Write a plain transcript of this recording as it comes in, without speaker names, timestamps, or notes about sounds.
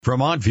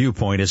Vermont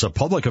Viewpoint is a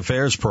public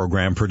affairs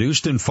program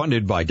produced and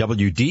funded by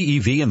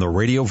WDEV and the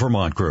Radio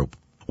Vermont Group.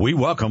 We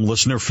welcome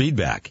listener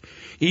feedback.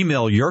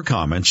 Email your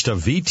comments to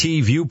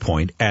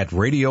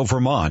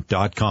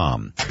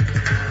vtviewpoint@radiovermont.com.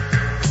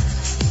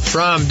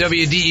 From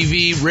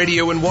WDEV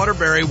Radio in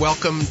Waterbury,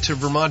 welcome to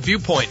Vermont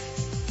Viewpoint,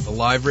 a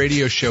live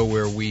radio show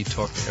where we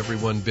talk to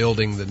everyone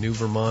building the new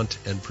Vermont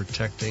and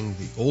protecting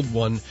the old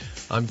one.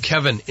 I'm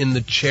Kevin in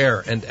the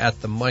chair and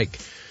at the mic.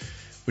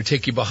 We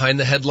take you behind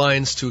the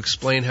headlines to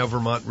explain how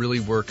Vermont really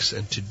works,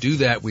 and to do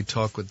that, we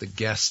talk with the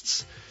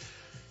guests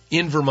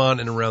in Vermont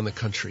and around the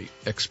country,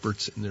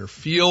 experts in their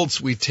fields.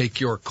 We take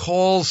your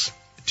calls,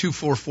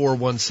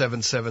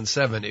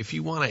 244-1777. If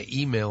you want to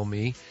email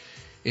me,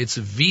 it's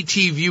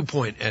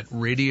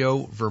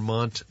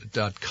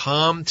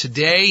vtviewpoint@radiovermont.com.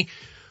 Today,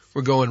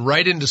 we're going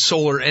right into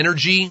solar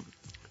energy.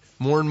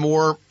 More and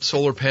more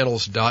solar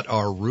panels dot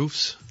our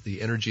roofs.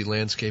 The energy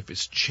landscape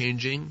is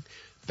changing.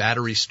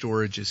 Battery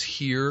storage is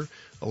here.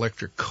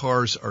 Electric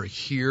cars are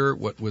here.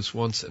 What was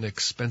once an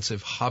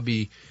expensive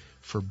hobby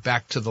for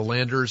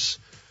back-to-the-landers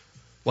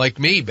like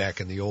me back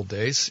in the old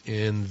days,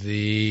 in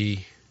the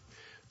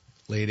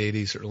late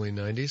 80s, early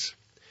 90s,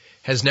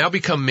 has now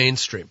become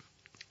mainstream.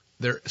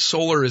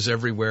 Solar is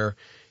everywhere.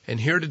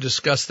 And here to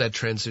discuss that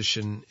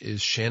transition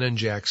is Shannon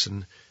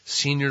Jackson,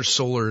 Senior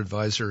Solar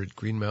Advisor at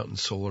Green Mountain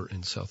Solar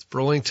in South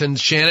Burlington.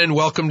 Shannon,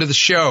 welcome to the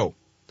show.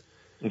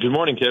 Good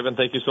morning, Kevin.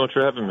 Thank you so much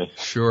for having me.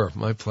 Sure,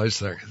 my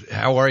pleasure.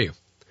 How are you?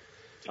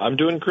 I'm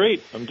doing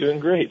great.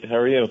 How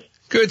are you?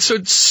 Good. So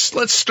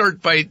let's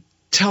start by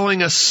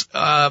telling us,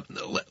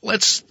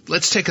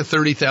 let's take a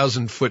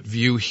 30,000-foot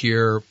view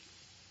here.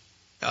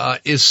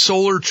 Is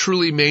solar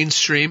truly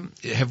mainstream?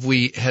 Have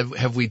we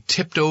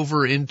tipped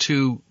over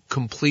into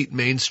complete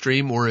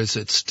mainstream, or is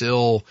it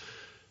still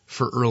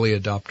for early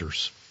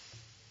adopters?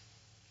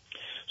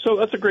 So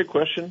that's a great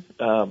question.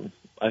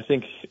 I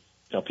think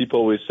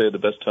people always say the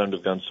best time to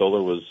have gone solar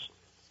was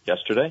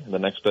yesterday, and the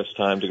next best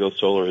time to go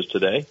solar is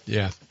today.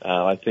 Yeah.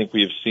 I think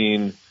we've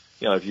seen,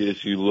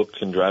 if you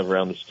look and drive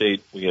around the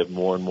state, we have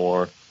more and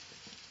more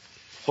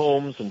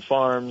homes and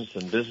farms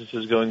and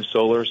businesses going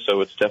solar, so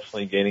it's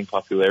definitely gaining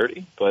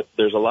popularity, but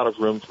there's a lot of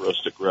room for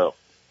us to grow.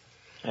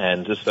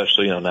 And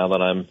especially, now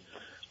that I'm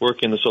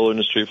working in the solar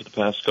industry for the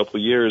past couple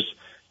of years,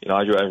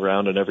 I drive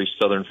around and every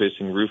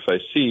southern-facing roof I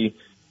see,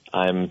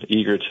 I'm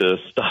eager to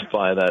stop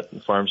by that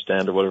farm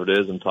stand or whatever it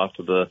is and talk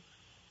to the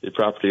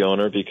property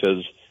owner,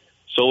 because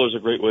solar is a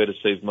great way to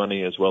save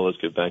money as well as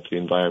give back to the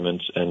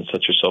environment and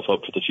set yourself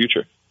up for the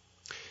future.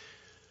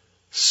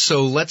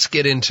 So let's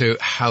get into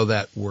how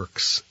that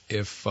works.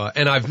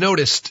 And I've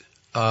noticed,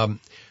 to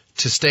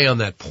stay on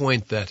that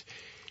point, that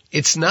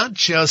it's not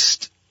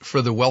just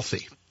for the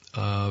wealthy.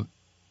 There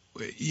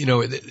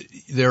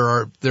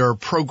are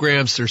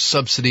programs, there's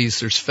subsidies,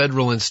 there's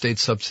federal and state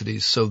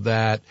subsidies so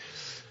that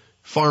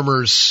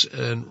farmers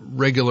and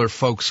regular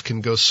folks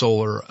can go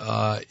solar.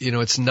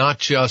 It's not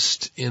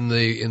just in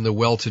the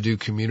well-to-do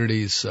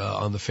communities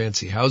on the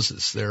fancy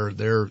houses.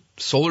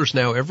 Solar's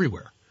now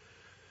everywhere.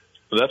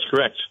 That's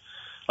correct.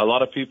 A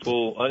lot of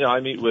people, I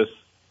meet with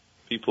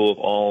people of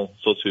all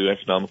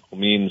socioeconomical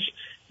means,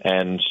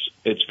 and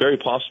it's very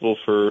possible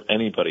for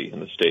anybody in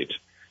the state.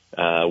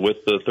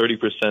 With the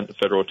 30%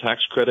 federal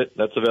tax credit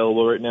that's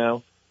available right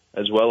now,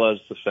 as well as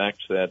the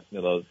fact that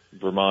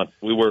Vermont,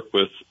 we work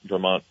with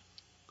Vermont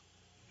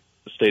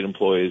State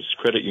Employees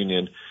Credit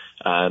Union,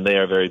 and they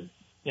are very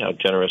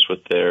generous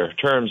with their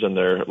terms and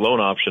their loan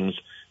options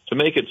to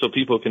make it so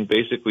people can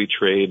basically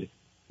trade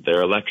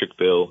their electric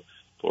bill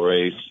for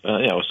a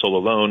solar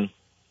loan,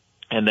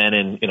 and then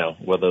in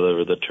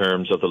whether the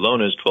terms of the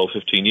loan is 12,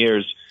 15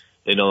 years,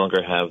 they no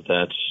longer have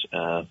that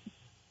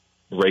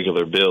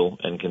regular bill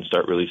and can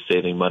start really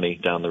saving money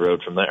down the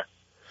road from there.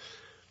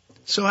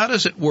 So how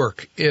does it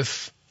work?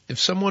 If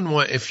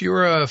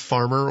you're a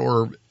farmer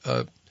or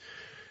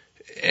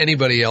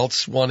anybody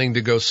else wanting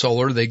to go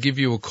solar, they give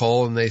you a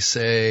call and they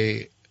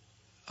say,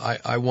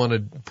 I want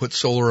to put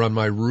solar on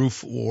my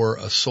roof or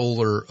a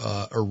solar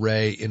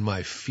array in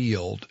my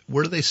field.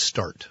 Where do they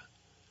start?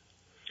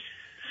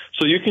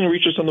 So you can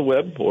reach us on the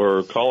web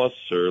or call us,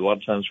 or a lot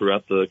of times we're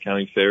at the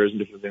county fairs and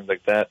different things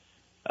like that.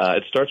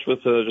 It starts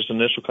with just an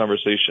initial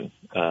conversation.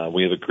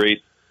 We have a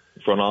great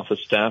front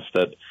office staff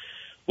that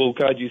will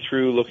guide you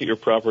through, look at your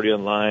property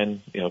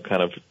online,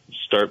 kind of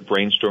start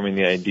brainstorming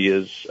the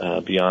ideas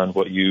beyond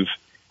what you've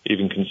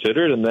even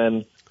considered. And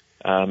then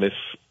if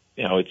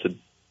it's a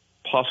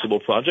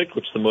possible project,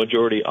 which the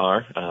majority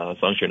are,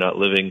 as long as you're not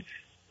living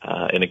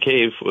in a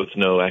cave with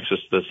no access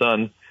to the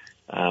sun,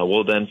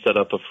 we'll then set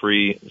up a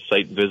free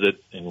site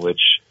visit in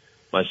which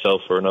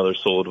myself or another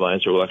solar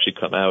advisor will actually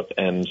come out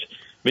and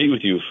meet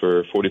with you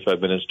for 45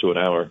 minutes to an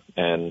hour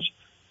and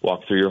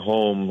walk through your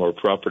home or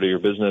property or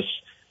business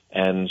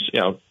and,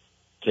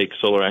 take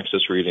solar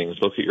access readings,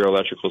 look at your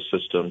electrical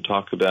system,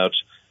 talk about,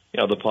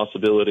 the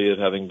possibility of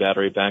having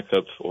battery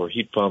backup or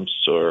heat pumps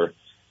or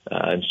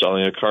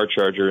installing a car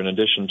charger in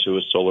addition to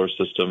a solar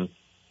system.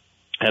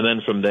 And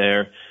then from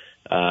there,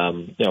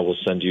 we'll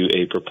send you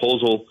a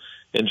proposal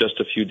in just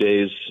a few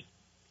days,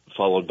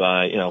 followed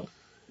by,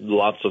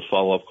 lots of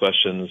follow-up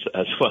questions,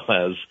 as well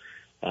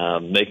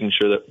as making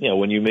sure that,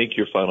 when you make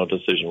your final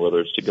decision, whether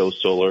it's to go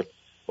solar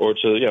or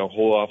to,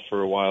 hold off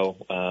for a while,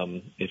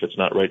 if it's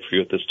not right for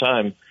you at this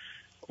time,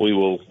 we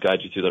will guide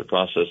you through that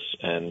process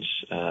and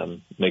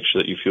make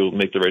sure that you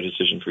make the right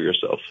decision for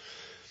yourself.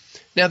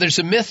 Now, there's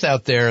a myth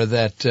out there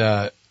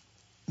that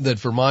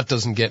Vermont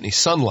doesn't get any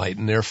sunlight,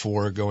 and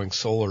therefore going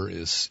solar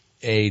is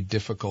A,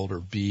 difficult, or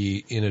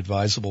B,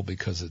 inadvisable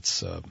because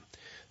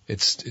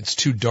it's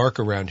too dark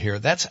around here.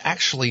 That's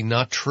actually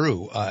not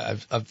true.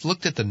 I've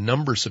looked at the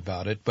numbers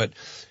about it, but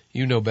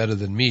you know better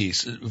than me.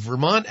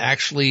 Vermont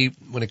actually,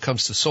 when it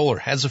comes to solar,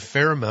 has a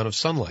fair amount of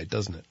sunlight,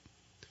 doesn't it?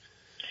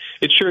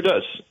 It sure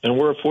does. And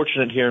we're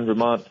fortunate here in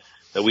Vermont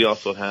that we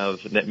also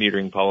have net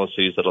metering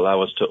policies that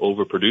allow us to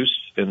overproduce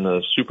in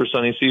the super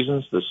sunny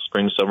seasons, the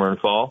spring, summer, and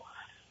fall,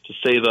 to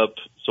save up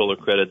solar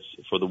credits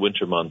for the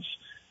winter months.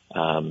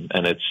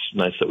 And it's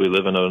nice that we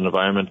live in an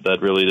environment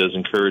that really does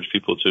encourage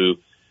people to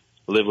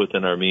live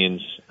within our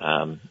means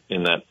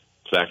in that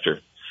factor.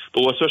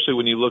 But especially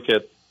when you look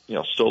at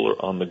solar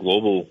on the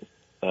global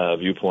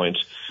viewpoint,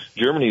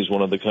 Germany is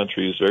one of the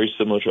countries very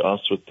similar to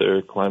us with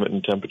their climate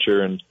and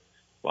temperature and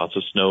lots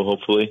of snow,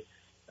 hopefully.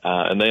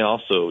 And they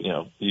also,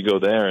 you go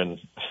there and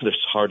it's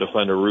hard to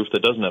find a roof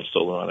that doesn't have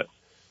solar on it.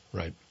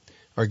 Right.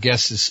 Our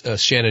guest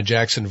is Shannon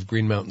Jackson of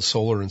Green Mountain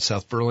Solar in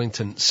South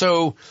Burlington.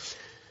 So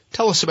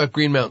tell us about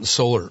Green Mountain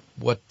Solar.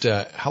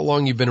 How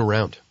long you been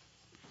around?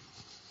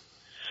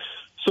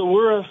 So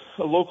we're a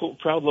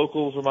proud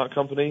local Vermont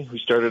company. We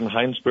started in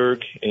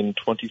Heinsberg in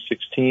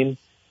 2016,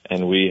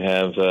 and we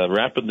have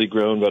rapidly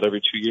grown about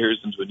every 2 years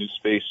into a new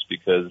space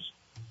because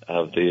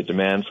of the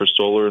demand for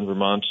solar in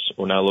Vermont.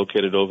 We're now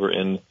located over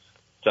in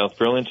South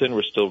Burlington.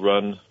 We're still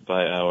run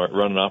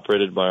and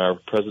operated by our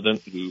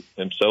president, who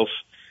himself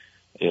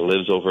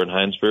lives over in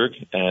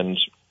Heinsberg, and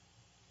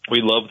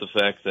we love the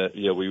fact that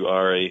we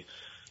are a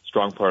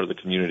strong part of the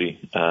community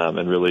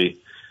and really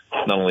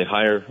not only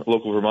hire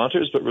local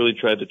Vermonters, but really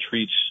try to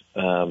treat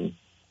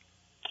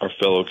our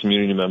fellow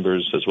community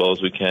members as well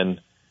as we can,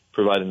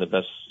 providing the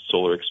best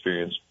solar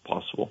experience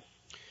possible.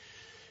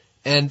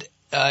 And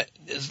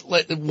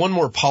one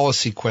more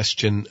policy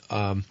question.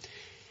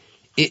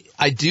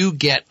 I do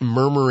get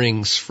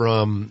murmurings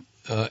from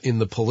in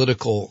the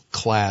political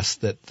class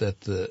that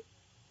the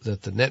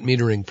net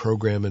metering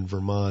program in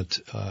Vermont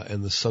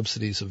and the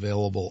subsidies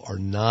available are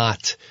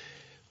not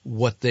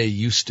what they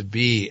used to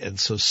be, and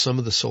so some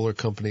of the solar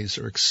companies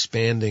are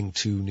expanding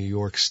to New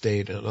York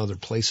State and other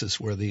places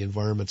where the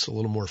environment's a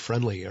little more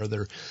friendly. Are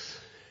there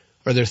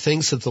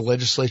things that the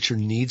legislature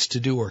needs to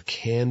do or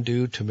can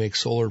do to make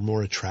solar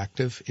more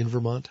attractive in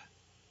Vermont?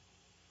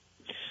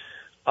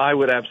 I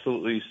would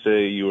absolutely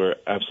say you are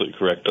absolutely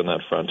correct on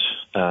that front.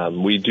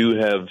 We do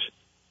have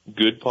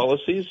good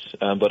policies,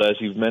 but as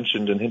you've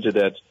mentioned and hinted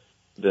at,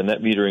 the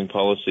net metering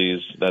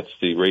policies, that's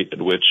the rate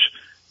at which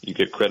you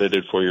get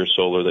credited for your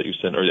solar that you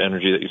send, or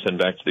energy that you send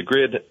back to the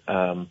grid,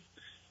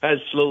 has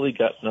slowly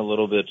gotten a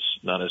little bit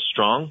not as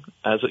strong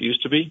as it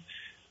used to be.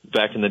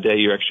 Back in the day,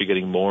 you're actually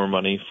getting more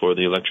money for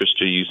the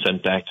electricity you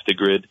sent back to the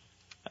grid,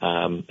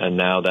 and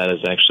now that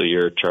is actually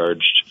you're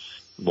charged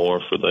more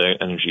for the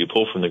energy you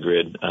pull from the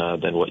grid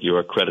than what you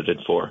are credited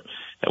for.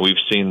 And we've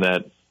seen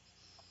that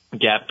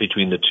gap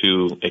between the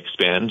two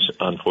expand,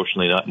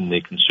 unfortunately not in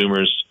the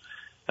consumer's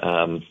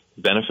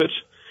benefit.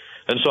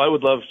 And so I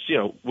would love,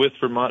 with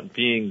Vermont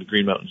being the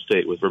Green Mountain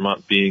State, with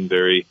Vermont being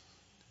very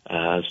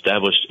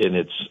established in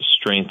its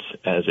strength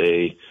as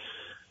a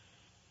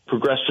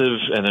progressive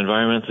and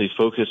environmentally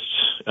focused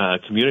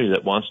community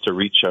that wants to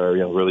reach our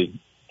really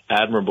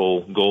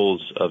admirable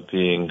goals of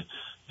being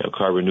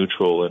carbon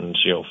neutral and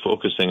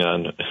focusing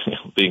on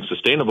being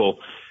sustainable,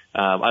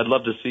 I'd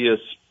love to see us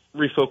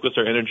refocus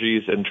our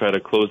energies and try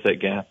to close that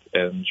gap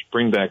and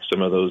bring back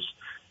some of those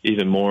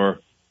even more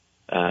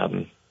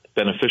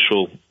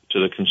beneficial to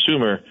the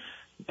consumer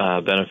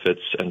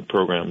benefits and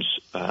programs.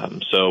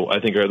 So I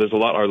think there's a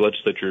lot our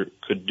legislature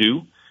could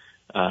do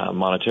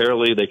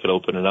monetarily. They could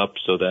open it up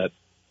so that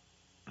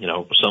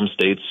some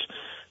states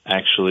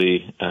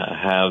actually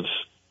have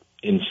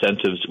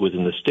incentives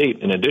within the state,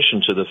 in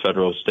addition to the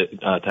federal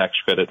tax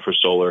credit for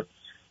solar,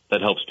 that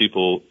helps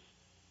people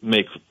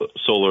make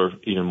solar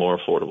even more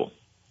affordable.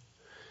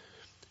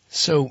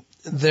 So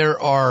there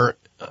are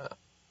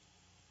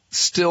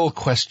still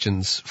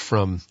questions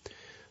from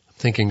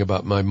thinking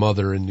about my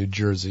mother in New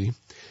Jersey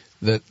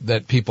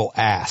that people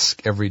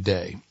ask every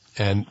day,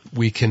 and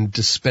we can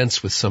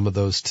dispense with some of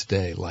those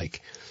today.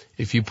 Like,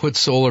 if you put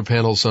solar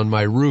panels on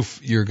my roof,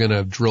 you're going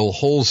to drill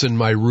holes in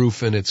my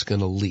roof and it's going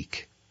to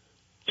leak.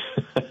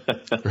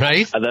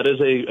 Right? That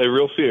is a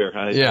real fear.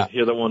 I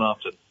hear that one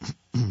often.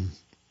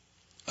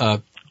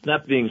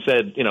 That being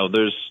said,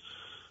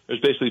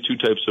 there's basically two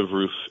types of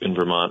roof in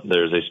Vermont.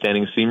 There's a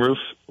standing seam roof,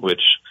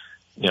 which,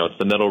 it's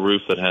the metal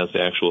roof that has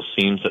the actual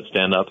seams that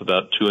stand up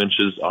about 2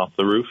 inches off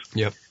the roof.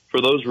 Yep.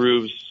 For those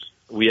roofs,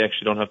 we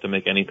actually don't have to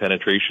make any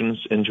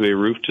penetrations into a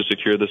roof to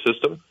secure the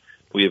system.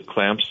 We have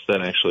clamps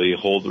that actually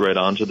hold right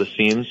onto the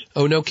seams.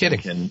 Oh, no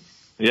kidding.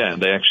 They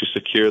actually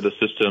secure the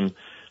system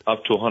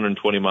up to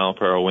 120 mile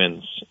per hour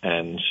winds.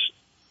 And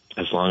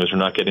as long as we're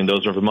not getting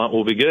those in Vermont,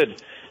 we'll be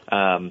good.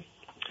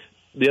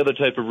 The other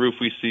type of roof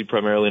we see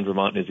primarily in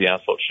Vermont is the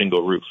asphalt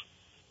shingle roof.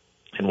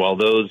 And while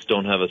those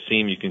don't have a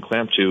seam you can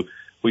clamp to,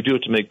 we do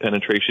have to make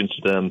penetrations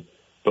to them,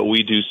 but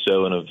we do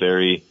so in a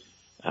very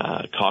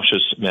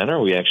cautious manner.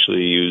 We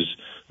actually use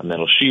a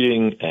metal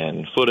sheeting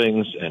and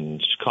footings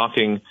and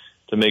caulking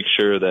to make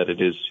sure that it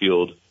is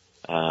sealed.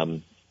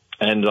 And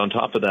on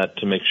top of that,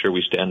 to make sure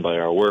we stand by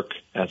our work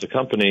as a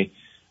company,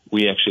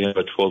 we actually have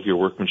a 12-year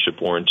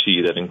workmanship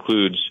warranty that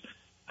includes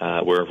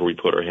wherever we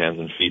put our hands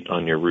and feet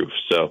on your roof.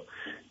 So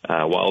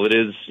while it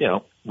is,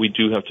 we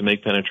do have to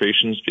make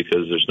penetrations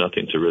because there's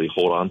nothing to really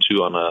hold on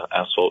to on an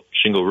asphalt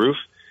shingle roof,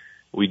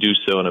 we do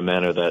so in a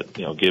manner that,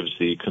 gives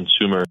the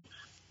consumer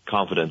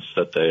confidence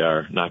that they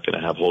are not going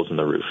to have holes in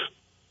the roof.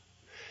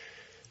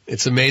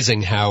 It's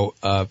amazing how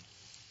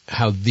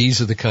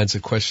these are the kinds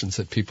of questions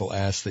that people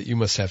ask that you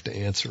must have to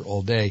answer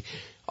all day.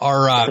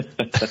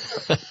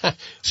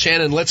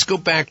 Shannon, let's go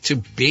back to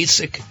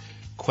basic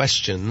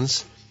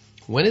questions.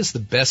 When is the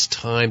best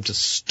time to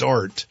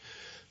start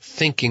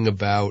thinking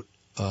about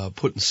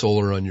putting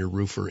solar on your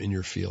roof or in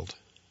your field?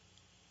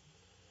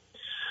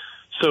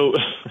 So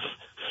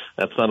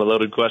that's not a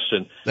loaded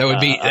question.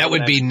 That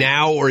would be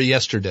now or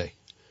yesterday.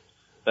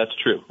 That's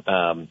true.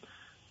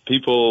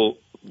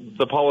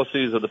 The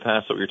policies of the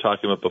past that we were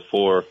talking about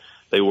before,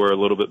 they were a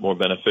little bit more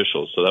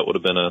beneficial. So that would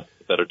have been a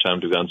better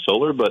time to go on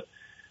solar. But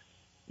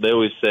they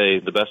always say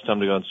the best time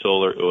to go on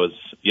solar was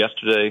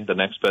yesterday. The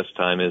next best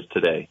time is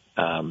today.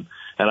 And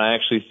I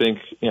actually think,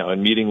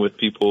 in meeting with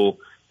people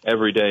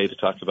every day to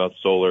talk about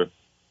solar,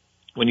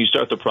 when you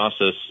start the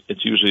process,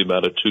 it's usually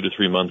about a 2 to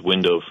 3 month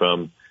window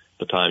from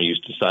the time you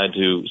decide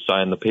to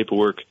sign the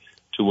paperwork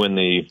to when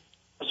the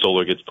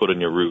solar gets put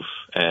on your roof.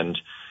 And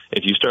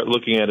if you start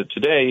looking at it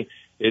today,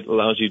 it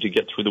allows you to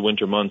get through the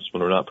winter months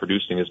when we're not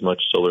producing as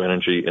much solar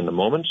energy in the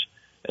moment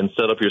and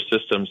set up your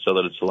system so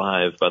that it's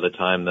live by the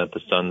time that the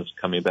sun's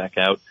coming back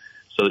out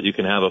so that you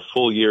can have a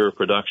full year of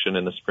production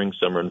in the spring,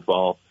 summer, and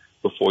fall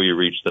before you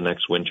reach the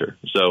next winter.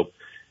 So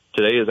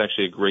today is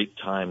actually a great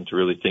time to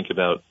really think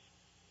about,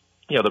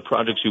 the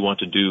projects you want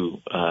to do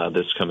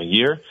this coming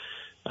year.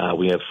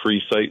 We have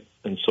free site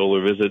and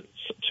solar visits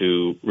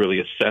to really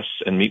assess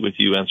and meet with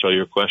you, answer all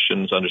your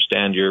questions,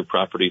 understand your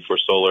property for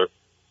solar.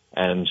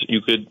 And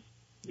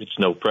it's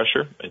no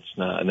pressure. It's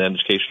not an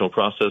educational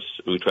process.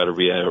 We try to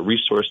be a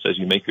resource as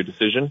you make your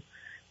decision.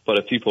 But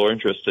if people are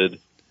interested,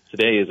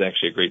 today is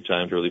actually a great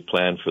time to really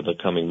plan for the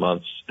coming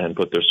months and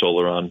put their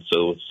solar on.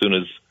 So as soon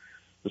as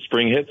the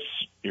spring hits,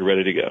 you're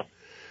ready to go.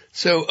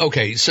 So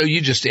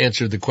you just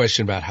answered the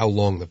question about how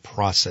long the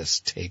process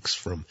takes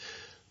from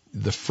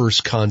the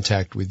first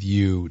contact with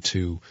you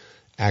to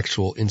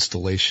actual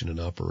installation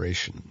and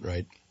operation,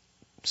 right?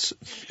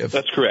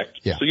 That's correct.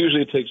 Yeah. So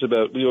usually it takes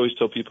we always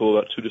tell people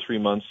about 2 to 3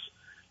 months.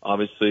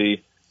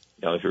 Obviously,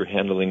 if you're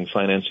handling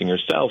financing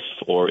yourself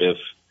or if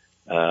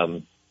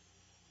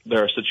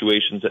there are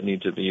situations that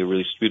need to be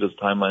really speed of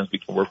timelines, we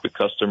can work with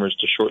customers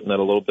to shorten that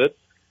a little bit.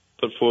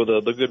 But for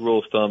the good rule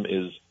of thumb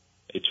is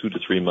a 2 to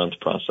 3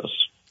 month process.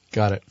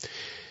 Got it.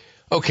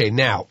 Okay,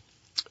 now,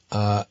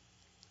 power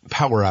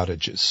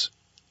outages.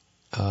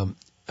 In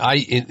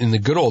the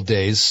good old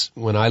days,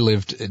 when I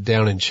lived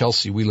down in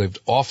Chelsea, we lived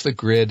off the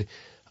grid.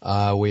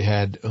 We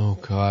had,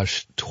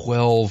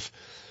 12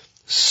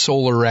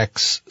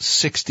 SolarX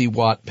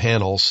 60-watt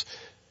panels.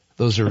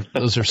 Those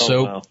are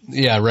so, wow.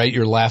 Yeah, right.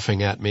 You're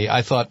laughing at me.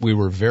 I thought we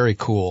were very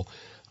cool.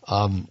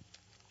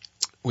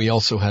 We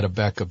also had a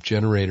backup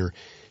generator.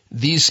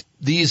 These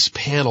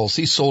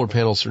solar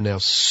panels are now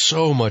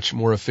so much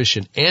more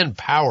efficient and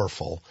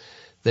powerful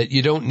that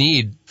you don't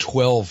need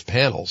 12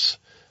 panels.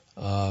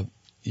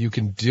 You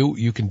can do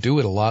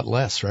it a lot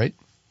less, right?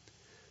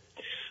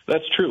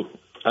 That's true.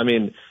 I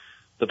mean,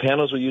 the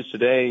panels we use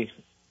today,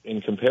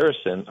 in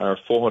comparison, are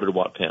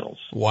 400-watt panels.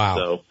 Wow.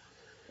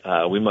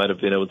 So we might have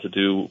been able to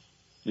do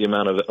the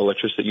amount of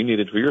electricity you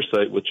needed for your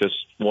site with just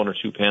 1 or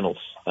 2 panels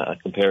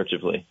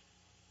comparatively.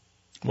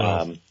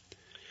 Wow.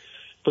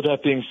 But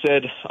that being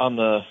said, on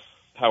the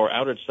power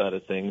outage side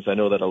of things, I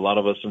know that a lot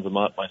of us in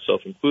Vermont,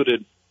 myself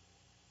included,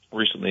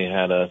 recently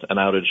had an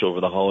outage over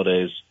the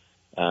holidays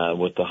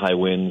with the high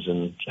winds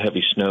and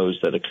heavy snows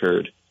that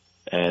occurred.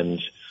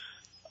 And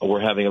we're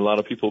having a lot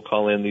of people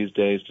call in these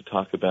days to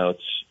talk about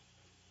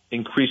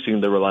increasing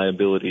the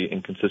reliability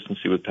and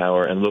consistency with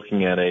power and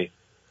looking at a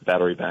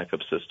battery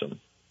backup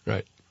system.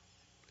 Right.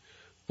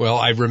 Well,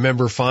 I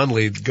remember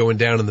fondly going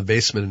down in the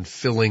basement and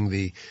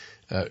filling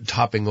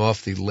topping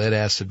off the lead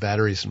acid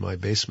batteries in my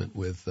basement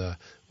with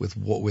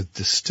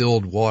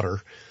distilled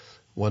water,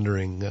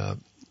 wondering,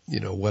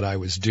 what I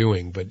was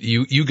doing. But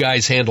you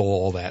guys handle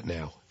all that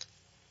now.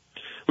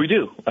 We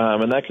do,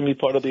 and that can be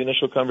part of the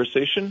initial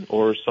conversation,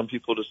 or some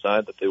people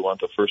decide that they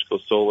want to first go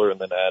solar and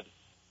then add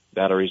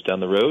batteries down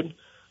the road.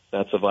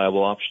 That's a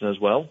viable option as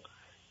well.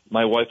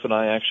 My wife and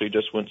I actually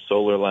just went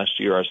solar last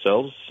year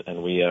ourselves,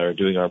 and we are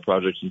doing our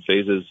projects in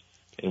phases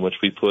in which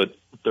we put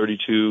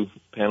 32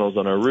 panels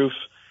on our roof,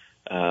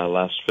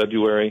 last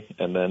February,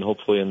 and then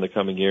hopefully in the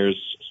coming years,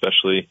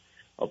 especially,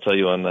 I'll tell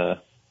you on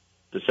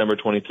December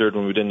 23rd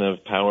when we didn't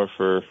have power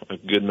for a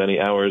good many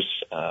hours,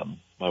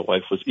 my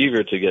wife was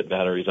eager to get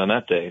batteries on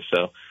that day.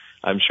 So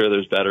I'm sure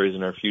there's batteries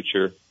in our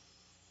future,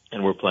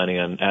 and we're planning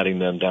on adding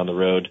them down the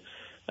road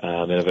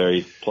in a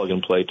very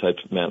plug-and-play type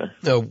manner.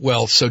 Oh,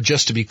 well, so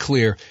just to be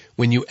clear,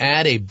 when you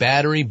add a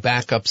battery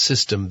backup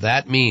system,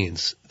 that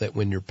means that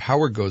when your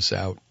power goes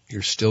out,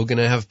 you're still going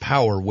to have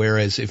power,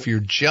 whereas if you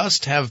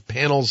just have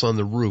panels on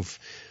the roof,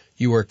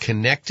 you are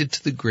connected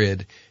to the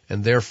grid,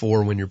 and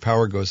therefore when your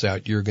power goes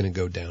out, you're going to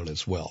go down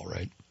as well,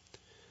 right?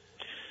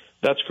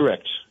 That's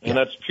correct. And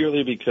that's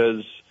purely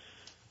because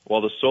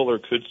while the solar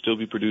could still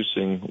be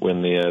producing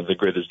when the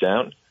grid is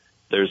down,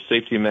 there's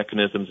safety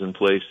mechanisms in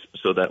place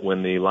so that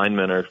when the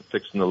linemen are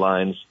fixing the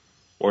lines,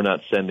 we're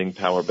not sending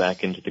power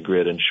back into the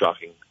grid and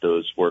shocking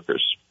those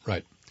workers.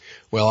 Right.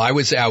 Well, I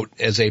was out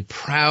as a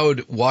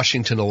proud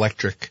Washington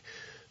Electric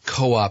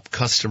co-op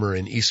customer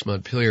in East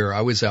Montpelier.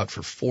 I was out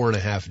for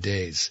 4.5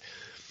 days.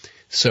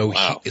 So,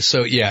 wow.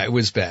 Yeah, it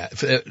was bad.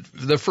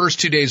 The first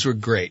 2 days were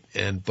great,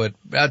 but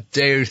about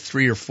day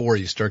 3 or 4,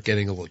 you start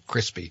getting a little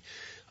crispy.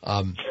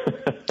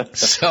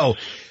 So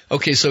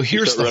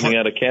here's the running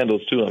out of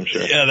candles too, I'm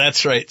sure. Yeah,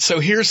 that's right. So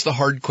here's the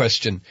hard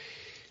question.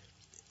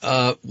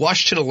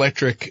 Washington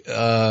Electric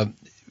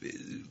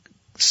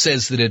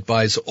says that it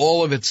buys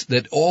all of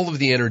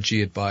the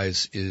energy it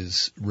buys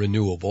is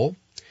renewable.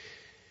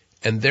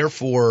 And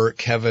therefore,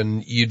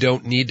 Kevin, you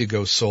don't need to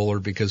go solar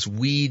because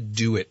we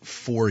do it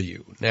for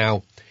you.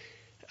 Now,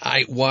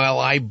 while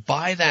I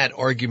buy that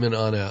argument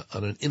on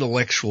an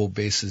intellectual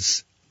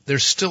basis,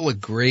 there's still a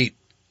great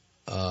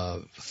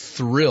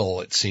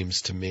thrill, it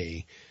seems to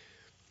me.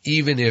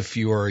 Even if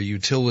your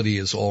utility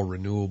is all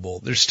renewable,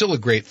 there's still a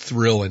great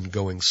thrill in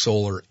going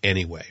solar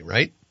anyway,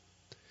 right?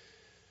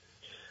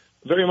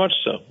 Very much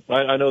so.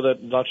 I know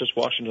that not just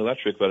Washington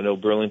Electric, but I know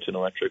Burlington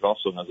Electric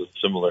also has a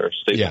similar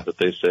statement that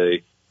they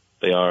say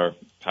they are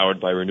powered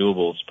by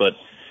renewables. But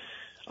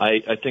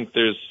I think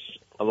there's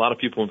a lot of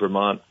people in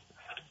Vermont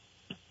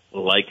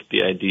like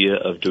the idea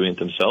of doing it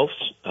themselves,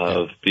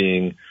 of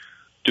doing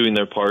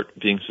their part,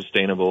 being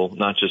sustainable,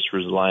 not just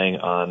relying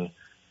on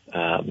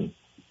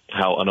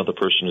how another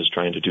person is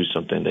trying to do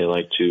something. They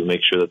like to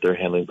make sure that they're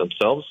handling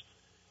themselves.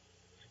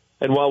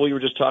 And while we were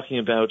just talking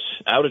about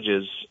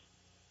outages,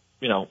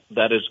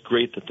 that is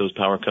great that those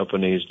power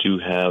companies do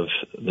have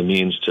the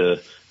means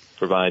to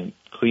provide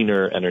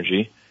cleaner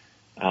energy.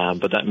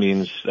 But that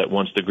means that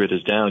once the grid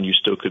is down, you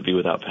still could be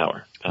without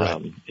power.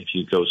 Right. If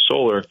you go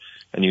solar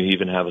and you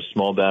even have a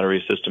small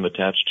battery system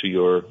attached to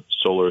your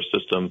solar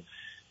system,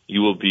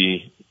 you will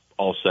be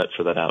all set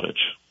for that outage.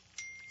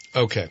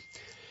 Okay.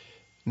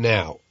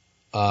 Now,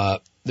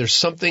 there's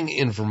something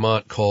in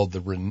Vermont called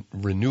the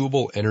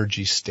Renewable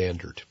Energy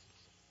Standard,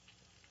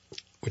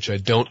 which I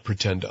don't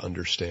pretend to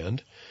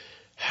understand.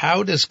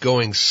 How does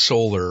going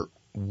solar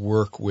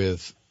work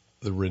with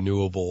the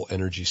Renewable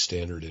Energy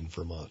Standard in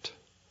Vermont?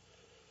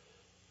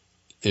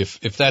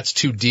 If that's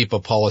too deep a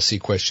policy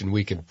question,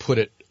 we can put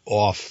it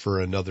off for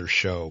another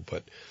show.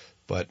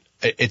 But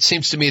it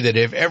seems to me that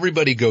if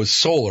everybody goes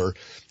solar,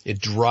 it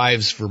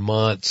drives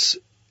Vermont's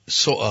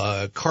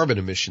carbon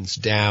emissions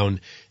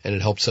down, and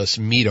it helps us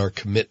meet our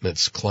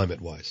commitments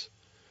climate-wise.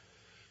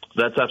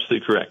 That's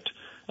absolutely correct.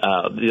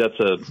 That's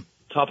a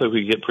topic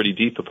we get pretty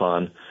deep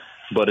upon,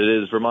 but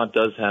Vermont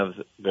does have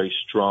very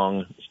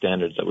strong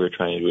standards that we're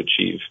trying to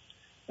achieve.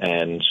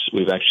 And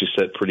we've actually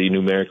set pretty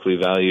numerically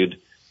valued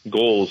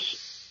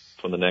goals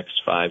for the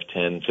next 5,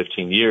 10,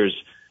 15 years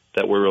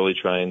that we're really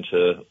trying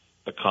to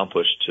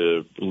accomplish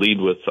to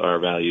lead with our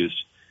values.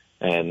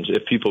 And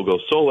if people go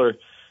solar,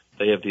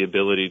 they have the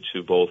ability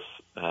to both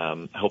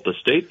help the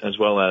state as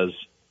well as,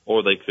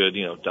 or they could,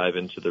 dive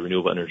into the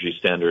renewable energy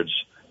standards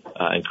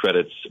and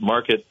credits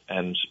market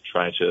and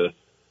try to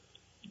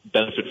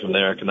benefit from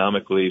there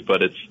economically.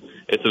 But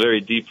it's a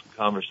very deep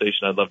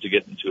conversation. I'd love to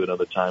get into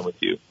another time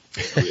with you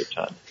if we have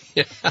time.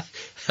 Yeah,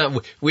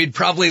 we'd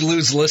probably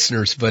lose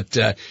listeners, but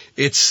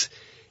it's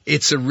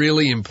a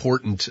really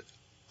important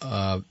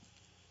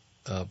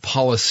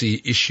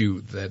policy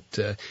issue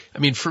that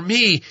for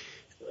me,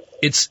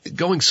 it's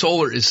going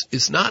solar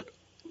is not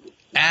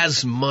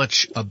as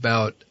much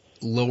about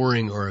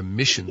lowering our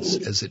emissions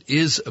as it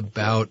is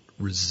about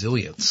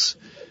resilience.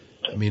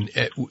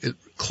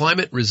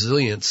 Climate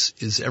resilience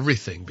is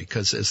everything,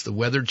 because as the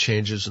weather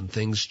changes and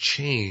things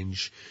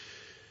change,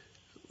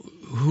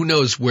 who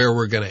knows where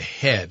we're going to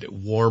head?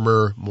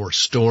 Warmer, more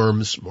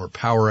storms, more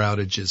power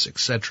outages,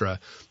 etc.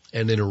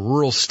 And in a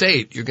rural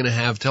state, you're going to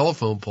have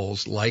telephone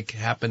poles like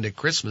happened at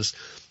Christmas.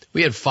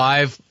 We had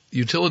 5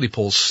 utility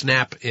poles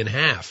snap in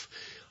half.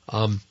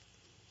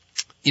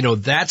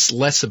 That's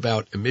less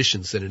about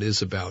emissions than it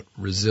is about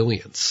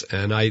resilience.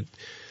 And it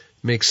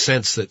makes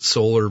sense that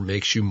solar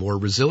makes you more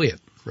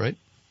resilient, right?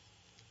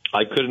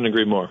 I couldn't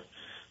agree more.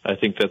 I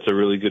think that's a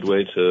really good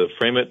way to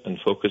frame it and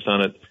focus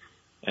on it.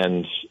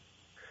 And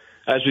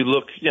as we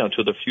look,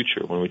 to the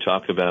future, when we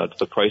talk about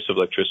the price of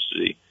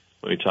electricity,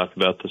 when we talk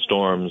about the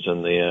storms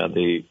and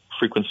the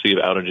frequency of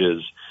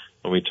outages,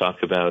 when we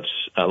talk about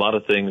a lot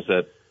of things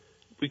that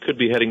we could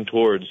be heading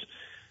towards.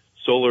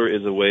 Solar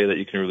is a way that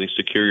you can really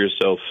secure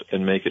yourself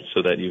and make it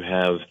so that you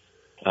have,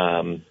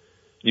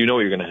 you know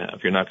what you're going to have.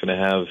 You're not going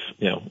to have,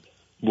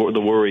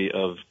 the worry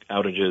of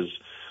outages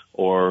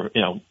or,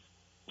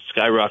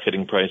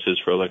 skyrocketing prices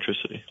for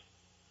electricity.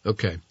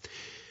 Okay.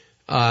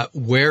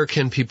 Where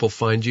can people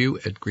find you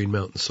at Green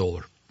Mountain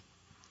Solar?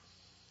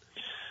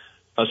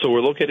 So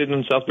we're located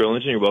in South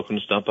Burlington. You're welcome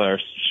to stop by our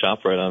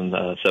shop right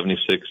on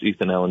 76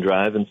 Ethan Allen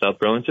Drive in South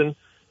Burlington,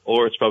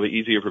 or it's probably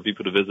easier for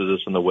people to visit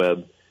us on the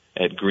web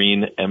at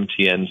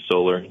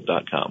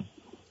greenmtnsolar.com.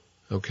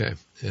 Okay.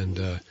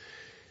 And,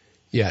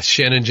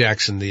 Shannon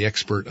Jackson, the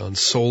expert on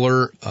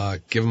solar.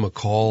 Give him a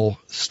call,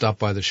 stop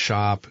by the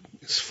shop,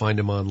 find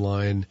him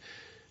online.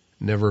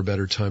 Never a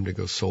better time to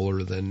go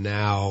solar than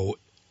now.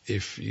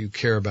 If you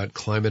care about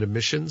climate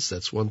emissions,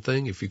 that's one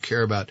thing. If you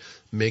care about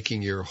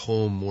making your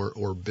home more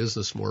or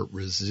business more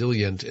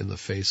resilient in the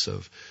face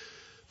of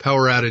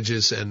power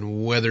outages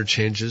and weather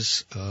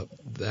changes,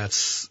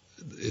 it's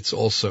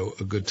also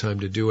a good time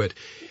to do it.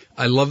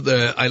 I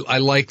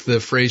like the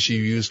phrase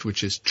you used,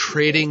 which is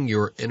trading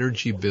your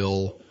energy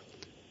bill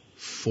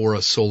for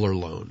a solar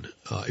loan.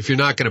 If you're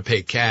not going to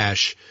pay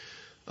cash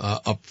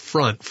up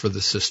front for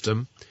the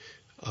system,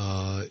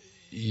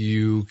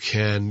 you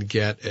can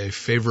get a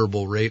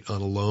favorable rate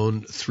on a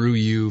loan through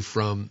you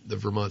from the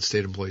Vermont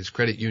State Employees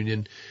Credit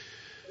Union.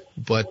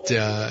 But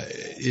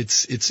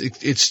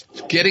it's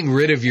getting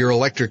rid of your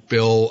electric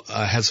bill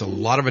has a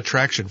lot of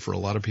attraction for a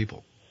lot of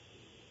people.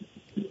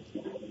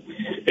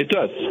 It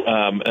does,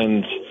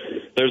 and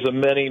there's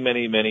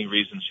many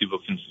reasons people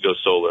can go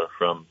solar,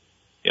 from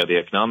the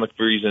economic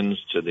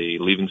reasons to the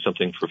leaving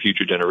something for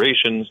future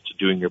generations to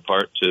doing your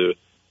part to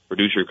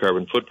reduce your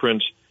carbon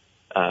footprint.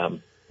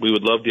 We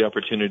would love the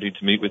opportunity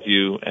to meet with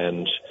you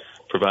and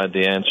provide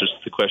the answers to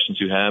the questions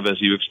you have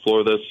as you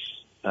explore this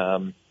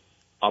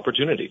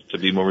opportunity to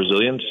be more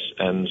resilient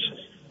and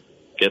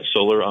get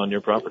solar on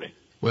your property.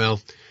 Well,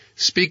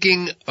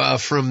 speaking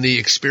from the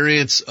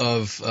experience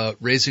of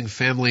raising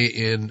family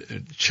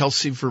in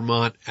Chelsea,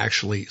 Vermont,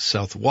 actually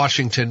South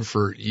Washington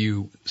for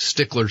you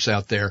sticklers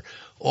out there,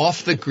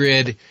 off the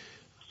grid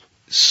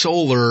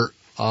solar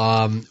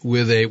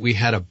we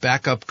had a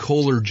backup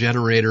Kohler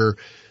generator,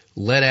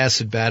 lead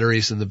acid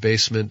batteries in the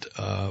basement,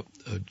 a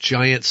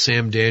giant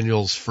Sam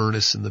Daniels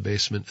furnace in the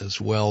basement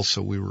as well,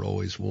 so we were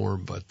always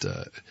warm, but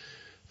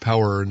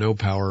power or no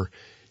power.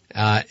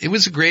 It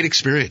was a great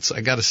experience,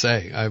 I got to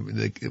say.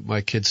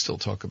 My kids still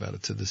talk about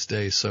it to this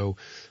day. So,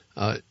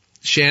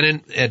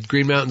 Shannon at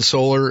Green Mountain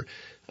Solar,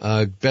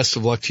 best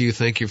of luck to you.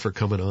 Thank you for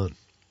coming on.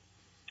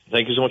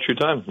 Thank you so much for your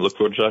time. Look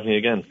forward to talking to you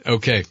again.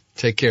 Okay,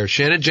 take care.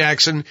 Shannon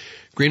Jackson,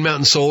 Green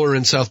Mountain Solar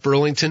in South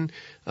Burlington.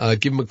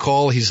 Give him a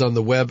call. He's on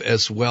the web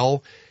as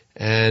well,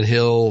 and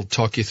he'll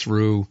talk you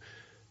through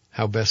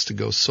how best to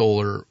go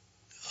solar.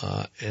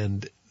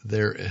 And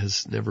there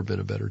has never been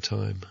a better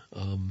time.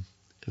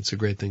 It's a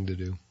great thing to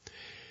do.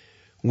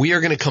 We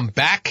are going to come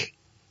back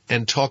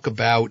and talk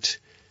about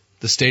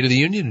the State of the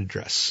Union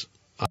address.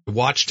 I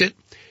watched it.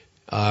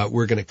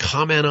 We're going to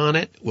comment on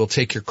it. We'll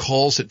take your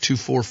calls at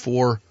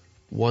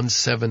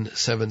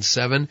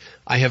 244-1777.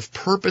 I have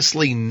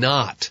purposely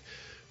not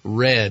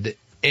read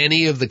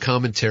any of the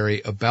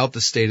commentary about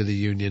the State of the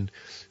Union,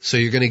 so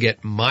you're going to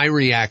get my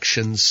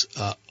reactions,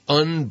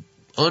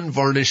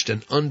 unvarnished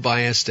and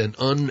unbiased and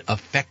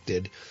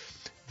unaffected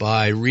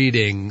by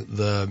reading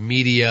the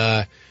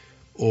media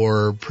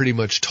or pretty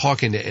much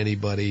talking to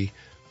anybody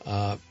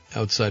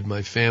outside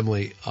my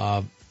family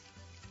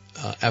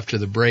after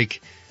the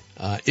break.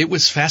 It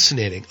was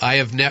fascinating.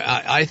 I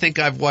think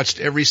I've watched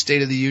every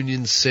State of the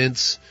Union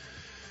since,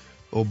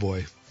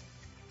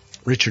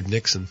 Richard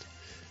Nixon,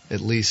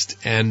 at least.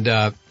 And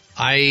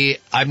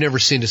I've never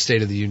seen a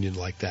State of the Union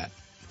like that.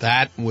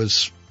 That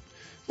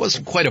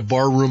wasn't quite a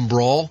barroom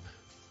brawl,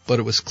 but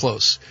it was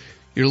close.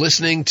 You're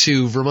listening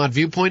to Vermont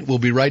Viewpoint. We'll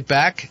be right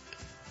back.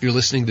 You're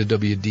listening to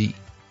WDEV.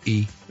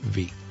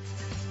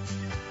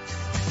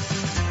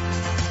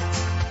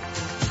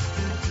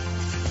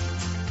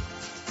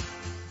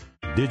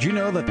 Did you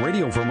know that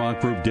Radio Vermont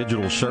Group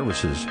Digital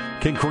Services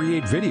can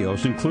create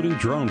videos including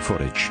drone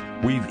footage?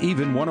 We've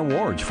even won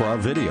awards for our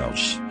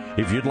videos.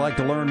 If you'd like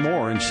to learn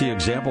more and see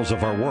examples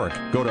of our work,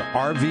 go to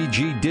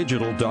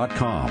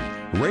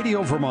rvgdigital.com.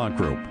 Radio Vermont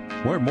Group.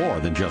 We're more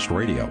than just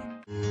radio.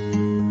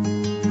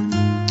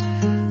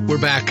 We're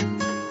back.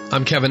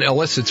 I'm Kevin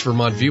Ellis. It's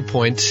Vermont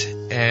Viewpoint.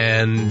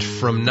 And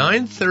from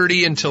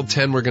 9:30 until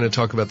 10, we're going to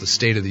talk about the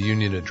State of the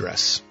Union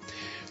address.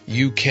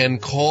 You can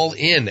call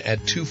in at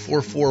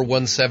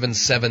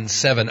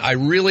 244-1777. I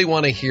really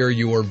want to hear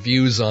your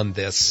views on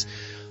this.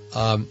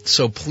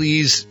 So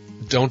please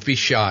don't be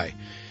shy.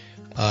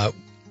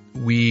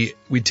 We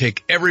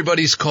take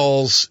everybody's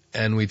calls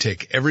and we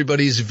take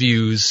everybody's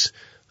views.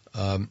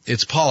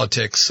 It's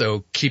politics,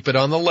 so keep it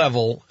on the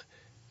level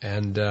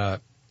and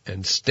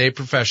stay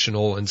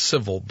professional and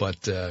civil.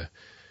 But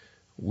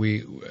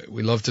we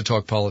love to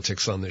talk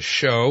politics on this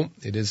show.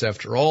 It is,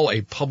 after all, a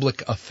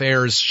public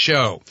affairs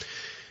show.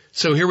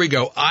 So here we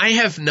go. I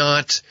have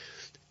not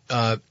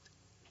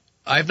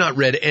I've not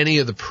read any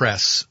of the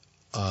press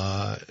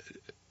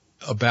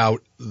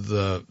about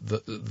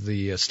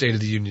the State of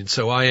the Union,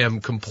 so I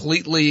am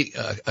completely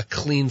a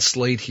clean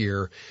slate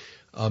here.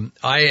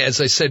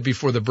 As I said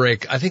before the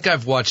break, I think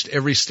I've watched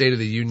every State of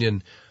the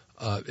Union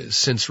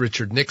since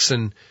Richard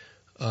Nixon.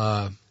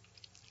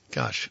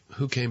 Gosh,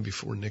 who came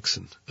before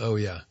Nixon? Oh,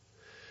 yeah.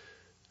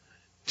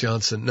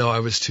 Johnson. No, I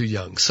was too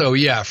young. So,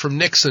 yeah, from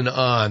Nixon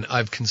on,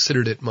 I've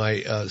considered it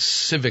my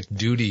civic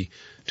duty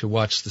to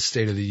watch the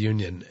State of the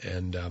Union.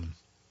 And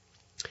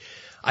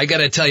I got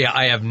to tell you,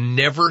 I have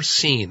never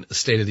seen a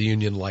State of the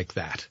Union like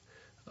that.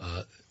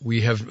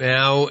 We have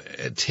now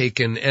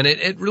taken, and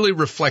it really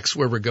reflects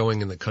where we're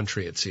going in the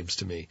country, it seems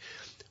to me.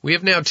 We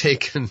have now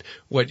taken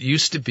what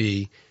used to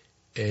be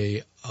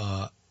a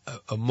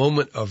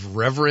moment of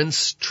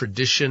reverence,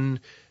 tradition,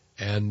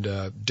 and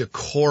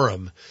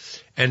decorum,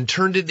 and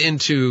turned it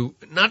into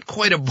not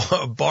quite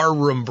a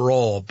barroom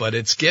brawl, but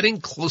it's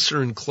getting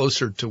closer and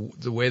closer to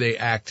the way they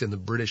act in the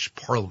British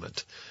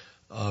Parliament.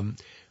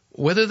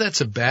 Whether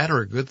that's a bad or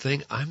a good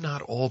thing, I'm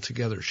not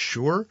altogether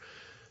sure.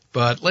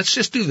 But let's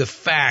just do the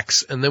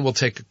facts, and then we'll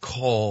take a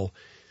call.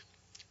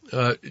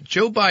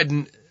 Joe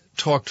Biden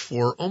talked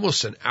for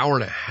almost an hour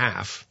and a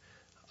half,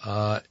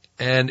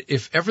 and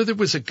if ever there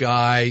was a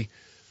guy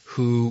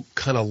who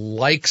kind of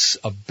likes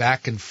a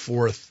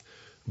back-and-forth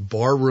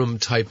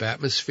barroom-type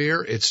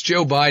atmosphere, it's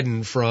Joe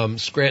Biden from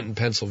Scranton,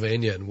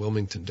 Pennsylvania, and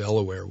Wilmington,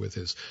 Delaware, with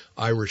his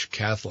Irish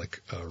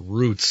Catholic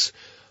roots.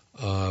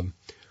 The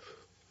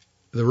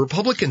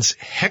Republicans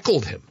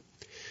heckled him.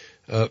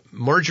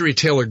 Marjorie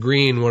Taylor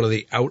Greene, one of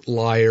the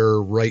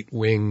outlier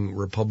right-wing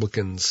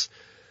Republicans,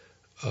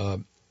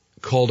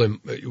 called him,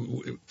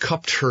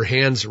 cupped her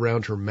hands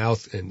around her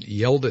mouth and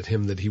yelled at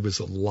him that he was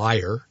a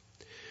liar.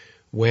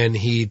 When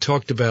he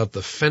talked about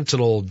the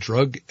fentanyl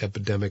drug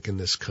epidemic in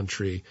this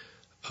country,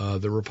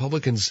 the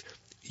Republicans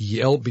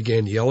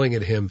began yelling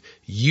at him,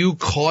 "You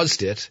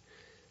caused it."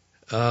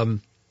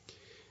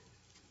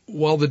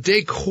 While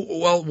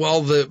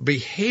the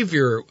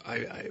behavior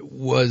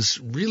was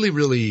really,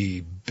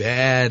 really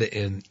bad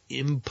and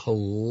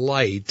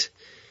impolite,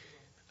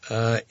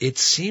 it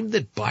seemed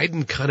that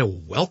Biden kind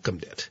of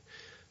welcomed it.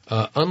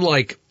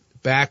 Unlike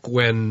back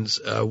when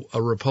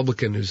a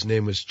Republican whose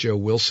name was Joe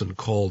Wilson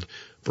called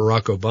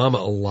Barack Obama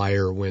a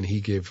liar when he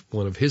gave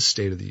one of his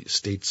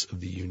States of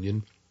the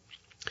Union,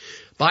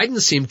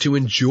 Biden seemed to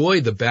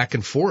enjoy the back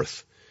and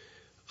forth,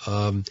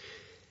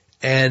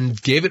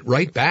 and gave it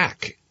right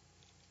back.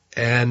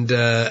 And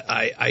there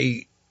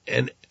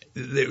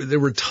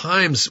were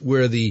times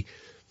where the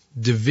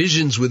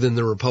divisions within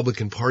the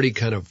Republican Party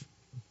kind of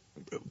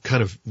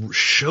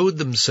showed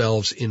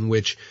themselves, in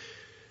which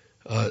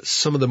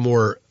some of the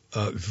more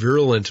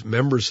virulent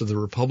members of the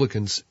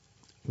Republicans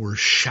were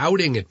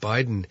shouting at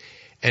Biden,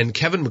 and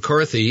Kevin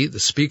McCarthy,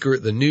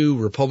 the new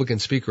Republican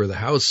Speaker of the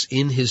House,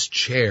 in his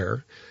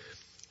chair,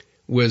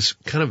 was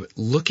kind of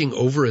looking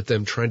over at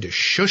them, trying to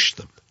shush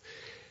them.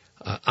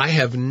 I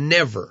have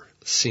never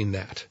seen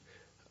that.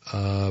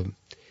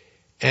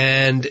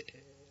 And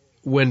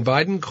when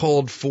Biden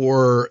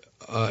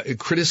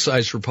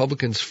criticized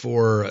Republicans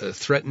for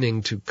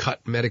threatening to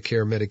cut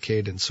Medicare,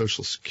 Medicaid, and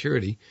Social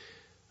Security,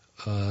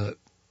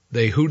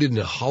 they hooted and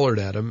hollered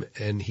at him,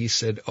 and he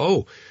said,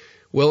 "Oh,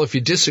 well, if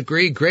you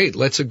disagree, great.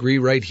 Let's agree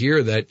right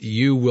here that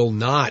you will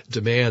not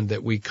demand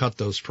that we cut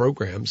those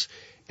programs."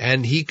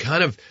 And he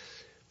kind of,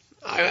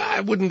 I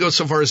wouldn't go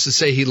so far as to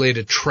say he laid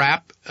a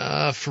trap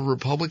for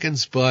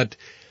Republicans, but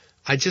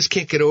I just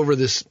can't get over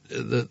this,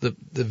 the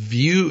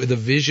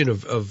vision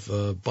of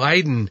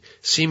Biden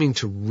seeming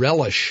to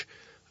relish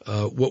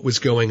what was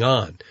going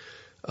on.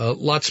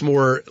 Lots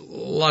more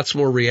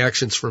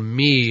reactions from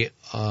me.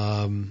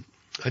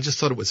 I just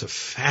thought it was a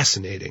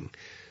fascinating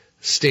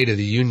State of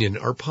the Union.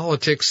 Our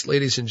politics,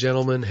 ladies and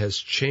gentlemen, has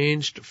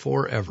changed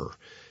forever,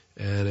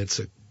 and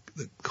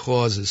the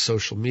cause is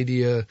social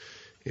media,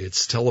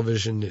 it's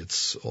television,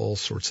 it's all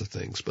sorts of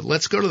things. But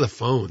let's go to the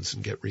phones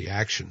and get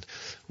reaction.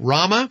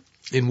 Rama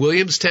in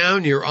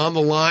Williamstown, you're on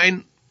the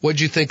line. What'd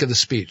you think of the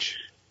speech?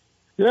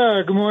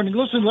 Yeah, good morning.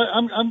 Listen,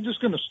 I'm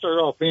just going to start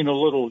off being a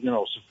little,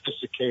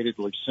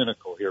 sophisticatedly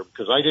cynical here,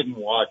 because I didn't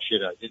watch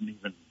it. I didn't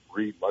even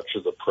read much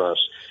of the press.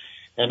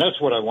 And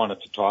that's what I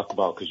wanted to talk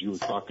about, because you were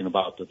talking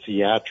about the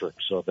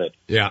theatrics of it.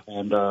 Yeah.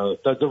 And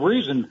the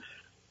reason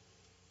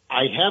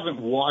I haven't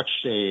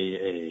watched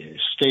a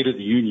State of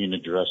the Union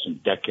address in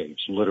decades,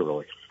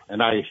 literally.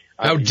 And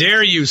How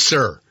dare you,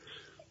 sir?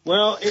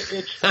 Well,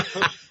 it's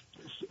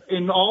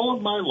in all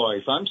of my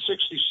life, I'm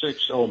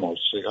 66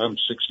 almost. I'm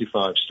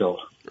 65 still.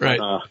 Right.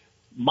 But,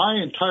 my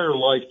entire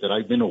life that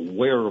I've been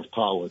aware of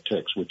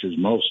politics, which is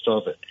most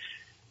of it,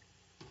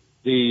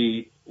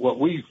 what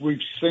we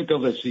think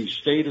of as the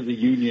State of the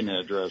Union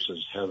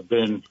addresses have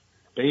been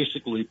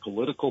basically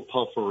political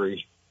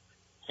puffery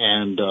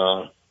and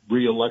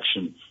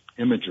re-election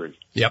imagery.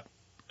 Yep.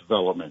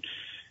 Development.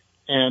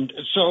 And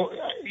so,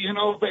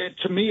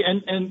 to me,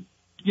 and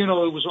it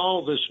was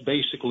all this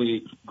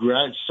basically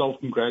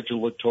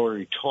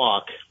self-congratulatory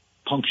talk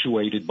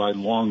punctuated by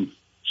long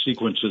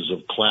sequences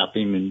of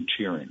clapping and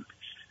cheering.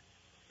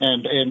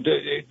 And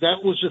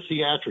that was the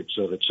theatrics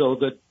of it. So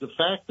that the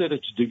fact that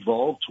it's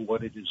devolved to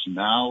what it is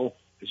now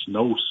is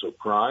no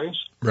surprise.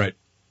 Right.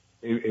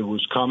 It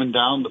was coming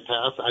down the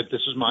path.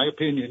 This is my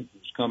opinion. It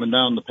was coming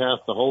down the path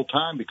the whole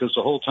time, because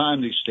the whole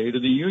time these State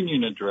of the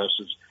Union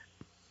addresses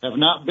have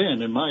not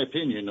been, in my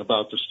opinion,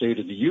 about the State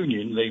of the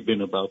Union. They've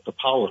been about the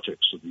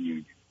politics of the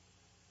Union.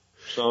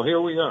 So here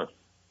we are.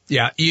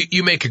 Yeah,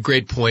 you make a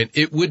great point.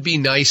 It would be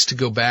nice to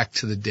go back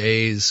to the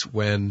days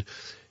when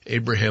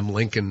Abraham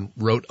Lincoln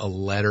wrote a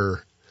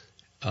letter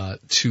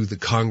to the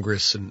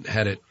Congress and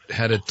had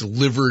it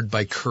delivered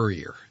by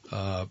courier,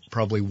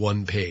 probably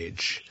one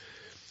page.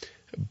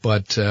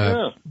 But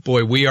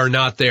boy, we are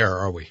not there,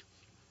 are we?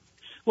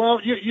 Well,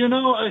 you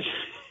know, I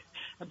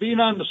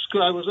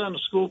was on the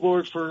school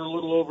board for a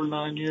little over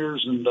 9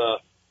 years, and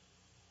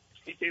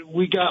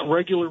we got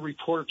regular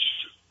reports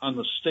on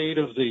the state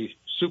of the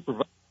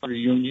supervisory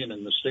union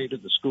and the state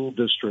of the school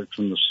district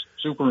from the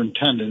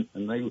superintendent.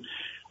 And they,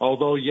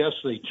 although yes,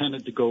 they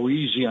tended to go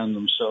easy on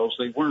themselves,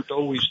 they weren't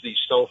always these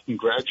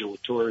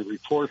self-congratulatory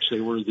reports. They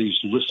were these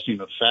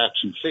listing of facts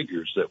and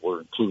figures that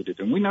were included,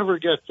 and we never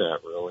get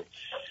that really.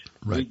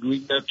 Right. We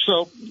get,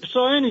 so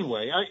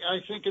anyway, I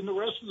think, and the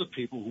rest of the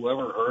people,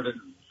 whoever heard it,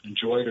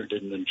 enjoyed or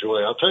didn't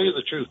enjoy, I'll tell you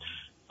the truth.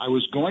 I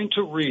was going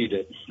to read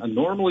it, and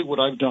normally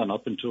what I've done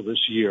up until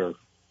this year,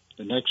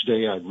 the next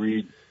day I'd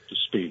read the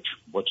speech,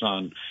 what's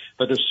on.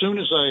 But as soon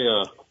as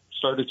I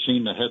started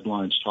seeing the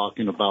headlines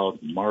talking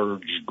about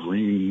Marge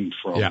Green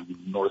from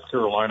North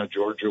Carolina,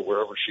 Georgia,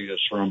 wherever she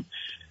is from,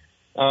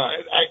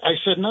 I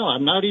said, no,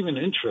 I'm not even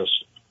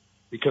interested,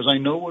 because I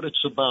know what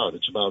it's about.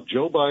 It's about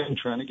Joe Biden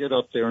trying to get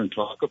up there and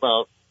talk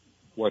about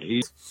what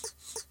he's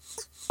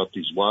about,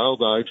 these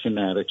wild-eyed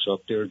fanatics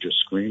up there just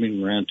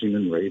screaming, ranting,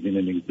 and raving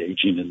and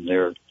engaging in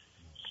their,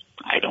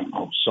 I don't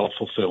know,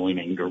 self-fulfilling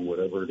anger,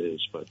 whatever it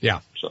is. But yeah.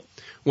 So,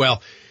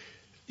 well,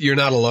 you're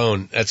not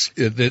alone. That's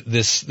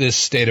this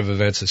state of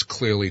events has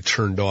clearly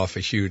turned off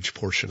a huge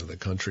portion of the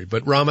country.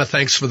 But Rama,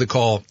 thanks for the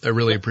call. I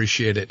really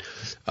appreciate it.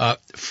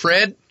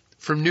 Fred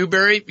from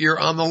Newberry, you're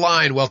on the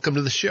line. Welcome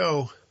to the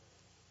show.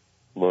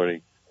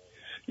 Morning.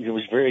 It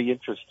was very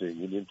interesting.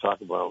 You didn't talk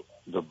about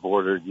the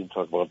border. You didn't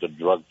talk about the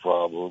drug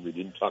problem. You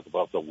didn't talk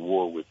about the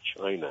war with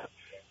China.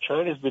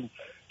 China's been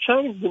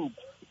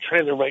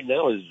China right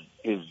now is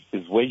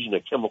waging a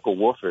chemical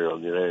warfare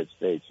on the United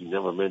States. You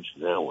never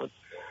mentioned that one.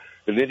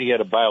 And then he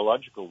had a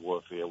biological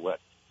warfare,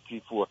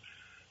 6,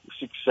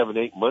 7,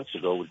 8 months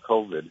ago with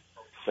COVID.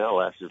 That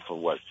lasted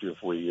for 3 or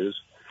 4 years.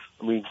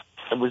 I mean,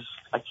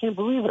 I can't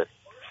believe it.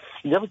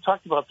 He never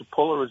talked about the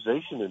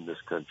polarization in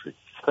this country.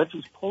 The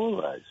country's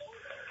polarized.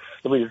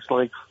 I mean, it's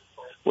like,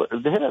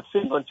 they had a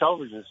thing on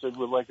television that said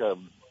we're like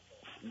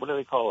what do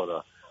they call it?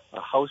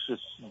 A house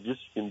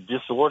in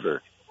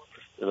disorder.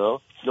 You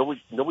know,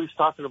 nobody's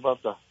talking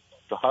about the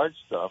hard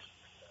stuff.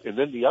 And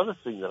then the other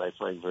thing that I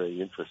find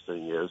very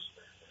interesting is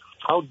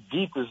how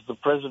deep is the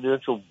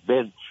presidential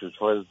bench as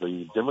far as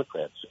the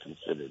Democrats are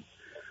considered.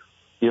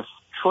 If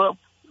Trump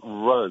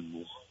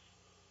runs,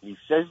 he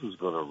says he's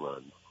going to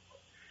run,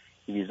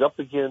 and he's up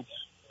against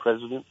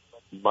President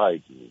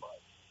Biden,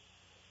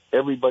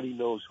 everybody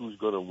knows who's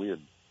going to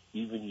win.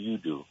 Even you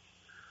do.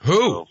 Who?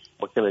 So,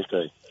 what can I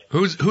say?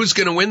 Who's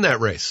going to win that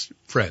race,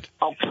 Fred?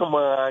 Oh, come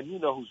on. You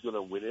know who's going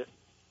to win it.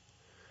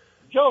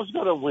 Joe's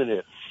going to win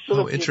it.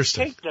 Oh,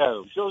 interesting.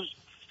 Takedown. Joe's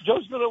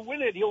going to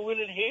win it. He'll win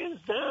it hands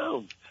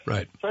down.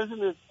 Right.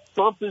 President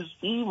Trump is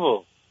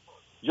evil.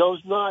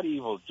 Joe's not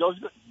evil. Joe's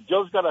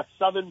got a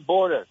southern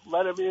border.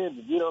 Let him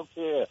in. You don't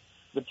care.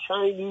 The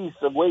Chinese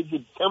have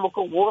waged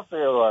chemical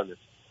warfare on us.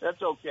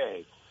 That's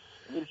okay.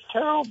 It's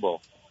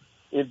terrible.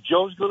 And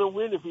Joe's going to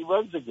win if he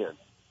runs again.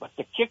 But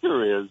the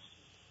kicker is,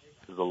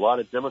 there's a lot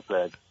of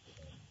Democrats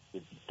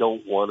that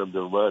don't want him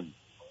to run.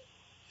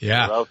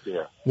 Yeah. They're out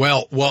there.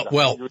 Well,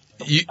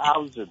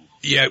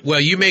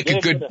 you make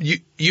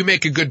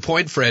a good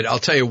point, Fred. I'll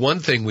tell you one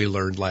thing we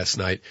learned last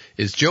night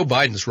is Joe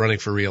Biden's running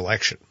for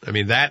re-election. I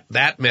mean,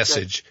 that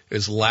message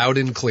is loud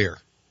and clear.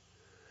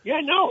 Yeah,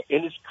 no,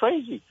 and it's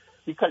crazy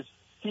because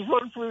he's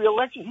running for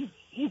re-election.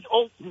 He's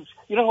old.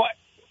 You know what?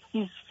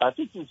 I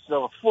think he's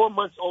 4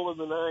 months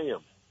older than I am.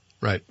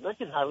 Right. And I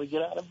can hardly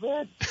get out of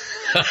bed.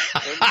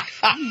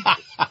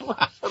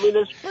 I mean,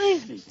 it's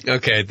crazy.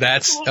 Okay,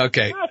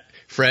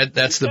 Fred,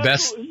 that's the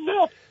best.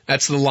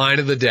 That's the line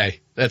of the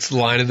day.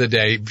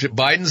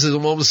 Biden's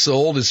almost as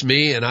old as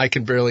me, and I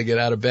can barely get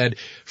out of bed.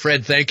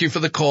 Fred, thank you for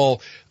the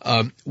call.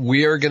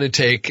 We are going to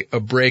take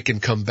a break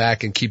and come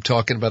back and keep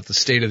talking about the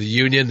State of the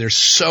Union. There's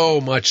so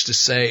much to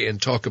say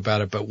and talk about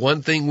it, but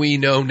one thing we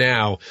know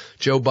now,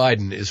 Joe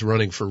Biden is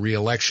running for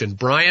re-election.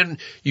 Brian,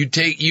 you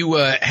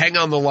hang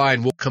on the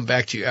line. We'll come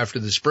back to you after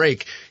this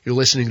break. You're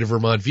listening to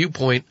Vermont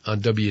Viewpoint on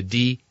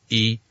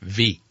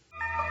WDEV.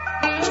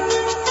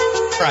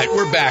 All right,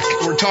 we're back.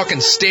 We're talking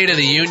State of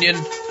the Union.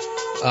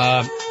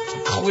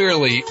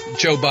 Clearly,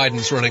 Joe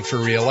Biden's running for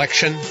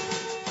re-election.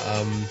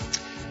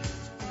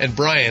 And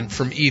Brian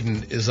from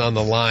Eden is on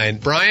the line.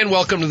 Brian,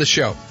 welcome to the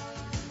show.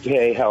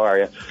 Hey, how are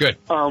you? Good.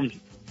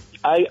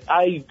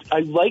 I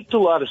liked a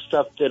lot of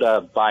stuff that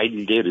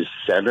Biden did as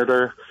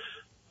senator,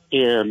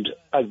 And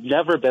I've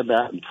never been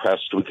that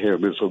impressed with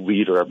him as a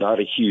leader. I'm not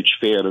a huge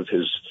fan of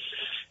his,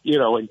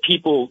 and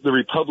the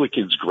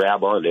Republicans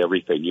grab on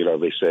everything.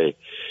 They say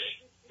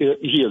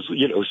he has,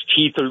 his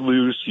teeth are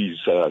loose. He's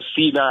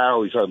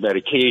senile. He's on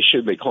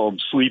medication. They call him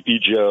Sleepy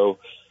Joe.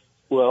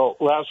 Well,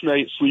 last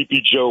night,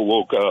 Sleepy Joe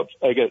woke up.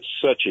 I got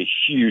such a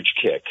huge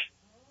kick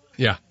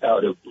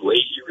out of the way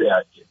he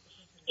reacted.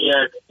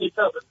 And it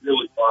doesn't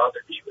really bother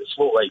me, this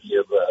whole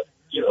idea of,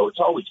 it's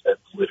always been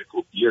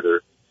political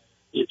theater.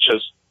 It's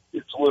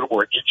a little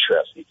more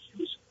interesting. He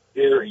was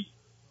very,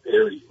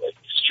 very,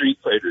 Street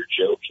Fighter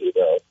Joe came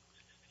out.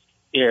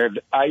 And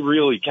I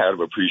really kind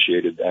of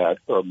appreciated that.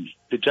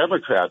 The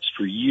Democrats,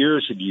 for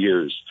years and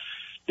years,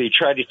 they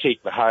tried to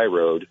take the high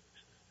road,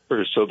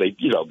 or so they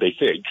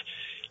think.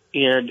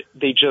 And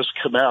they just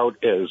come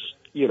out as,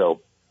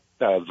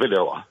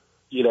 vanilla.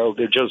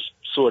 They're just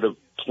sort of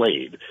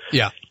plain.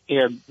 Yeah.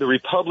 And the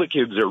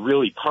Republicans are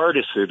really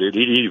partisan, and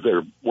it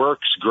either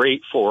works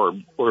great for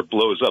them or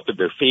blows up in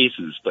their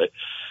faces.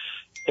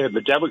 And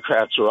the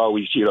Democrats are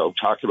always,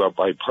 talking about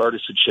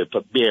bipartisanship.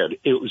 But, man,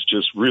 it was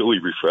just really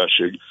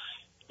refreshing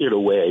in a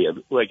way.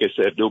 And like I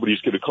said, nobody's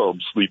going to call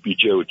him Sleepy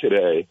Joe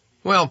today.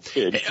 Well,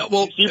 he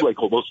seemed like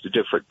almost a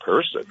different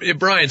person.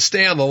 Brian,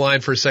 stay on the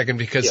line for a second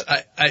because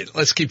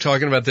let's keep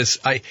talking about this.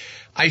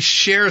 I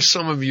share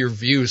some of your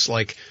views,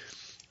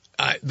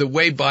 the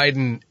way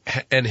Biden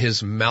and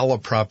his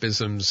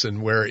malapropisms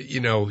and where,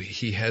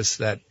 he has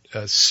that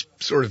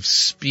sort of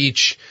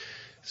speech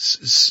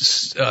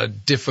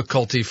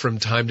difficulty from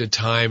time to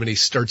time and he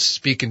starts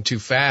speaking too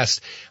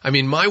fast. I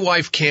mean, my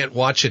wife can't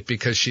watch it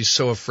because she's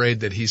so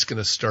afraid that he's going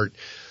to start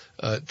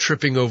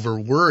tripping over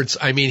words.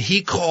 I mean,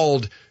 he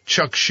called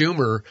Chuck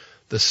Schumer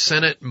the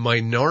Senate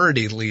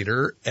minority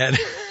leader and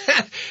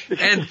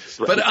right.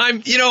 But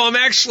I'm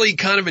actually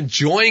kind of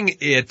enjoying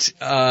it.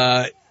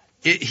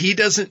 He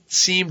doesn't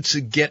seem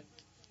to get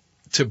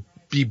to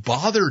be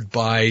bothered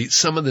by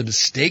some of the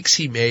mistakes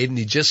he made, and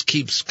he just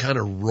keeps kind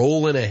of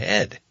rolling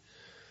ahead.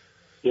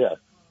 Yeah,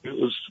 it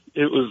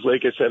was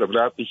like I said, I'm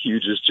not the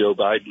hugest Joe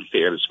Biden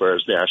fan as far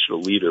as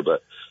national leader,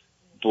 but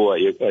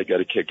boy, I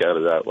got a kick out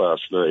of that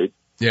last night.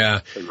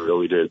 Yeah, I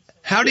really did.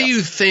 How do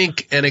you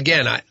think? And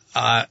again,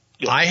 I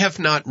have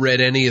not read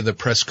any of the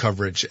press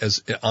coverage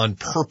on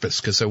purpose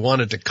because I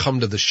wanted to come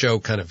to the show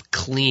kind of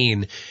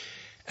clean.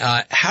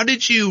 How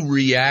did you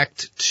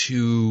react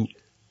to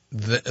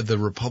the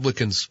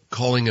Republicans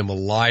calling him a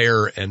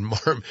liar and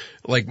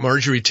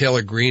Marjorie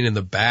Taylor Greene in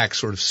the back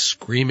sort of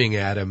screaming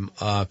at him?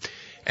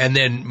 And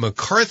then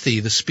McCarthy,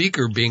 the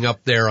speaker, being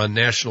up there on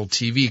national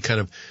TV kind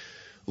of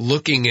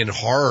looking in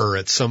horror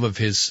at some of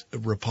his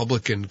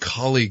Republican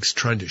colleagues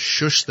trying to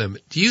shush them.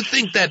 Do you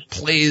think that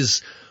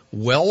plays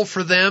well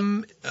for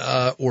them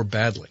or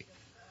badly?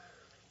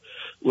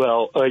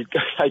 Well,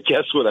 I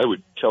guess what I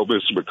would tell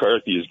Mr.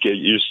 McCarthy is get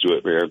used to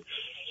it, man.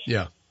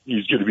 Yeah.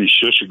 He's going to be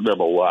shushing them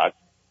a lot.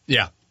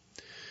 Yeah.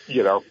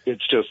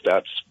 It's just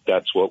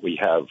that's what we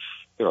have.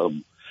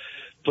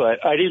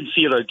 But I didn't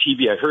see it on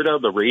TV. I heard it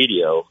on the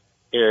radio,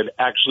 and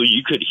actually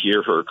you could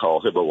hear her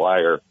call him a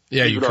liar.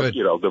 Yeah, you could.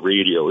 On, the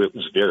radio, it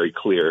was very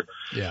clear.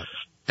 Yeah.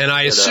 And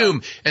I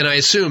assume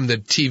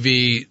that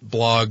TV,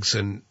 blogs,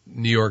 and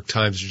New York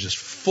Times are just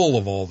full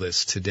of all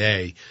this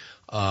today.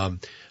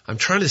 I'm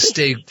trying to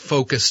stay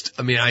focused.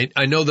 I mean,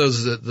 I know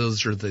those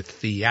are the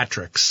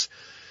theatrics.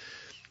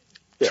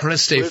 Yeah, trying to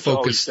stay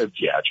focused.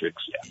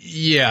 Theatrics,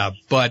 yeah,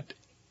 but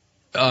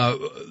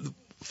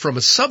from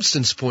a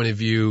substance point of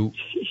view,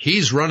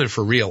 he's running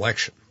for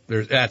re-election.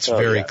 That's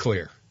very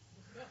clear.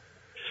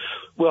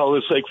 Well,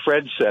 it's like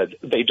Fred said,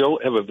 they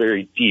don't have a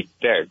very deep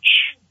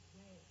bench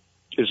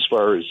as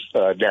far as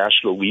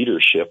national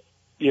leadership.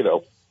 They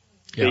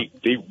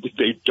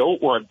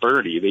don't want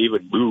Bernie. They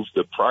even moved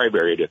the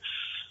primary to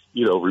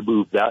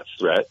remove that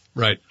threat.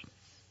 Right.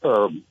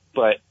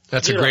 But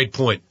that's a great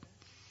point.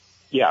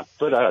 Yeah,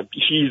 but I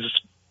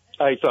just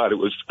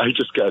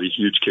got a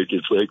huge kick.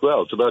 It's like,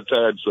 well, it's about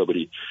time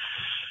somebody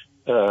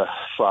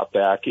fought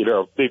back.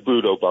 They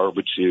booed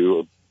Obama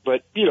too.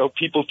 But,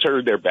 people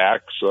turned their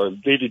backs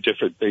on, they did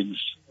different things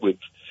with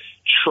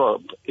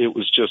Trump. It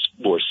was just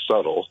more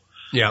subtle.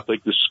 Yeah.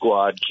 Like the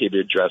squad came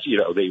in dressed,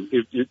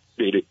 it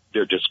made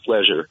their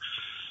displeasure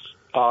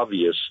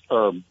obvious.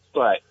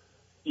 But,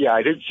 yeah,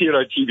 I didn't see it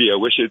on TV. I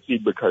wish I'd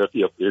seen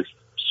McCarthy up there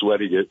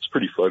sweating it. It's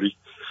pretty funny.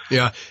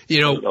 Yeah.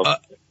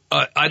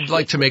 I'd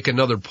like to make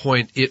another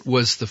point. It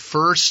was the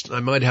first, I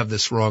might have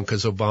this wrong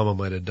because Obama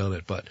might have done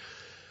it, but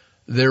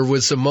there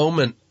was a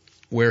moment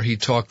where he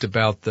talked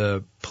about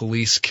the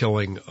police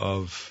killing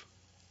of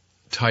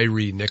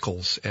Tyree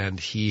Nichols, and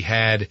he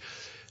had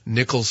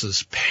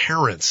Nichols's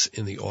parents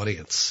in the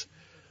audience.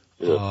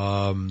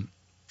 Yeah.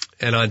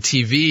 And on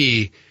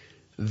TV,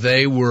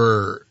 they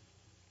were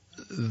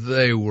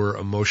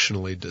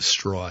emotionally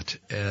distraught.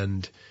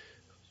 And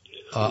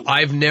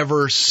I've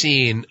never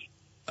seen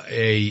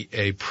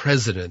a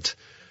president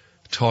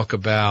talk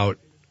about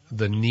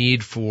the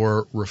need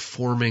for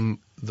reforming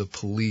the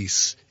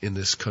police in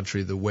this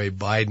country the way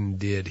Biden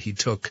did. He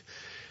took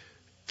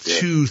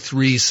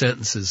 2-3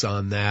 sentences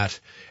on that.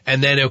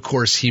 And then, of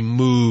course, he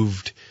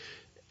moved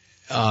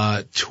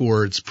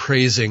towards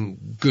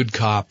praising good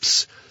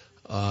cops,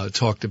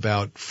 talked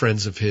about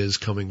friends of his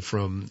coming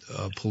from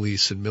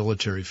police and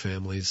military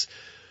families.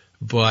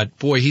 But,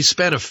 boy, he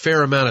spent a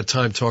fair amount of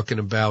time talking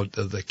about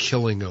the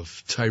killing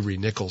of Tyree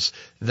Nichols.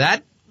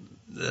 That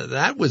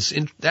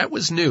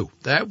was new.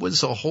 That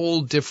was a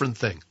whole different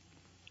thing.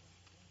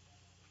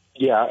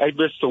 Yeah, I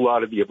missed a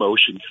lot of the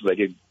emotion because I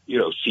didn't,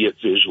 see it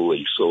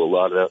visually. So a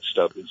lot of that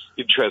stuff is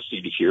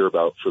interesting to hear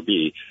about for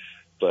me.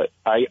 But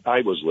I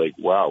was like,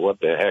 wow, what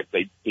the heck?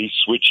 They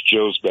switched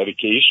Joe's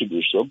medication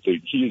or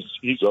something.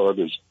 He's on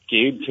his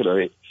game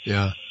tonight.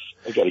 Yeah.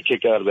 I got a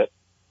kick out of it.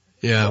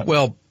 Yeah,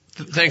 well,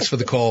 thanks for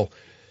the call.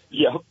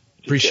 Yeah.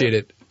 Appreciate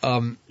it.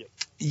 Biden,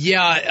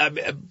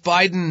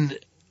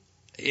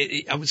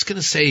 I was going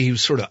to say he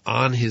was sort of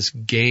on his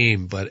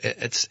game, but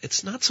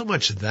it's not so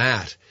much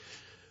that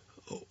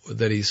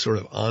he's sort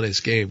of on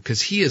his game,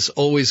 because he is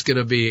always going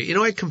to be,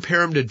 I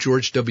compare him to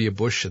George W.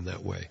 Bush in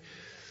that way.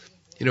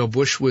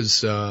 Bush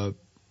was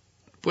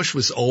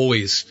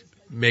always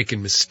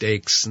making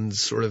mistakes and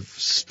sort of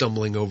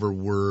stumbling over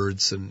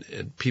words,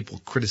 and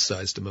people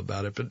criticized him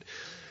about it, but it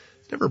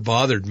never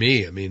bothered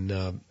me. I mean,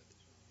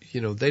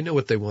 they know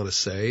what they want to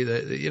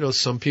say.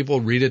 Some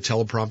people read a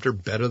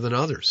teleprompter better than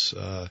others.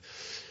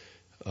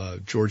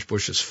 George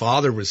Bush's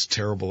father was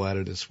terrible at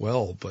it as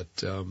well, but,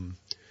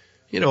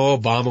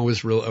 Obama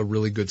was a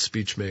really good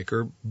speech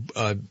maker.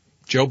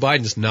 Joe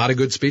Biden's not a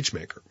good speech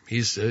maker.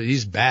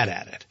 He's bad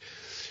at it.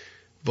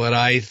 But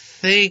I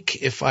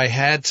think if I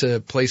had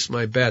to place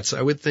my bets,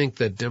 I would think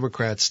that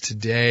Democrats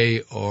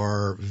today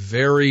are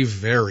very,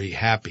 very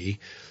happy.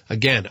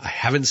 Again, I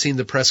haven't seen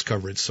the press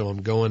coverage, so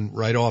I'm going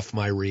right off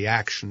my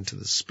reaction to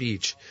the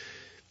speech.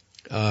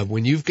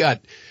 When you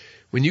got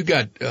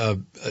a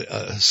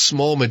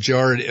small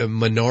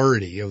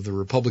minority of the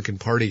Republican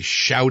Party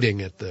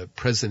shouting at the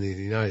President of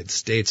the United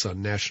States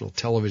on national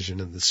television,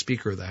 and the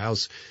Speaker of the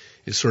House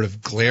is sort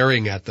of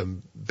glaring at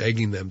them,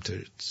 begging them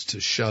to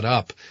shut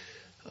up,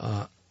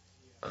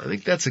 I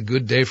think that's a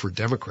good day for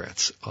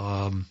Democrats.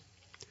 But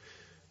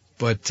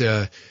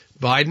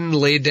Biden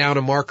laid down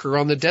a marker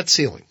on the debt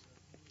ceiling.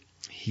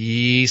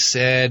 He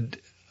said,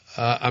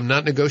 I'm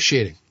not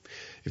negotiating.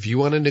 If you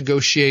want to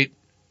negotiate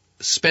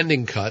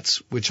spending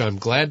cuts, which I'm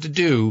glad to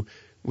do,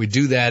 we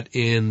do that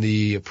in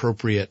the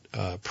appropriate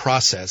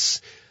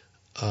process.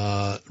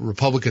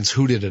 Republicans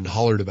hooted and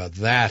hollered about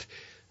that.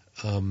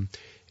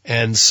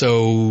 And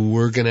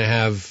so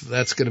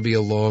that's going to be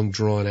a long,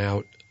 drawn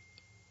out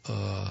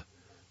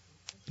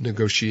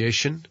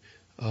negotiation.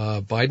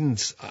 I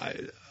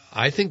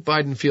think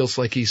Biden feels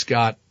like he's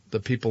got the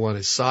people on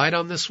his side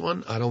on this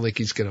one. I don't think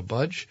he's going to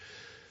budge.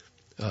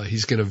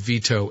 He's going to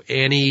veto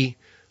any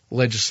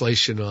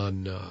legislation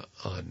on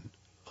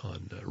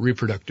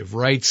reproductive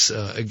rights,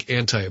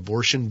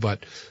 anti-abortion,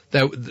 but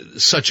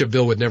such a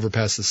bill would never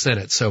pass the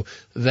Senate. So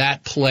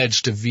that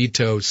pledge to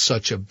veto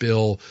such a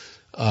bill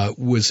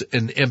was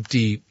an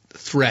empty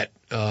threat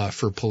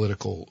for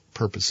political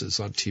purposes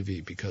on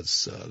TV,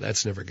 because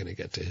that's never going to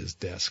get to his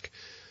desk.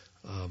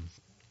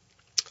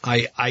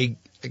 I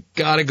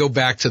got to go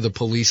back to the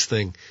police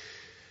thing.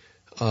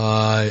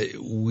 I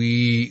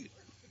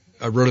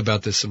wrote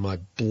about this in my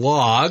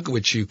blog,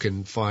 which you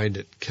can find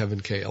at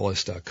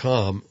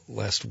kevinkellis.com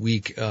last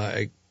week.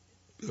 I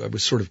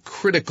was sort of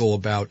critical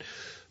about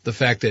the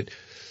fact that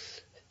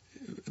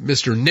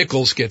Mr.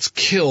 Nichols gets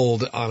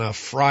killed on a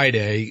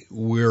Friday.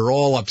 We're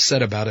all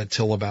upset about it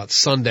till about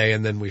Sunday,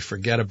 and then we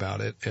forget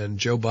about it. And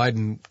Joe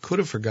Biden could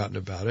have forgotten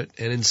about it.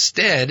 And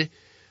instead,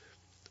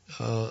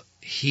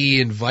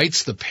 he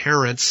invites the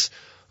parents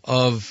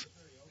of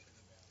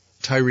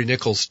Tyree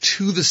Nichols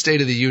to the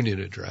State of the Union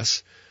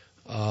address,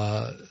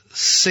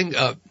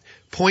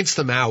 points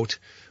them out,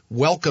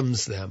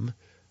 welcomes them,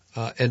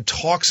 and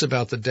talks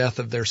about the death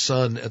of their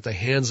son at the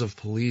hands of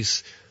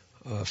police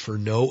for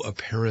no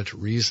apparent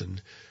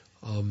reason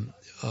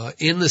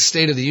in the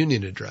State of the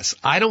Union address.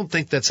 I don't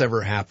think that's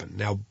ever happened.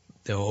 Now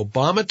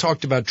Obama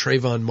talked about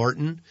Trayvon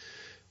Martin,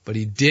 but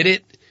he did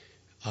it.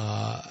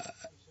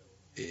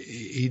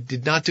 He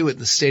did not do it in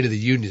the State of the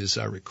Union, as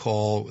I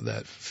recall,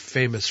 that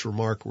famous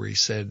remark where he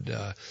said,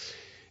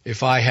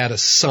 if I had a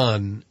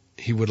son,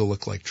 he would have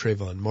looked like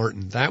Trayvon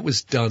Martin. That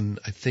was done,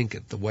 I think,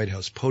 at the White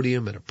House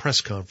podium at a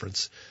press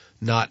conference,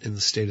 not in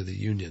the State of the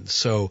Union.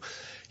 So,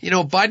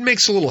 Biden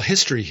makes a little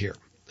history here.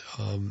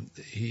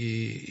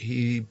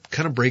 He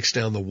kind of breaks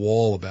down the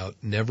wall about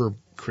never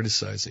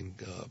criticizing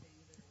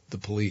the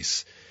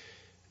police.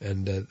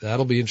 And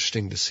that'll be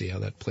interesting to see how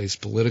that plays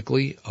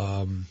politically.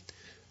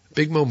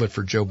 Big moment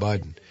for Joe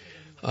Biden.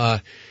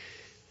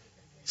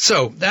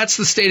 So that's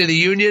the State of the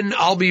Union.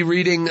 I'll be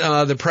reading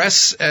the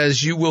press,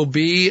 as you will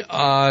be.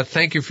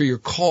 Thank you for your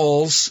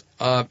calls.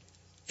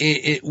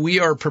 We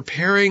are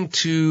preparing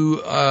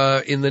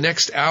to, in the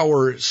next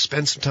hour,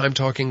 spend some time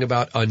talking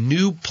about a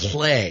new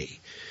play.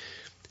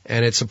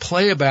 And it's a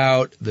play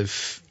about the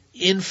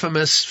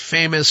infamous,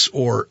 famous,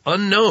 or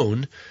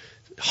unknown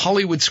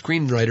Hollywood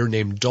screenwriter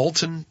named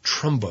Dalton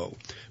Trumbo.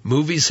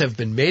 Movies have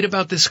been made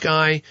about this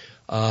guy.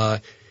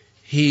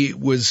 He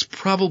was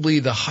probably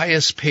the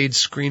highest paid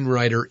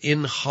screenwriter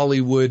in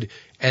Hollywood,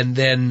 and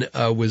then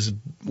was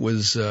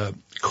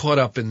caught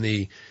up in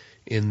the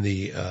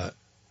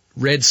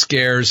Red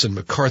Scares and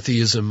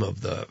McCarthyism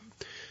of the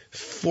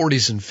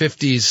 40s and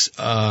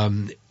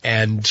 50s,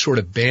 and sort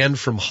of banned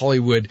from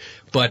Hollywood,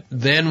 but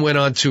then went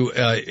on to,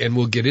 and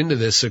we'll get into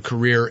this, a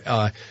career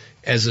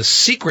as a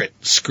secret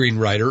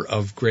screenwriter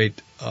of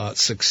great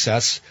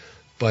success,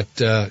 but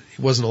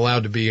he wasn't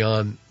allowed to be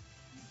on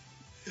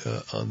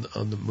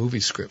the movie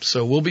script.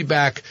 So we'll be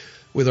back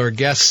with our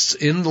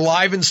guests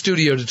live in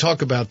studio to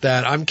talk about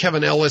that. I'm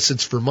Kevin Ellis.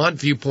 It's Vermont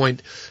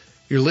Viewpoint.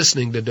 You're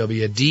listening to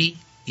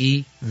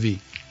WDEV.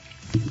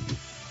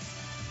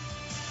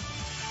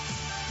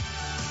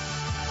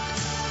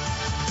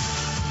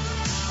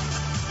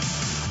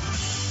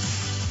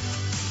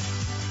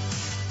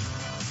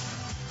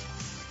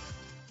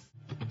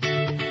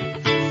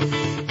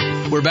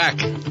 We're back.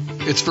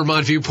 It's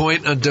Vermont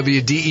Viewpoint on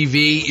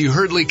WDEV. You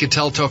heard Lee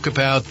Cattell talk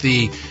about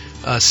the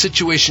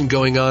situation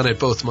going on at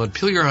both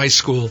Montpelier High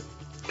School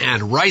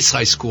and Rice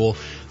High School.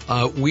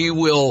 We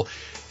will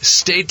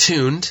stay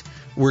tuned.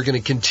 We're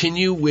going to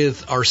continue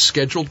with our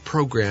scheduled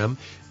program.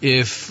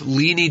 If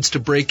Lee needs to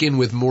break in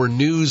with more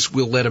news,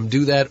 we'll let him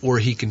do that, or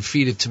he can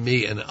feed it to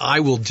me and I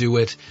will do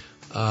it.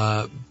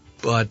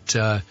 But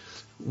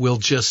we'll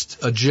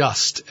just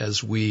adjust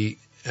as we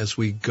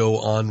go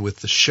on with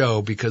the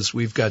show, because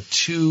we've got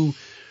two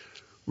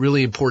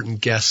really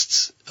important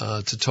guests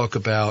to talk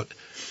about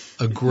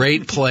a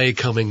great play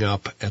coming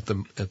up at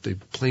the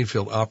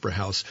Plainfield Opera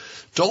House.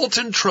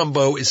 Dalton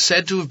Trumbo is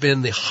said to have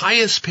been the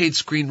highest paid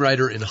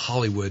screenwriter in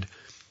Hollywood,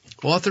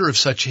 author of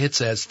such hits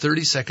as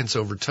 30 Seconds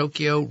Over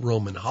Tokyo,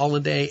 Roman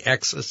Holiday,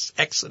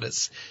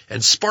 Exodus,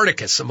 and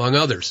Spartacus, among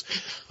others.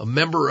 A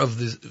member of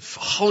the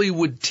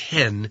Hollywood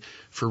 10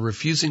 for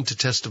refusing to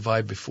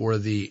testify before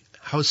the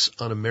House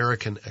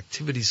Un-American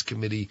Activities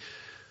Committee,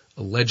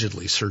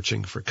 allegedly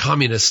searching for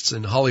communists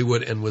in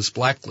Hollywood, and was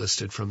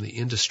blacklisted from the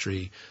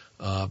industry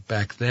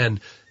back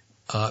then.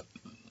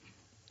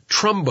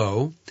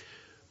 Trumbo,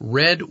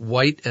 Red,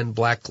 White, and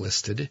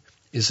Blacklisted,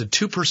 is a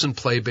two-person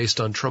play based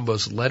on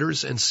Trumbo's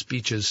letters and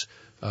speeches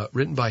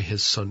written by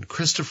his son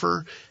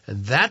Christopher,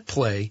 and that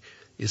play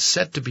is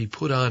set to be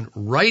put on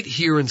right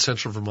here in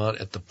Central Vermont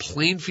at the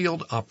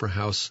Plainfield Opera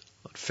House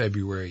on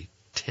February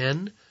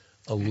 10,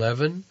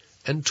 11,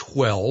 and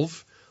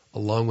 12,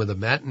 along with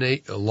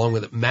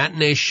a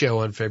matinee show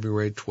on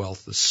February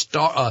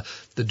 12th.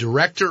 The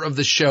director of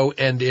the show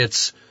and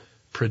its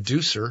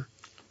producer,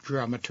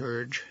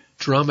 dramaturge,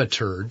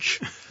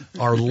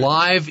 are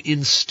live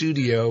in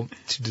studio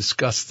to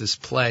discuss this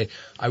play.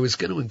 I was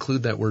going to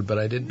include that word, but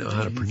I didn't know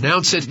how to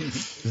pronounce it.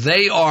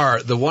 They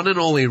are the one and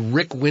only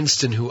Rick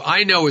Winston, who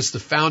I know is the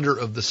founder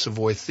of the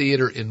Savoy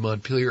Theater in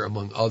Montpelier,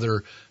 among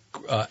other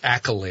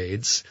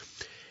accolades,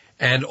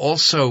 and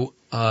also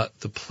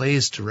the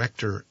play's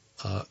director,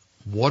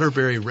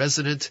 Waterbury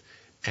resident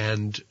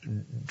and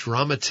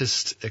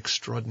dramatist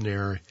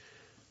extraordinaire,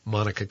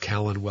 Monica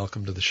Callen.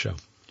 Welcome to the show.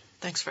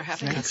 Thanks for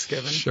having us.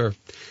 Kevin. Sure.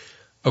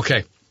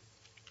 Okay.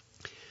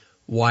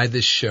 Why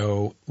this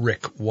show,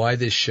 Rick? Why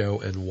this show,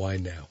 and why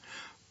now?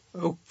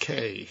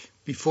 Okay.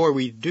 Before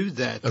we do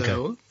that,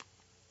 though,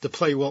 the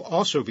play will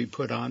also be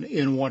put on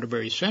in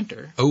Waterbury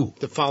Center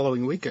the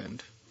following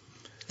weekend.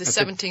 The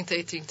 17th,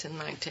 18th, and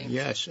 19th.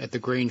 Yes, at the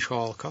Grange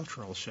Hall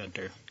Cultural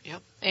Center.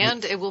 Yep.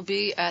 And it will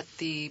be at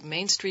the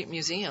Main Street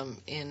Museum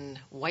in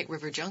White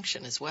River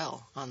Junction as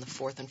well on the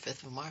 4th and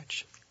 5th of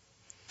March.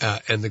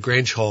 And the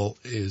Grange Hall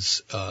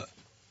is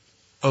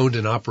owned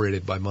and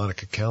operated by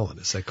Monica Callen,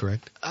 is that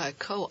correct?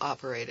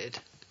 Co-operated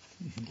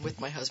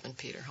with my husband,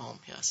 Peter Holm,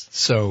 yes.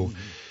 So,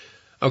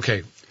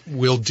 okay,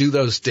 we'll do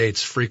those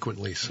dates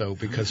frequently, so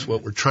because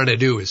what we're trying to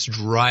do is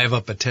drive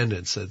up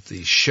attendance at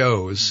the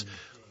shows.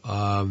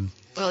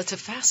 Well, it's a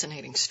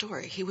fascinating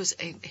story. He was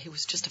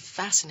just a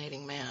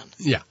fascinating man.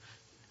 Yeah.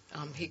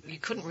 You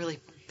couldn't really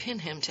pin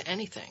him to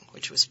anything,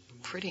 which was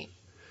pretty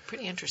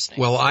interesting.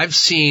 Well, I've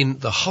seen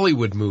the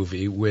Hollywood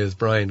movie with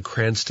Bryan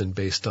Cranston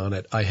based on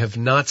it. I have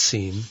not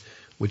seen,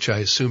 which I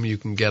assume you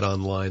can get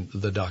online,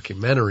 the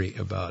documentary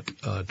about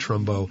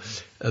Trumbo.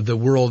 The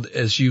world,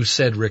 as you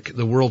said, Rick,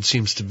 the world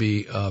seems to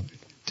be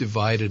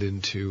divided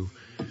into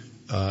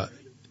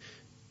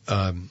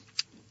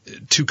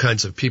two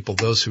kinds of people,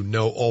 those who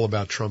know all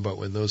about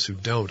Trumbo and those who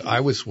don't. I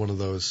was one of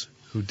those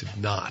who did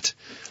not.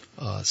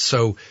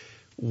 So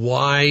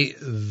why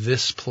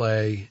this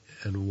play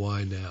and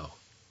why now?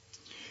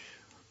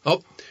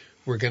 Oh,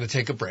 we're going to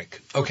take a break.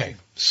 Okay.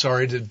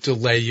 Sorry to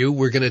delay you.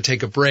 We're going to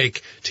take a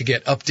break to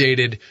get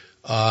updated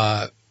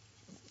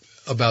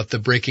about the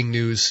breaking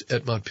news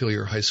at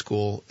Montpelier High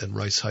School and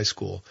Rice High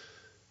School.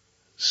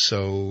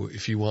 So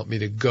if you want me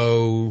to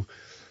go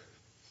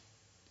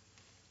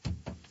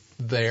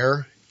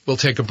there, we'll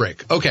take a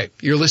break. Okay.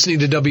 You're listening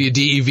to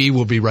WDEV.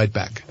 We'll be right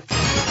back.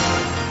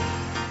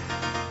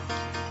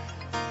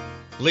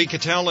 Lee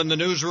Cattell in the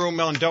newsroom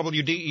on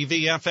WDEV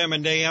FM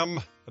and AM.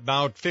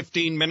 About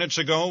 15 minutes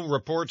ago,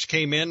 reports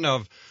came in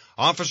of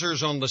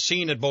officers on the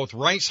scene at both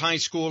Rice High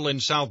School in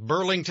South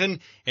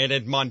Burlington and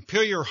at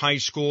Montpelier High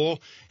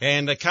School.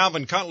 And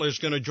Calvin Cutler is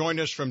going to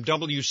join us from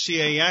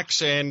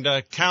WCAX.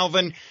 And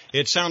Calvin,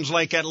 it sounds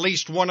like at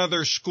least one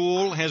other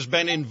school has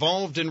been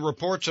involved in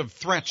reports of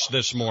threats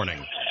this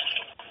morning.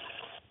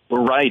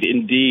 Right,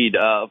 indeed.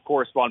 Of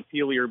course,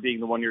 Montpelier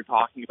being the one you're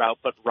talking about,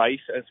 but Rice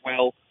as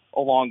well,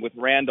 along with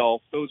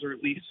Randolph. Those are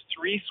at least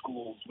three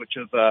schools which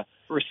have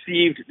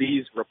received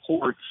these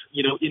reports.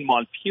 In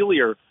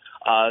Montpelier,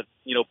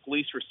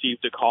 police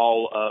received a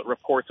call,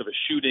 reports of a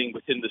shooting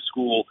within the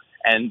school,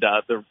 and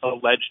the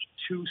alleged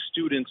 2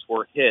 students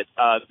were hit.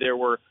 There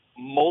were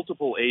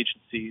multiple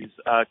agencies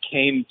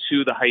came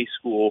to the high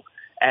school,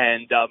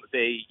 and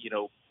they,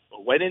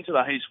 went into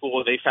the high school,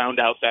 and they found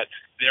out that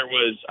there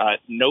was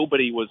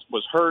nobody was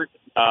hurt.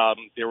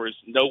 There was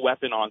no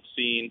weapon on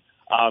scene.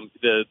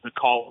 The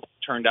call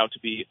turned out to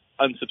be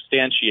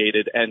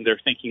unsubstantiated, and they're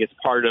thinking it's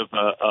part of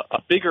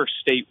a bigger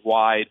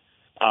statewide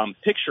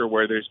picture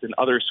where there's been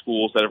other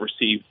schools that have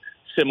received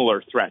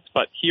similar threats.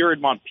 But here in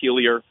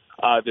Montpelier,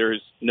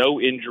 there's no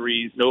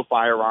injuries, no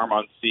firearm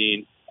on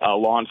scene.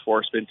 Law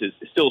enforcement is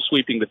still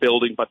sweeping the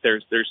building, but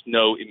there's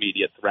no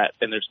immediate threat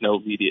and there's no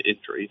immediate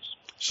injuries.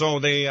 So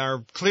they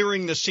are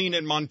clearing the scene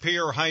at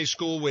Montpelier High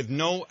School with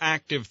no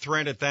active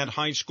threat at that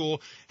high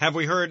school. Have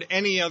we heard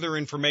any other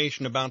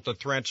information about the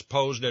threats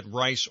posed at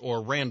Rice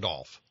or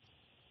Randolph?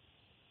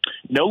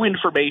 No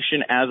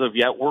information as of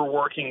yet. We're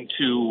working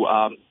to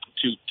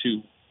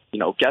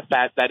get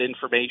that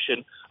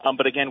information.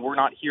 But again, we're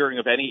not hearing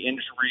of any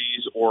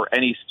injuries or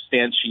any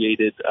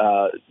substantiated,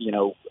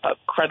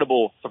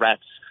 credible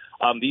threats.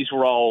 These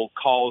were all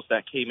calls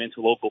that came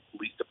into local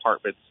police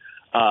departments.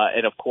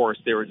 And of course,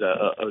 there was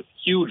a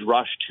huge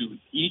rush to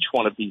each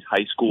one of these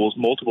high schools,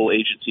 multiple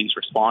agencies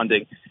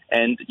responding.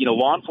 And,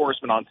 law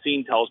enforcement on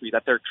scene tells me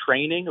that their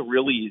training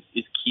really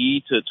is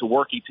key to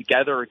working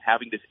together and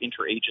having this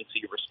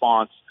interagency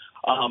response.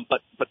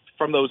 But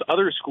from those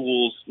other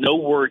schools, no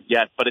word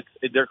yet, but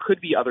there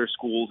could be other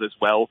schools as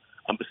well,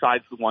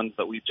 besides the ones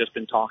that we've just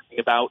been talking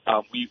about.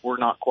 We're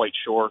not quite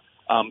sure.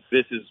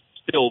 This is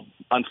still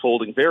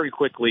unfolding very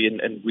quickly,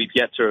 and we've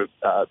yet to,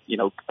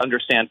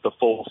 understand the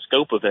full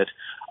scope of it.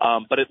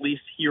 But at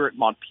least here at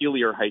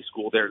Montpelier High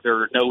School, there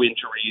are no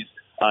injuries,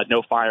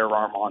 no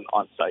firearm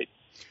on site.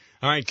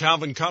 All right,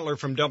 Calvin Cutler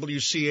from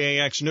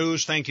WCAX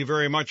News, thank you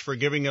very much for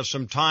giving us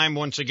some time.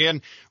 Once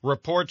again,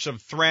 reports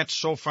of threats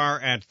so far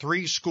at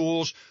 3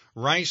 schools,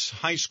 Rice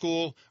High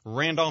School,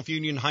 Randolph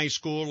Union High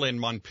School, and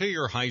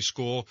Montpelier High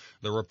School.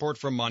 The report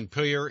from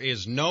Montpelier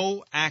is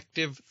no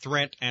active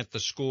threat at the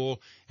school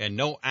and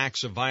no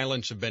acts of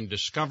violence have been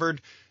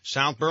discovered.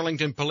 South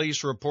Burlington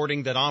Police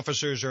reporting that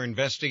officers are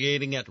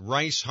investigating at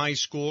Rice High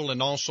School,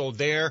 and also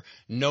there,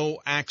 no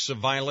acts of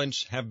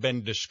violence have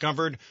been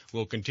discovered.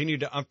 We'll continue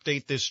to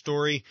update this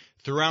story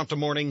throughout the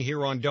morning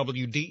here on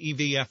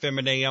WDEV FM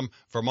and AM,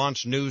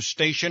 Vermont's news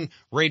station.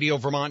 Radio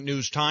Vermont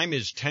News Time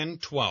is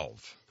 10:12.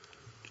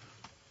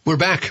 We're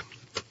back.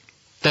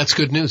 That's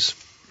good news.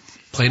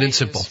 Plain and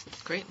simple.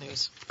 Great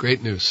news.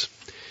 Great news.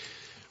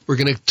 We're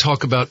going to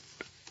talk about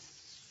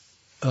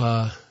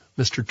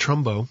Mr.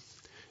 Trumbo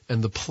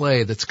and the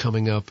play that's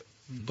coming up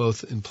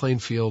both in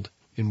Plainfield,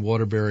 in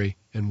Waterbury,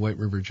 and White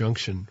River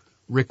Junction.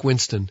 Rick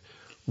Winston,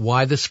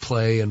 why this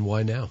play and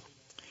why now?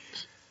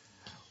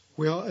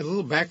 Well, a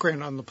little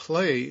background on the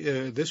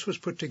play. This was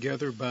put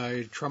together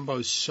by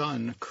Trumbo's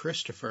son,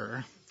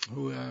 Christopher,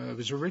 who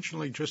was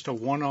originally just a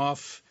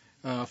one-off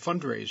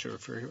fundraiser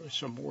for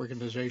some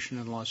organization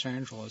in Los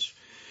Angeles.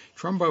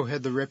 Trumbo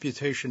had the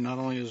reputation not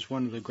only as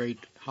one of the great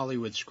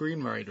Hollywood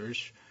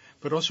screenwriters,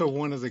 but also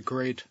one of the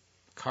great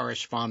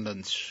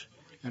correspondents,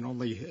 and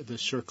only the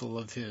circle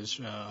of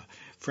his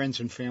friends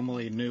and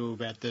family knew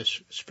about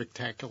this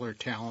spectacular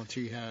talent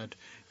he had,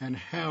 and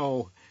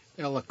how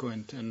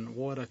eloquent and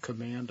what a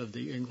command of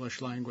the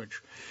English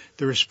language.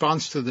 The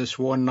response to this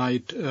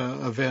one-night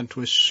event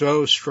was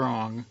so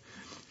strong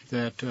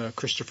that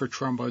Christopher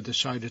Trumbo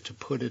decided to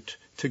put it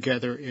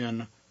together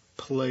in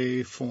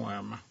play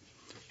form,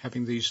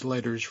 having these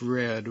letters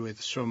read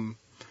with some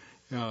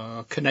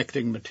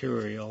connecting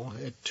material.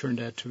 It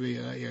turned out to be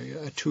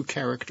a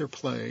 2-character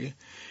play.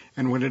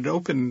 And when it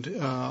opened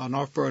on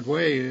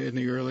Off-Broadway in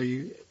the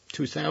early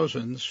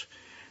 2000s,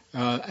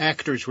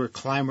 actors were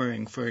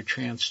clamoring for a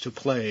chance to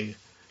play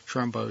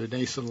Trumbo.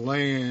 Nathan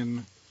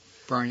Lane,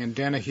 Brian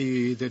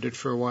Dennehy did it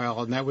for a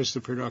while, and that was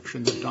the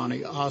production that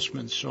Donny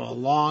Osmond saw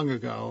long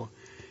ago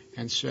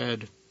and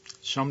said,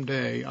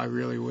 someday I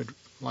really would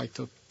like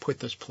to put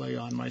this play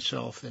on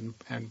myself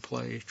and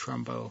play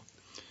Trumbo.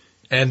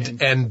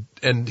 And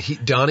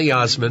Donny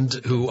Osmond,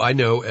 who I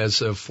know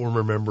as a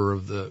former member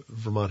of the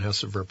Vermont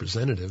House of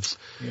Representatives,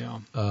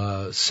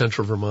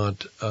 Central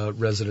Vermont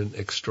resident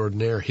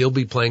extraordinaire, he'll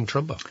be playing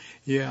Trumbo.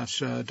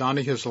 Yes,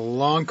 Donny has a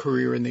long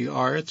career in the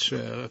arts,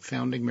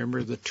 founding member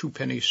of the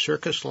Two-Penny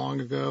Circus long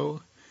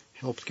ago,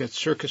 helped get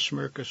Circus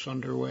Smirkus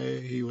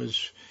underway. He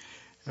was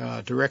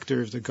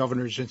director of the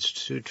Governor's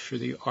Institute for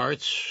the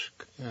Arts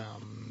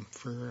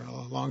for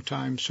a long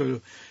time.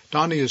 So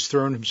Donnie has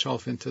thrown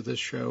himself into this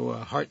show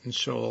heart and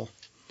soul,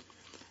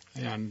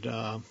 and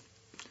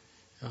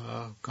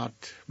got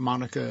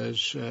Monica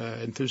as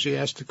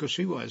enthusiastic as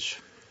he was.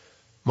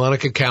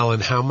 Monica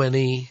Callen, how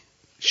many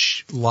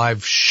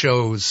live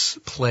shows,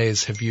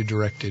 plays have you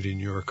directed in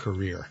your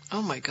career?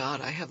 Oh my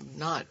God, I have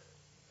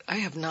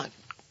not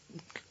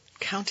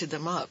counted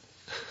them up.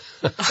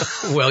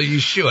 Well, you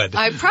should.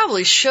 I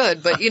probably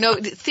should, but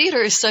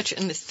theater is such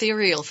an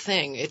ethereal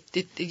thing.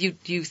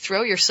 You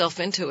throw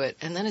yourself into it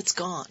and then it's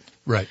gone.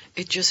 Right.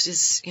 It just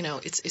is,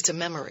 it's a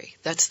memory.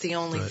 That's the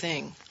only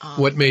thing.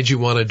 What made you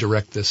want to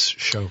direct this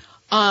show?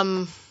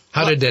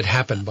 How did that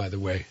happen, by the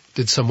way?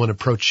 Did someone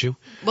approach you?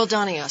 Well,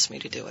 Donnie asked me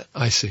to do it.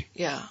 I see.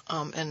 Yeah.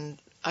 And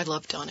I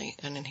love Donnie,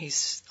 and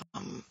he's,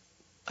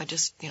 I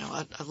just,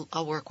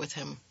 I'll work with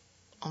him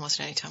almost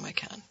any time I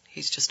can.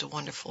 He's just a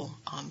wonderful,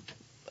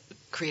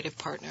 creative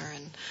partner,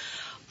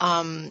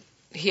 and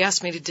he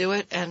asked me to do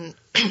it, and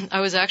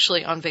I was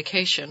actually on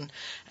vacation,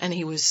 and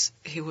he was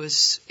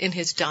in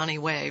his Donnie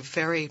way,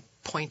 very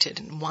pointed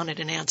and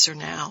wanted an answer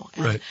now.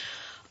 And, right.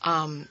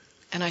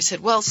 And I said,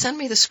 well, send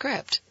me the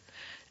script.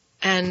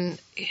 And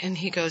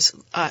he goes,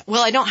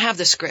 well, I don't have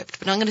the script,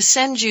 but I'm going to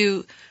send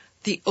you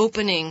the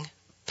opening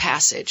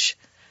passage.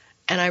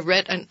 And I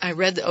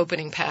read the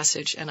opening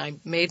passage, and I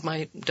made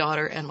my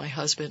daughter and my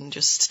husband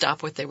just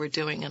stop what they were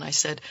doing, and I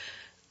said,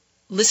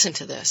 listen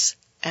to this.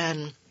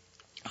 And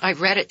I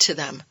read it to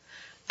them,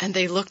 and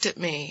they looked at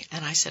me,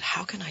 and I said,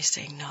 how can I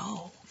say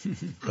no?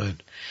 Right.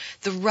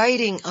 The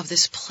writing of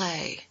this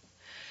play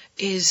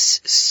is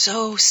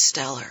so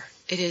stellar.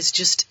 It is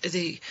just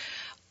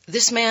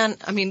this man,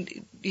 I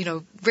mean,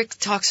 Rick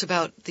talks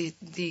about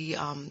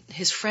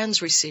his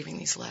friends receiving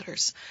these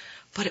letters,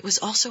 but it was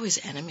also his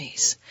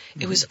enemies.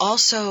 Mm-hmm. It was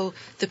also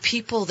the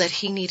people that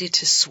he needed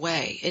to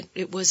sway.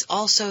 It was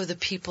also the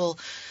people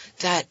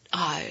that,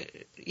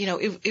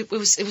 it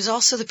was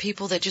also the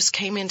people that just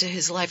came into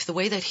his life. The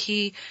way that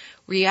he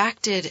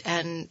reacted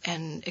and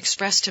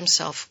expressed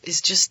himself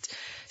is just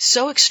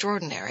so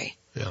extraordinary.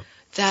 Yeah.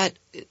 That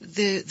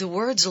the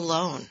words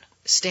alone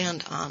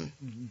stand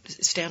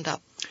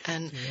up,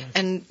 and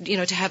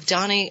to have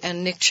Donnie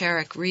and Nick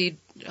Charyk read,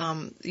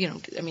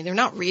 they're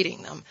not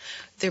reading them,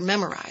 they're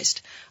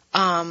memorized,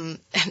 and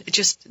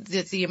just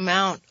the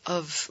amount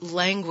of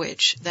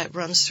language that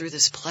runs through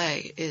this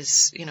play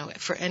is,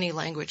 for any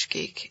language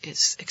geek,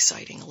 is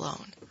exciting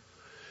alone.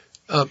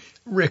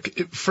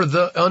 Rick, for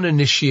the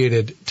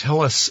uninitiated,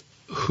 tell us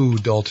who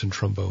Dalton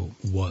Trumbo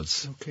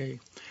was. Okay.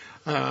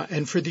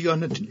 And for the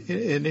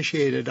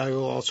uninitiated, I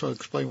will also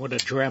explain what a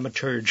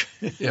dramaturge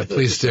is. Yeah,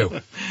 please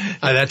do.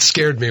 That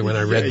scared me when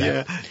I read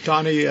that. Yeah.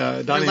 Donnie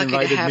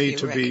invited me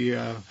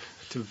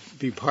to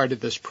be part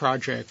of this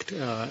project.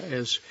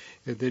 As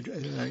a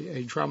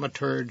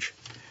dramaturge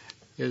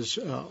is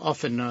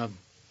often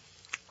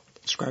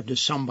described as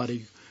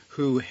somebody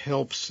who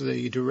helps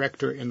the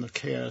director and the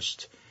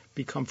cast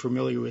become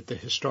familiar with the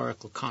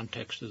historical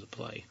context of the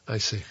play. I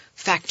see.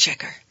 Fact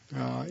checker.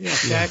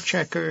 Fact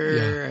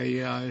checker,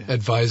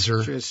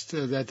 advisor. Just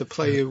that the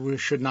play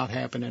should not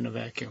happen in a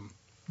vacuum.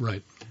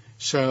 Right.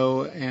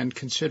 So, and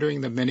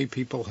considering that many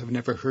people have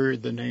never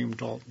heard the name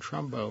Dalton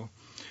Trumbo,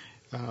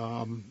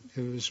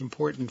 it was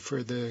important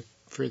for the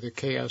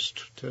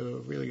cast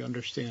to really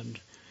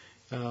understand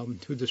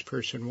who this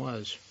person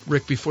was.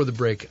 Rick, before the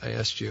break, I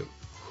asked you,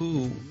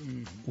 who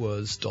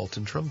was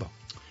Dalton Trumbo?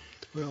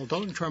 Well,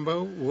 Dalton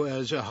Trumbo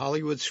was a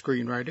Hollywood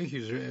screenwriter. He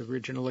was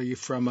originally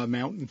from a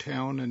mountain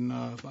town in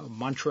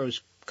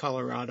Montrose,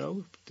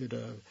 Colorado.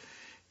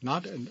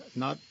 Not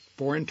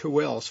born to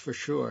wealth for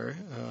sure.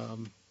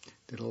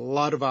 Did a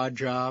lot of odd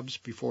jobs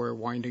before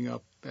winding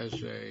up as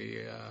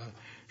a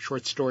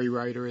short story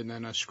writer and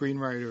then a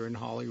screenwriter in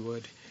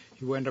Hollywood.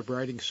 He wound up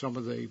writing some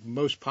of the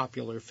most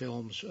popular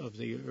films of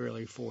the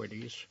early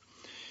 40s.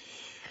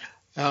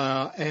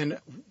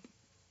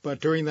 But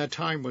during that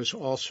time was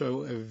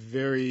also a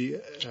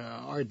very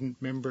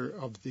ardent member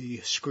of the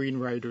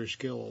Screenwriters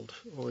Guild,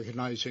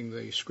 organizing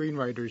the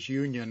Screenwriters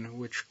Union,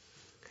 which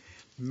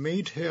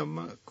made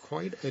him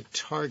quite a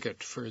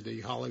target for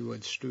the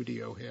Hollywood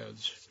studio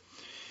heads.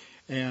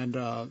 And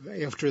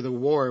after the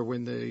war,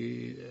 when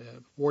the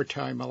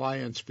wartime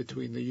alliance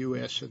between the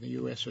U.S. and the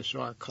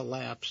USSR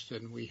collapsed,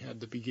 and we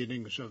had the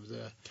beginnings of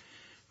the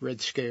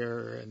Red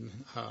Scare and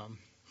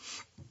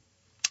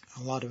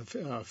a lot of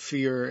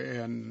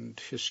fear and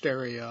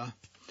hysteria,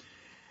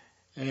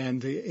 and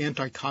the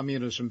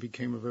anti-communism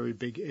became a very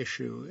big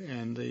issue,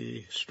 and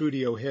the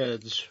studio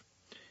heads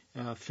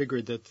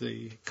figured that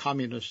the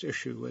communist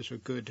issue was a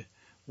good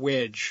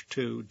wedge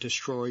to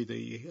destroy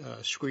the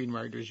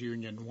Screenwriters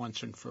Union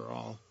once and for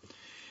all.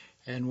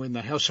 And when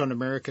the House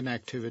Un-American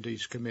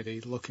Activities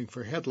Committee, looking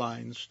for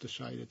headlines,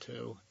 decided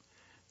to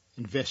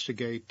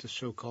investigate the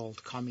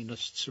so-called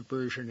communist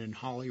subversion in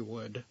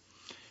Hollywood,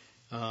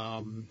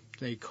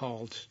 they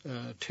called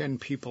 10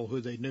 people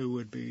who they knew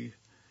would be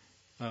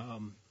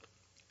who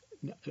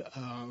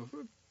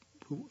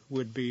who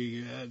would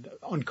be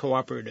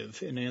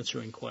uncooperative in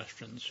answering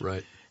questions.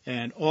 Right.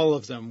 And all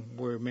of them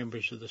were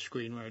members of the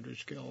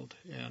Screenwriters Guild,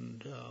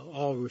 and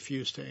all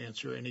refused to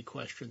answer any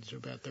questions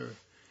about their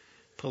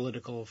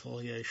political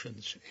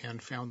affiliations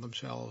and found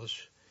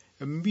themselves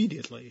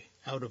immediately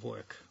out of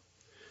work.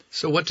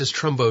 So what does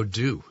Trumbo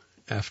do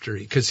after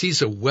because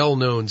he's a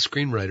well-known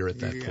screenwriter at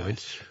that point.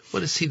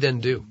 What does he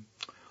then do?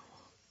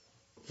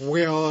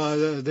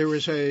 Well, there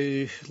was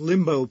a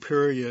limbo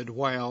period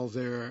while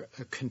their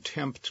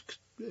contempt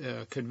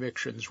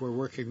convictions were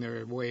working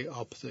their way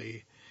up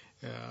the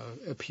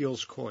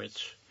appeals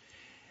courts.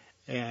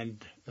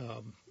 And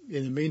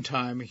in the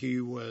meantime, he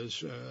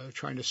was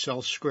trying to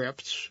sell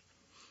scripts.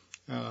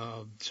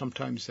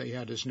 Sometimes they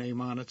had his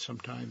name on it.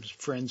 Sometimes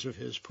friends of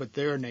his put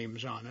their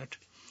names on it.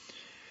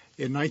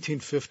 In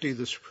 1950,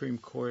 the Supreme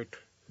Court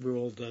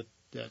ruled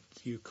that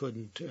you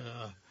couldn't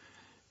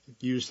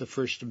use the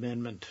First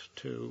Amendment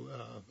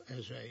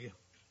as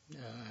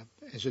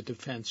a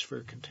defense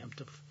for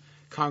contempt of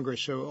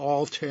Congress. So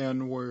all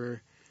 10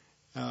 were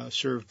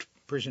served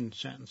prison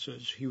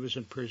sentences. He was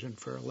in prison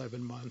for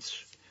 11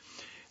 months,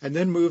 and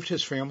then moved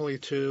his family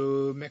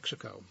to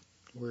Mexico,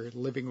 where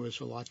living was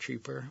a lot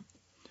cheaper.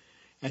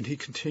 And he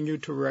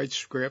continued to write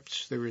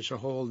scripts. There was a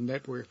whole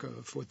network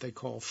of what they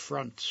call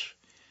fronts,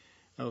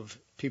 of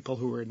people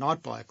who were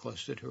not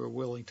blacklisted who were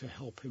willing to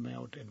help him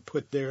out and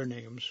put their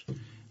names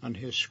on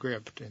his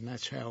script. And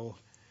that's how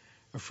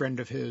a friend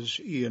of his,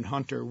 Ian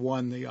Hunter,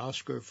 won the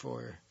Oscar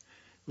for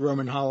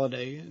Roman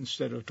Holiday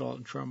instead of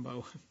Dalton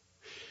Trumbo.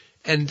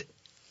 And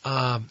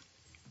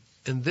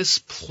this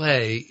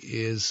play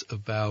is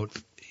about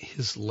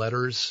his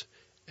letters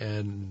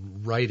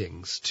and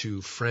writings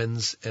to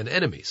friends and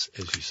enemies,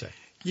 as you say.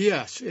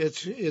 Yes,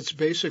 it's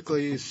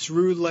basically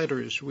through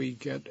letters we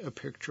get a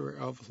picture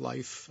of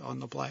life on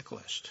the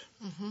blacklist.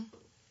 Mm-hmm.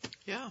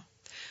 Yeah,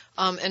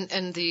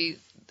 and the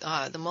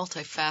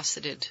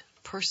multifaceted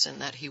person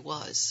that he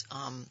was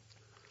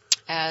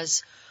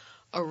as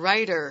a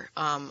writer.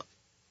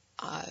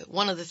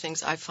 One of the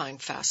things I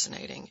find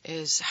fascinating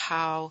is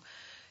how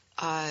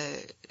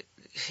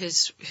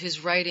his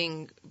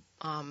writing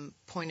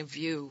point of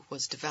view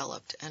was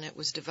developed, and it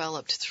was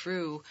developed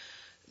through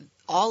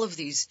all of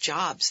these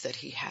jobs that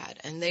he had,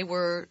 and they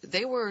were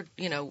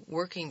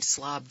working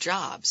slob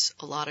jobs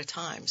a lot of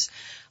times.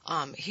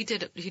 He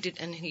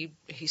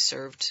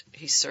served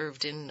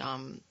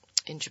in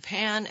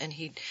Japan, and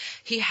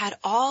he had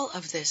all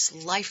of this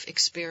life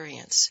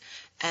experience,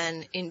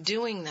 and in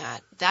doing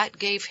that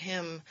gave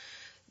him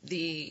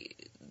the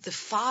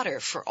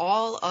fodder for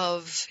all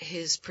of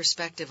his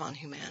perspective on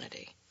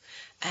humanity.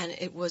 And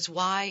it was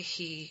why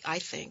I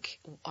think,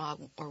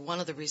 or one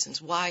of the reasons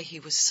why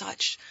he was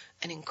such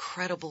an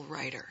incredible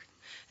writer,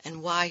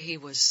 and why he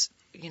was,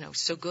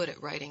 so good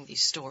at writing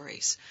these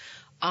stories.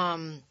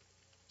 There's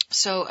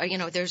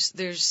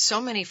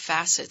so many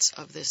facets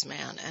of this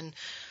man, and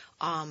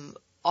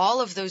all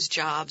of those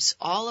jobs,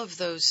 all of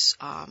those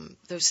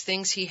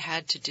things he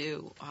had to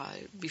do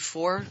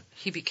before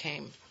he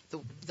became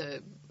the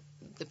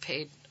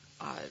paid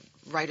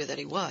writer that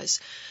he was,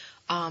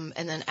 and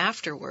then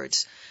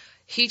afterwards.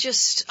 He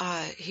was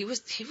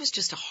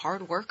just a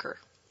hard worker,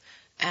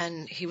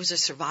 and he was a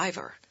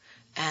survivor,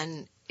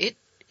 and it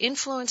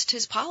influenced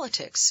his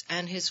politics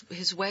and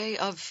his way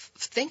of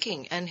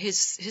thinking and his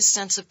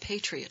sense of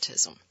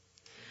patriotism.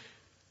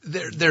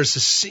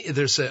 There's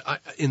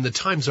in the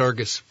Times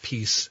Argus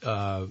piece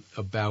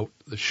about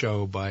the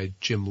show by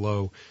Jim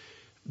Lowe,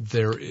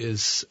 there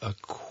is a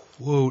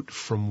quote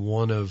from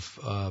one of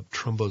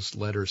Trumbo's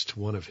letters to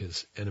one of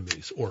his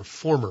enemies or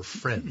former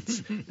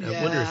friends.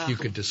 I wonder if you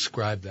could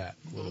describe that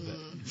a little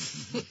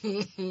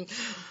bit.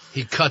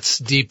 He cuts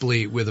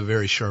deeply with a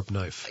very sharp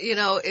knife.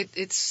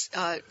 It's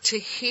to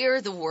hear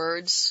the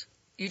words,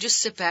 you just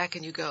sit back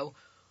and you go,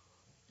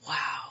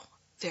 wow,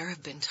 there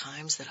have been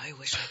times that I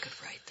wish I could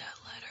write that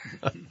letter.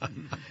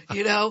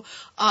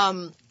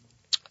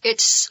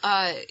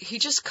 He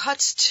just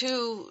cuts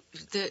to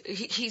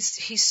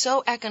he's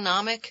so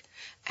economic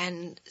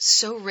and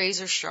so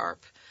razor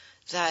sharp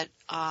that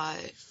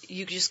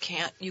you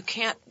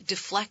can't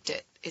deflect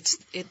it. It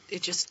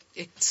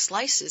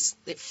slices,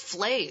 it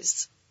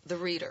flays the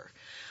reader.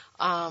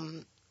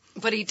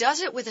 But he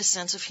does it with a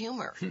sense of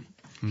humor.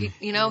 He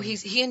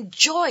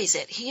enjoys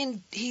it.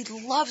 He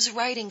loves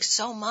writing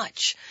so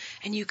much,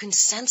 and you can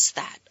sense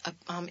that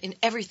in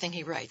everything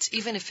he writes,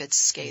 even if it's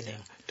scathing.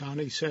 Yeah.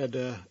 Donnie said,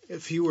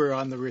 if you were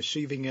on the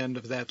receiving end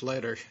of that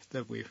letter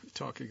that we're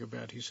talking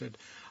about, he said,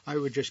 I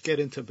would just get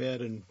into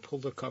bed and pull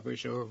the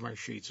covers over my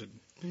sheets and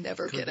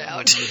never get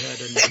out.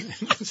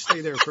 And stay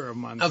there for a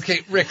month.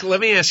 Okay, Rick, let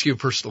me ask you a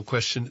personal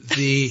question.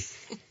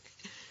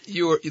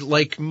 You're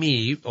like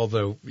me,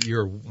 although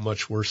you're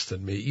much worse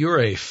than me. You're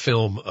a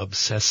film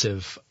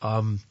obsessive.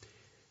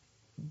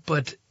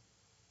 But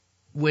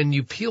when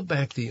you peel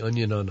back the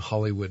onion on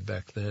Hollywood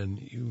back then,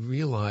 you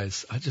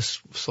realize, I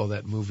just saw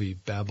that movie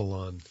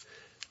Babylon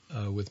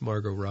with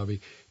Margot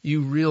Robbie.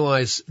 You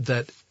realize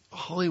that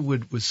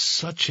Hollywood was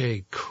such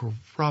a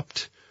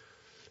corrupt,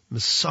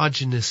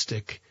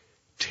 misogynistic,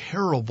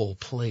 terrible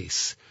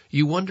place.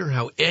 You wonder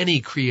how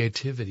any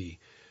creativity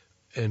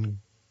and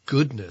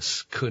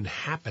goodness could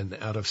happen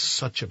out of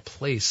such a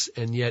place,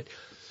 and yet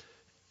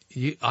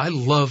I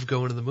love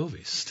going to the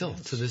movies still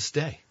to this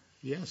day.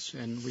 Yes,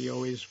 and we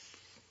always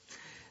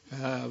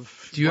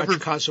do you watch ever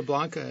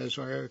Casablanca as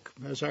our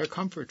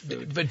comfort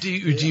food. But do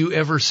you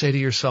ever say to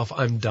yourself,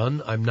 "I'm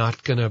done. I'm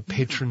not going to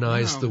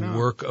patronize the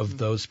work of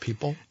those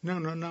people"?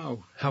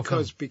 No. How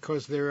come?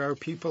 Because there are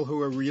people who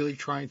are really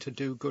trying to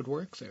do good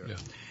work there,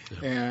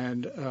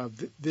 and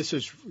this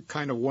is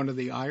kind of one of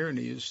the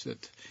ironies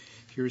that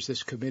here's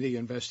this committee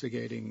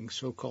investigating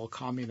so-called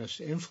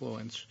communist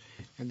influence,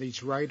 and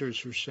these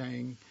writers are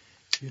saying,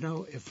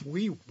 if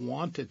we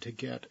wanted to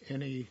get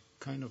any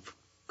kind of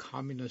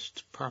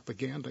communist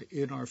propaganda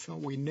in our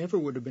film, we never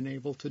would have been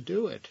able to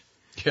do it.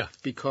 Yeah.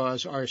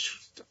 Because our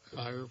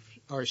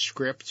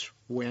scripts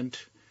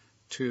went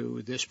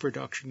to this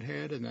production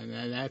head and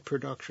then that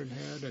production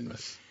head, and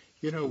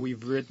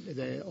we've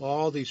written.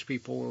 All these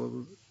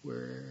people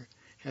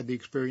had the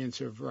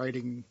experience of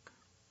writing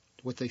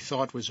what they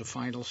thought was a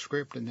final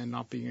script and then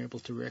not being able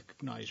to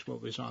recognize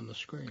what was on the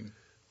screen.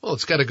 Well,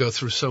 it's got to go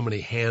through so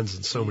many hands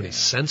and so many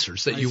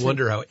censors that you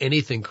wonder how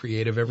anything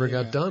creative ever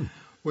got done.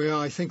 Well,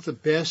 I think the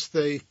best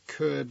they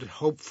could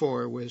hope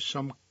for was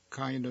some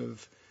kind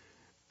of,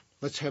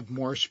 let's have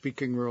more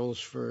speaking roles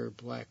for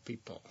black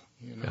people.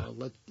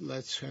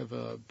 Let's have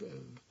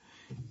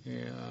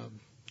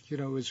it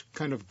was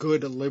kind of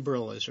good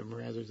liberalism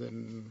rather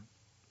than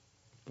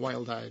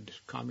wild-eyed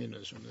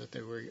communism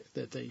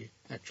that they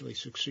actually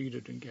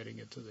succeeded in getting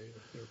into their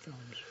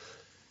films.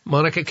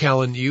 Monica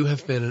Callen, you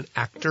have been an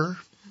actor.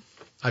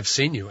 I've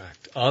seen you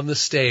act on the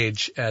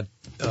stage at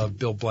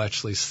Bill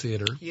Blatchley's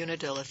theater.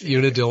 Unadilla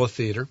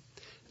Theater.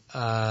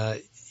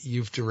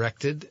 You've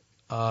directed.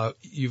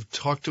 You've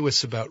talked to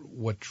us about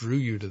what drew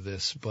you to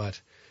this, but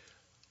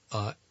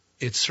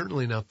it's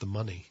certainly not the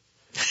money.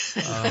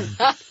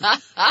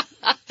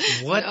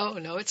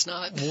 No, it's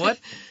not.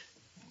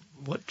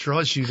 What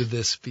draws you to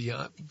this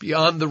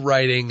beyond the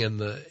writing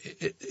and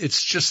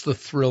it's just the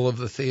thrill of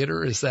the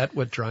theater? Is that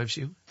what drives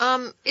you?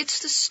 It's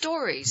the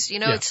stories.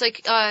 It's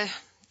like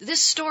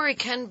this story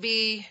can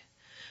be.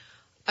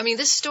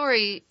 This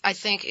story I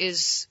think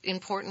is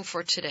important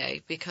for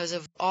today because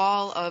of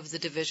all of the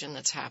division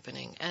that's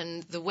happening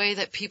and the way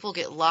that people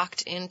get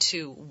locked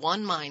into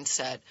one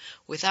mindset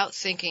without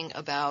thinking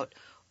about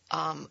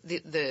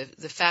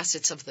the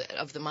facets of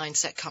the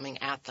mindset coming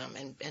at them,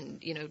 and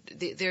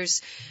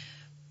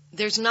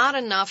there's not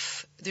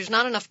enough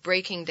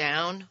breaking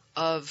down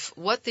of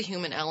what the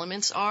human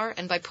elements are,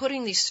 and by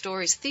putting these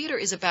stories, theater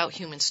is about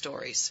human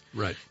stories.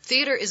 Right.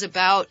 Theater is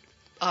about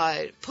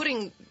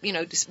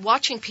just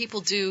watching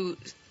people do,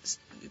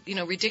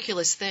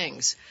 ridiculous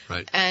things.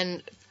 Right.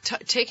 And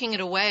taking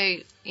it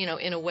away,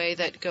 in a way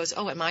that goes,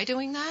 oh, am I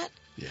doing that?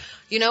 Yeah.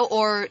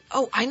 Or,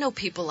 oh, I know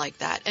people like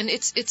that. And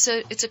it's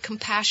a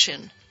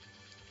compassion.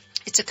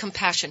 It's a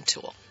compassion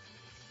tool.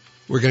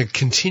 We're going to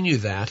continue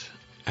that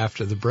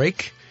after the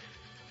break.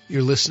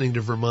 You're listening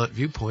to Vermont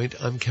Viewpoint.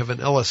 I'm Kevin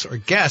Ellis. Our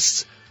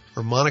guests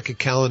are Monica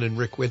Callen and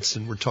Rick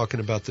Winston. We're talking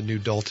about the new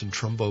Dalton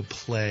Trumbo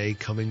play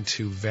coming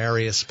to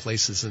various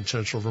places in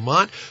central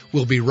Vermont.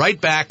 We'll be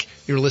right back.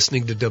 You're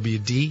listening to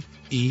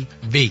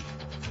WDEV.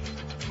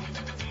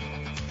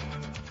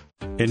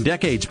 In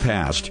decades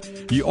past,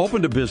 you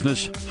opened a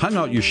business, hung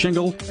out your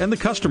shingle, and the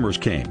customers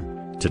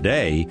came.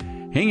 Today,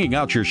 hanging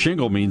out your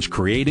shingle means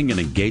creating an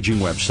engaging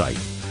website.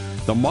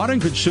 The modern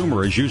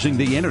consumer is using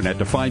the internet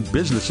to find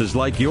businesses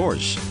like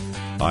yours.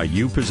 Are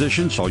you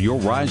positioned so you'll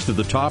rise to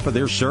the top of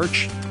their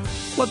search?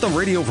 Let the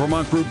Radio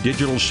Vermont Group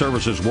Digital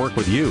Services work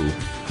with you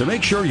to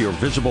make sure you're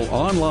visible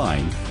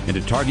online and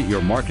to target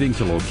your marketing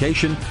to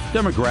location,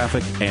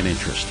 demographic, and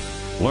interest.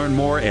 Learn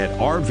more at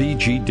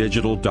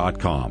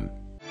rvgdigital.com.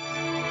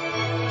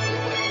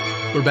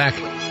 We're back.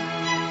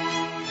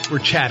 We're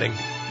chatting.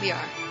 We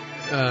are.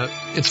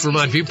 It's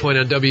Vermont Viewpoint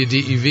on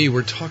WDEV.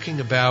 We're talking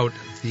about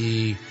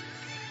the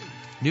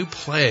new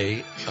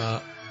play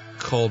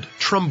called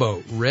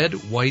Trumbo, Red,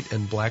 White,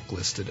 and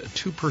Blacklisted, a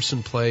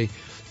two-person play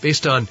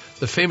based on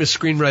the famous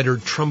screenwriter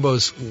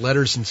Trumbo's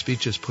letters and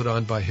speeches put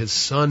on by his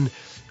son,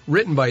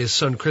 written by his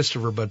son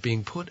Christopher, but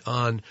being put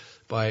on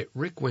by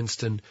Rick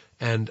Winston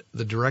and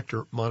the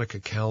director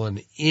Monica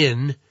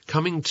Callen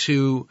coming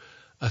to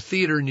a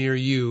theater near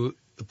you,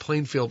 the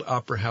Plainfield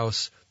Opera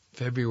House,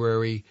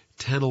 February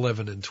 10,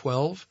 11, and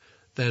 12.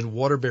 Then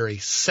Waterbury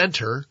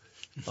Center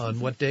on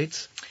what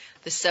dates?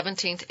 The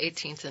 17th,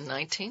 18th, and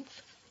 19th.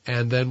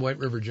 And then White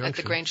River Junction. At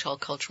the Grange Hall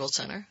Cultural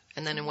Center.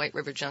 And then in White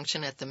River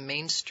Junction at the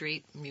Main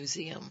Street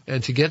Museum.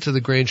 And to get to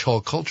the Grange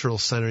Hall Cultural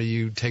Center,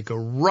 you take a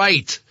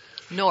right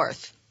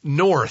north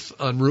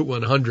on Route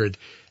 100.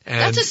 And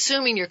that's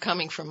assuming you're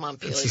coming from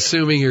Montpelier. It's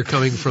assuming you're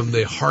coming from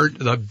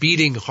the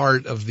beating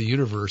heart of the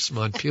universe,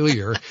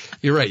 Montpelier.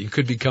 You're right. You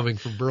could be coming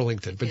from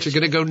Burlington, but you're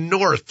going to go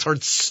north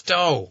towards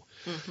Stowe.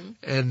 Mm-hmm.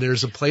 And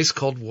there's a place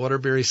called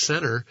Waterbury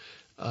Center,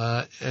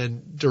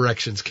 and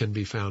directions can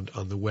be found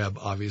on the web,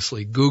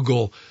 obviously.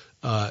 Google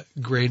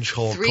Grange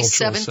Hall Cultural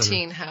Center.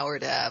 317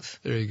 Howard Ave.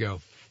 There you go.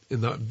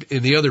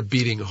 in the other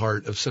beating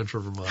heart of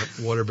Central Vermont,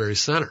 Waterbury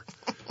Center.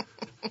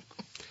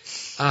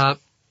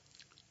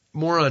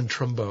 More on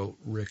Trumbo,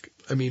 Rick.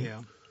 I mean,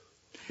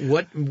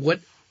 what?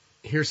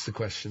 Here's the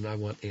question I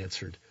want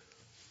answered.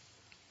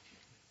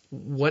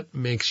 What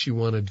makes you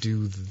want to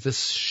do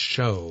this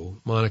show?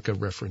 Monica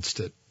referenced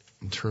it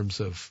in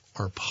terms of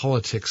our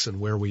politics and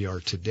where we are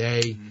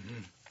today.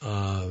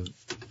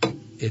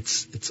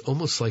 It's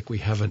almost like we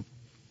haven't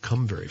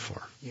come very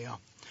far. Yeah.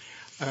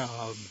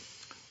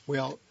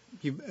 Well,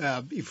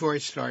 before I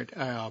start,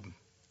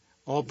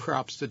 all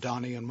props to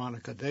Donnie and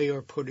Monica. They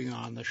are putting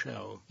on the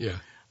show. Yeah.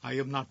 I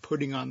am not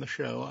putting on the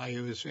show. I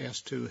was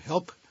asked to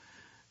help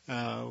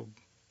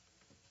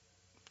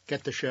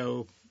get the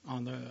show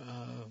on the.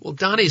 Well,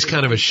 Donnie's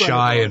kind of a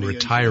shy and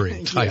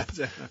retiring type,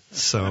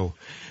 so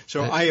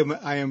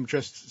I am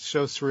just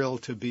so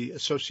thrilled to be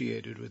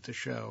associated with the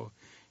show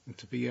and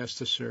to be asked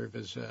to serve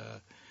as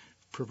a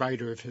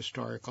provider of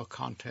historical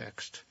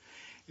context,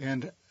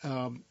 and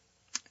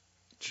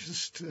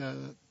just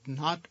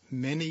not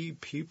many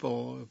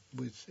people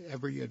with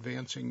every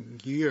advancing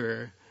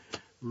year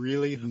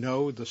really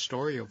know the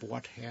story of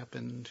what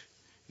happened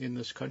in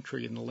this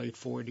country in the late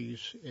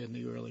 40s and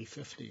the early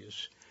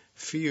 50s.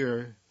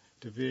 Fear,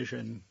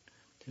 division,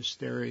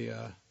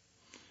 hysteria,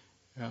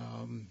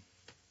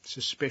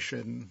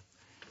 suspicion,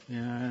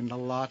 and a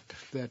lot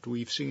that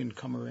we've seen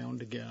come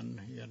around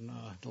again in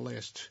the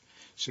last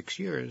 6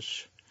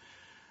 years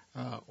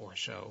or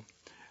so.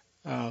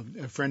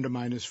 A friend of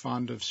mine is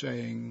fond of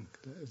saying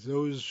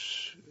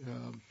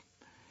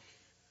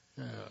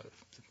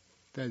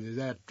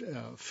that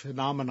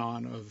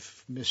phenomenon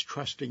of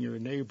mistrusting your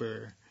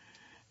neighbor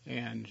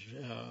and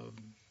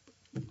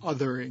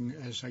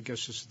othering, as I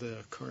guess is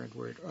the current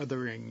word,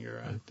 othering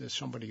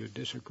somebody who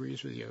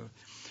disagrees with you.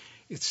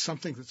 It's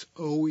something that's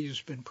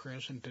always been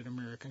present in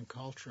American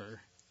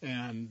culture,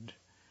 and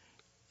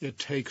it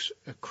takes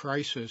a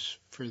crisis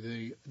for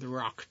the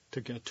rock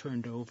to get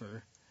turned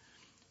over.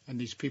 And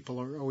these people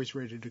are always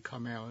ready to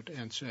come out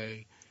and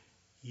say,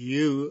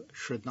 you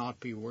should not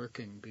be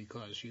working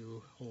because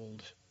you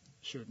hold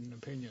certain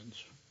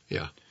opinions.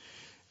 Yeah.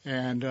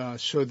 And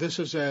so this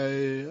is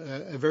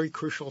a very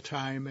crucial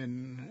time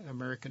in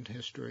American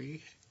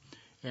history.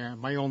 And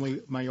my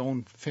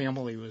own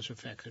family was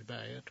affected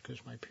by it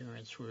because my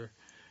parents were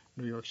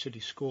New York City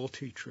school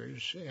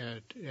teachers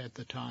at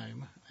the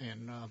time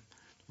and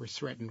were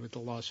threatened with the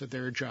loss of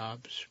their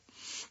jobs.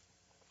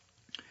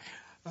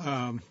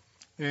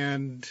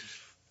 And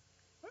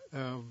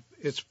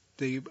it's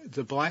the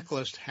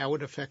blacklist, how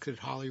it affected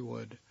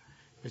Hollywood.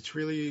 It's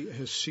really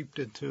has seeped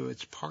into,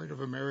 it's part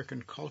of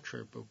American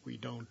culture, but we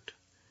don't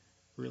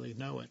really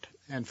know it.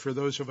 And for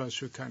those of us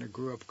who kind of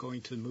grew up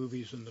going to the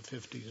movies in the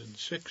 50s and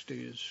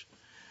 60s,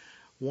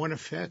 one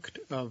effect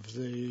of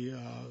the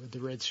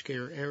Red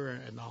Scare era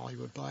and the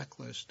Hollywood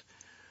blacklist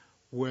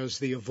was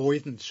the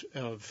avoidance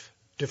of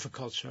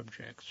difficult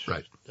subjects.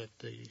 Right. That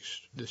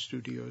the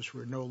studios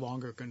were no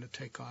longer going to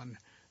take on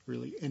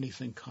really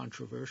anything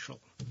controversial.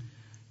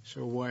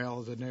 So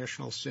while the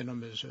national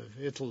cinemas of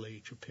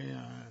Italy,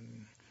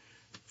 Japan,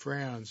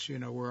 France,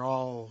 we're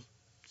all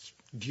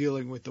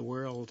dealing with the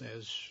world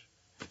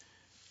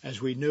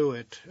as we knew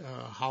it,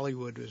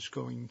 Hollywood was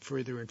going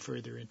further and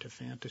further into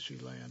fantasy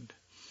land.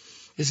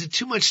 Is it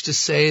too much to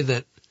say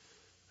that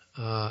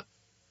that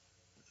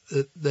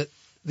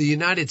the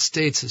United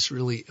States is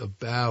really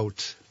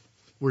about?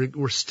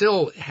 We're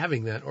still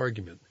having that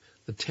argument,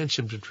 the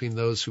tension between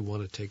those who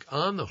want to take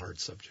on the hard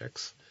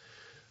subjects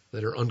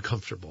that are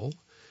uncomfortable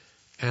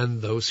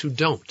and those who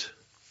don't.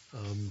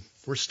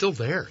 We're still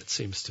there, it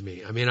seems to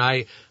me. I mean,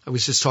 I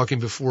was just talking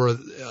before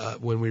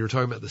when we were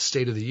talking about the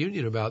State of the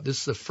Union about this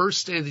is the first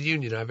State of the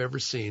Union I've ever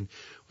seen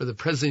where the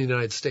President of the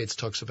United States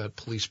talks about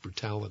police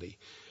brutality.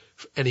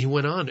 And he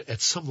went on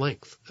at some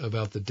length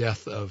about the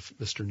death of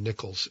Mr.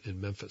 Nichols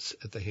in Memphis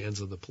at the hands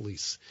of the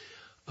police.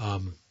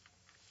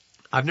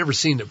 I've never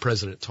seen a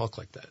president talk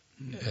like that.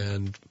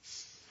 And,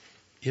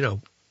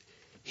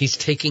 he's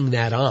taking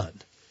that on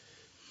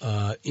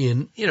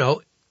in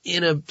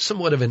a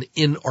somewhat of an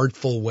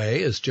inartful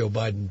way, as Joe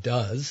Biden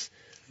does,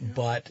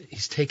 but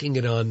he's taking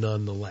it on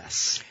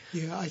nonetheless.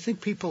 Yeah, I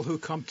think people who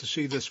come to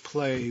see this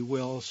play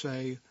will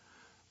say,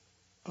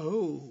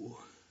 oh,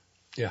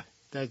 yeah,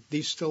 that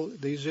these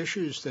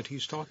issues that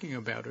he's talking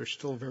about are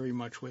still very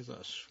much with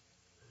us.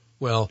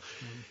 Well,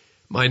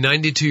 my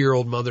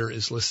 92-year-old mother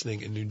is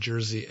listening in New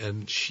Jersey,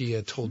 and she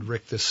had told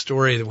Rick this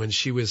story that when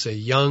she was in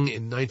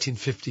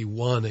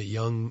 1951, a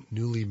young,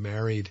 newly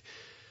married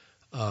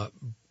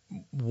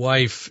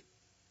wife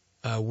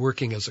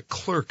working as a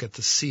clerk at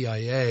the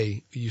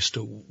CIA used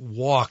to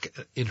walk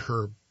in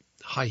her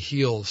high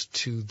heels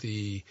to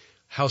the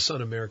House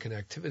Un-American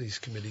Activities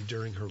Committee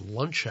during her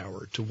lunch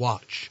hour to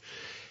watch.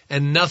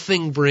 And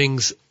nothing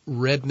brings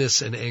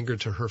redness and anger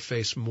to her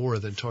face more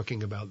than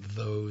talking about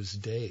those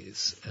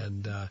days.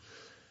 And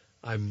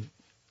I'm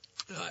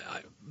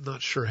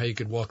not sure how you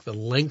could walk the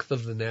length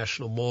of the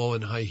National Mall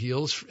in high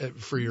heels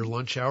for your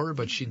lunch hour,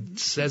 but she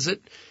says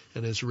it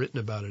and has written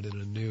about it in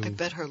a new... I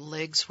bet her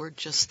legs were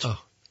just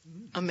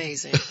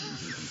amazing.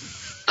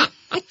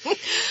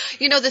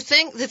 You know, the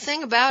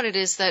thing about it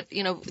is that,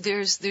 you know,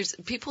 there's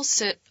people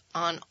sit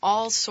on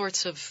all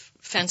sorts of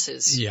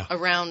fences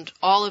around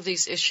all of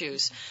these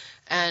issues.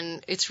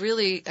 And it's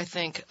really, I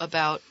think,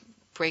 about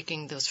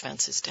breaking those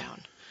fences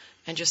down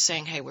and just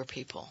saying, hey, we're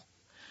people.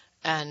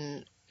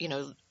 And, you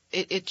know,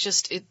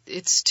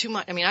 it's too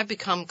much. I mean, I've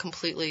become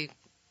completely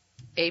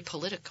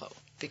apolitical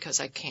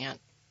because I can't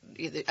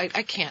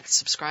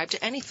subscribe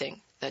to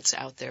anything that's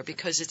out there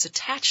because it's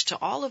attached to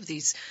all of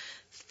these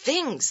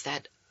things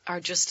that are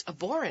just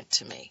abhorrent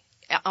to me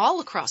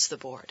all across the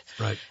board.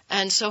 Right.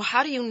 And so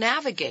how do you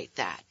navigate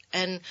that?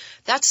 And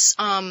that's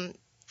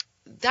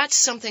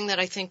something that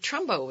I think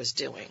Trumbo was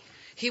doing.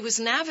 He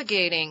was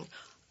navigating.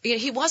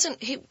 He wasn't.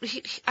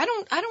 I'm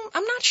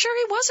not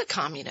sure he was a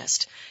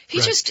communist. He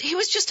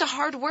was just a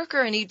hard worker,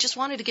 and he just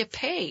wanted to get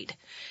paid,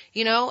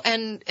 you know.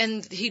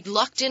 And he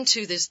lucked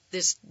into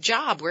this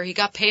job where he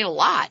got paid a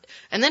lot,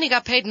 and then he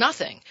got paid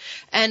nothing.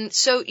 And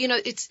so, you know,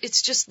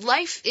 it's just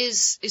life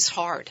is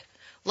hard.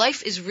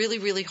 Life is really,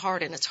 really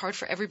hard, and it's hard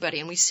for everybody.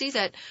 And we see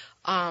that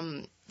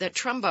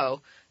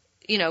Trumbo,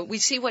 you know, we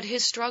see what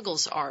his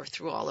struggles are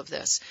through all of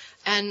this.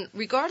 And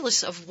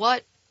regardless of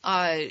what,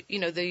 you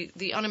know,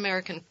 the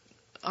Un-American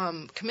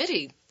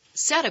committee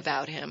said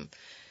about him,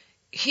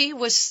 he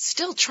was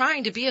still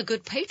trying to be a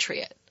good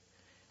patriot.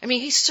 I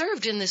mean, he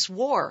served in this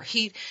war.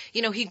 He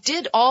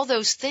did all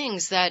those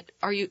things that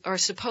are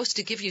supposed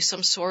to give you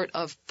some sort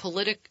of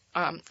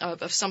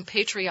of some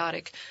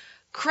patriotic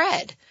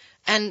cred.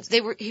 And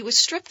he was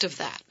stripped of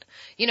that,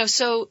 you know.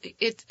 So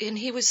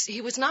he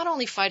was not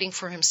only fighting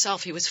for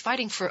himself, he was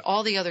fighting for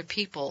all the other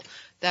people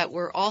that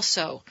were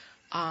also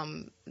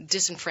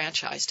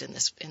disenfranchised in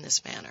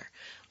this manner,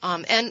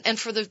 and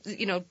for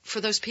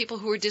those people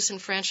who were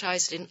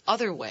disenfranchised in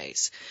other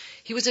ways.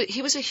 He was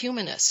a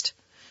humanist,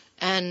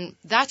 and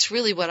that's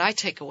really what I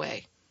take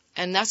away.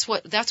 And that's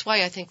why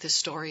I think this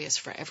story is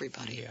for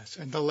everybody. Yes,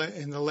 and the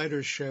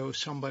letters show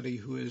somebody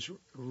who is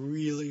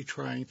really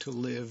trying to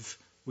live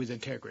with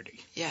integrity.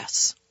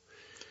 Yes.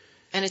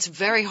 And it's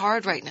very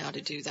hard right now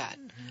to do that.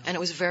 Yeah. And it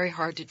was very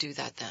hard to do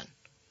that then.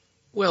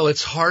 Well,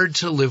 it's hard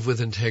to live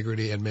with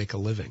integrity and make a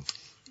living.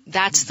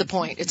 That's the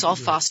point. It's all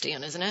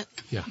Faustian, isn't it?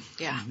 Yeah.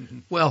 Yeah.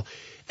 Well,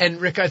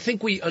 and Rick, I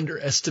think we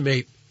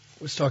underestimate,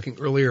 I was talking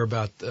earlier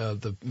about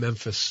the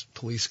Memphis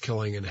police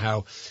killing and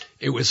how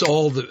it was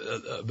all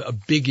a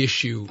big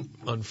issue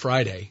on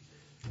Friday.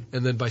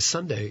 And then by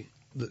Sunday,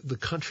 the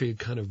country had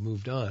kind of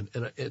moved on.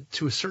 And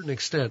to a certain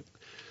extent,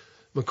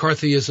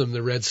 McCarthyism,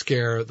 the Red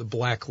Scare, the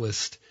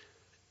blacklist,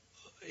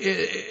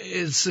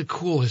 it's a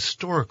cool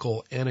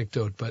historical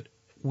anecdote, but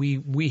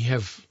we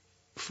have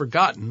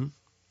forgotten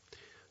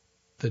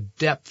the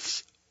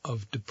depths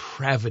of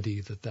depravity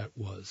that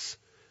was.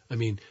 I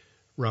mean,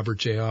 Robert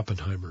J.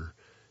 Oppenheimer,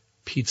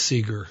 Pete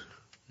Seeger,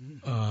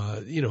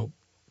 you know,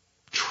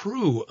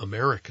 true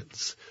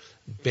Americans,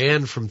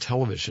 banned from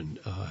television,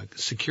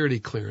 security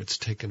clearance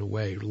taken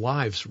away,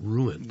 lives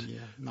ruined,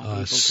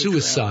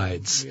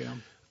 suicides.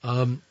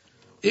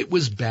 It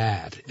was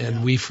bad,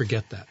 and we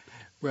forget that.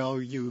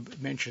 Well, you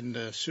mentioned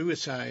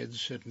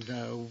suicides, and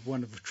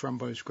one of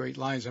Trumbo's great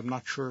lines, I'm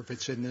not sure if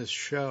it's in this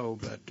show,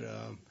 but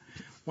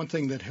one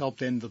thing that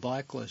helped end the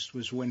blacklist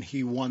was when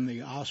he won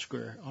the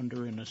Oscar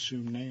under an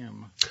assumed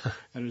name.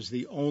 That is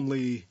the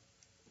only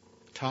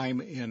time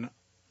in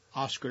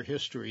Oscar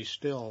history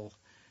still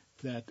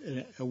that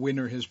a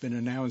winner has been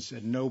announced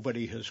and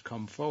nobody has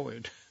come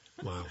forward.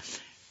 Wow.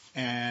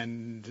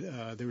 And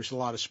there was a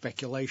lot of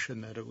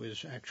speculation that it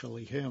was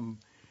actually him,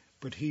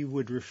 but he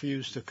would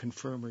refuse to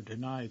confirm or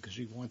deny because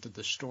he wanted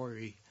the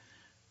story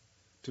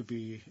to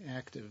be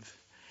active.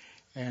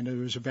 And it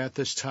was about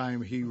this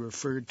time he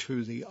referred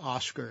to the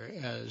Oscar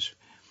as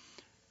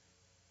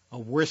a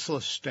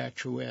worthless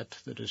statuette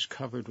that is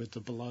covered with the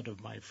blood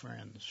of my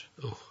friends.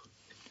 Oh,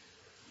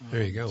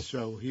 there you go.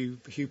 So he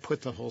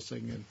put the whole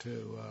thing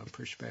into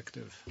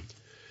perspective.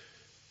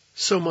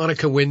 So,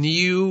 Monica, when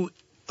you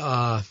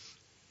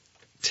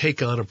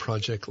take on a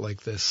project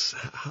like this,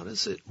 how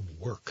does it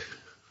work?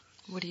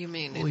 What do you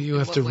mean? Well, you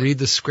have to read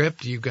the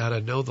script. You got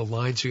to know the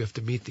lines. You have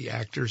to meet the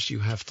actors. You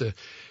have to.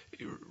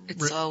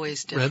 It's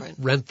always different.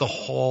 Rent the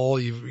hall.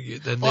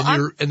 And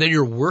then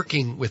you're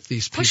working with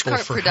these people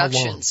for how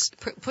long?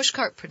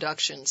 Pushcart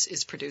Productions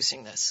is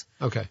producing this.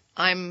 Okay.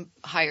 I'm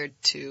hired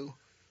to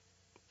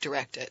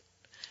direct it,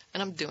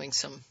 and I'm doing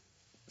some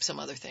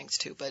other things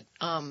too. But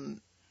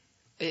I'm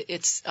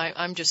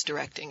just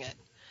directing it.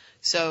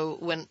 So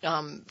when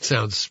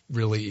sounds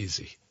really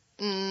easy.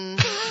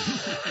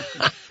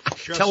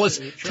 Tell us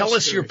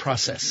your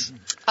process.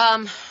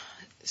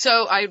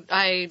 So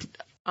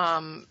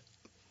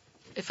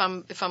if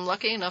I'm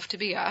lucky enough to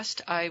be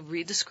asked, I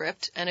read the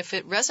script, and if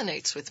it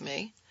resonates with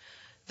me,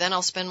 then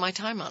I'll spend my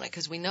time on it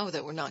because we know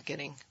that we're not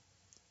getting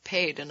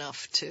paid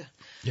enough to,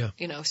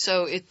 you know.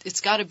 So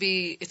it's got to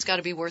be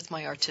worth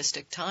my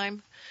artistic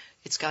time.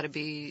 It's got to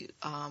be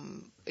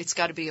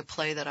a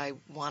play that I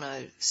want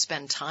to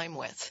spend time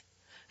with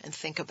and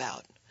think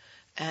about,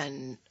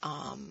 and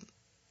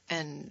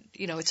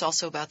you know, it's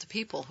also about the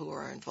people who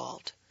are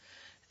involved.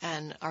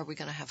 And are we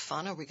going to have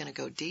fun? Are we going to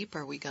go deep?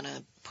 Are we going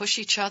to push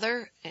each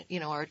other?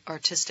 Our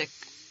artistic.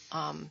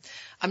 I'm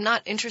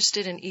not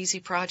interested in easy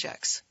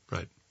projects.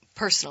 Right.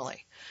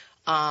 Personally,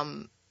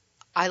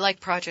 I like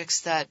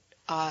projects that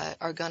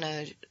are going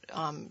to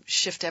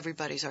shift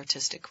everybody's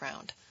artistic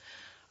ground.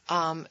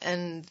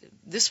 And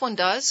this one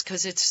does,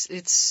 because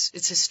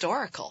it's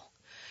historical.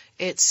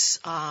 It's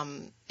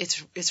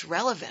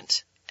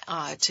relevant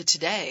to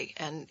today,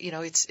 and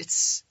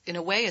it's in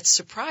a way it's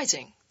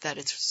surprising that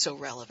it's so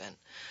relevant.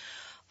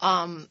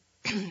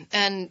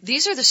 And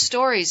these are the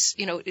stories.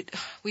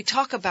 We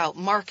talk about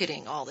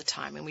marketing all the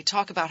time, and we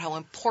talk about how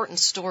important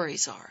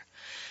stories are,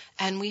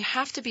 and we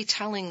have to be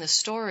telling the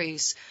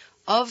stories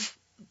of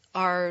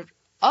our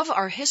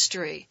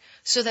history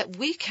so that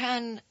we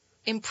can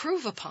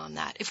improve upon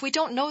that. If we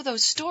don't know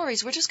those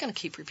stories, we're just going to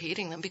keep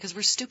repeating them because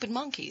we're stupid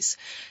monkeys.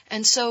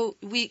 And so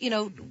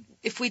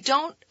if we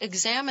don't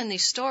examine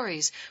these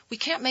stories, we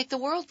can't make the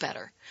world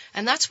better.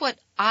 And that's what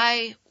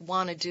I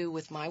want to do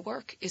with my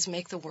work, is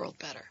make the world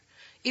better,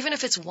 even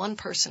if it's one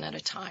person at a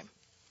time.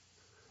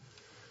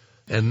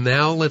 And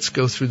now let's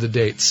go through the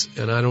dates.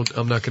 And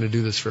I'm not going to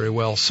do this very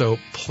well. So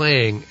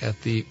playing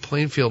at the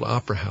Plainfield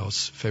Opera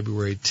House,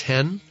 February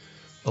 10,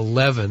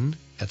 11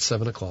 at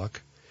 7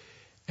 o'clock.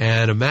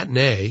 And a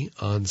matinee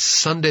on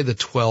Sunday the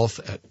 12th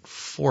at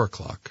 4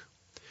 o'clock.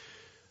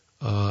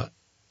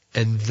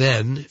 And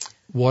then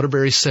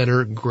Waterbury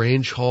Center,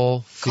 Grange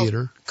Hall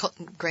Theater.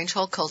 Grange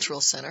Hall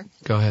Cultural Center.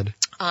 Go ahead.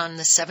 On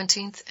the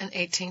 17th and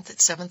 18th at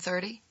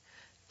 7:30.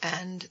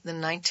 And the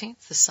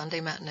 19th, the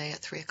Sunday matinee at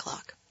 3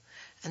 o'clock.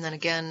 And then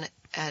again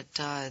at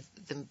the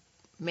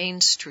Main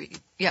Street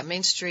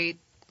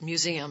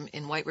Museum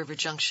in White River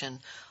Junction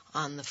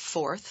on the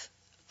 4th.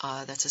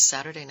 That's a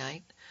Saturday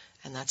night.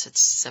 And that's at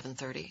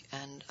 7:30,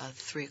 and a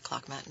 3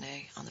 o'clock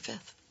matinee on the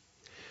 5th.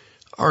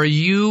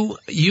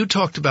 You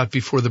talked about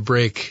before the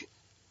break,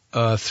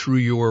 through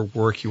your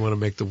work, you want to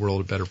make the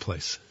world a better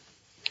place.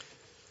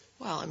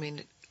 Well, I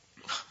mean,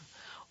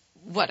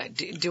 what,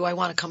 do I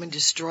want to come and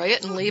destroy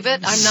it and leave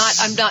it? I'm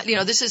not,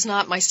 this is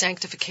not my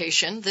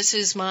sanctification. This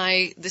is,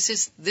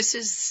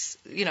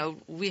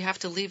 we have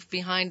to leave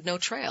behind no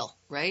trail,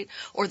 right?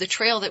 Or the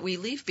trail that we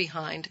leave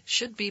behind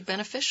should be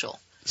beneficial.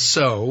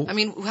 So, I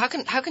mean, how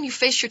can you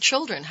face your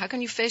children? How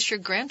can you face your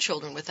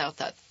grandchildren without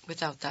that?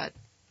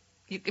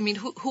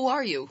 Who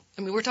are you?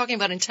 I mean, we're talking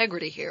about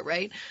integrity here,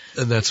 right?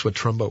 And that's what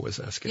Trumbo was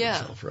asking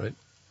himself, right?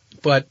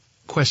 But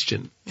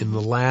question,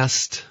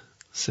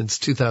 since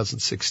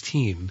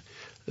 2016,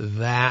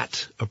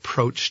 that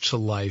approach to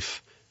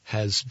life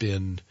has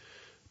been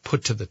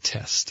put to the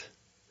test.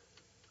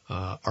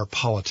 Our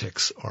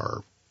politics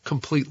are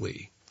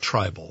completely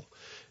tribal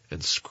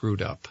and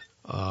screwed up.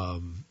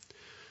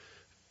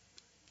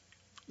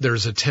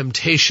 There's a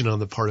temptation on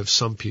the part of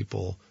some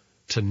people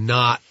to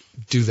not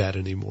do that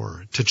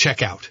anymore, to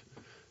check out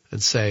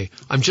and say,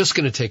 I'm just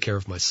going to take care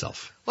of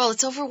myself. Well,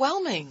 it's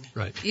overwhelming.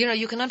 Right.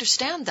 You can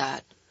understand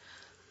that.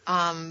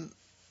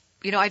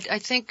 I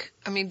think,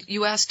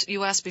 you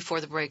asked before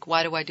the break,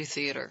 why do I do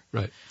theater?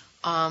 Right.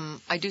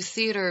 I do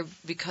theater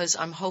because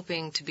I'm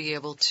hoping to be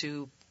able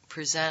to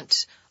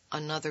present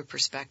another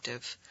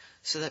perspective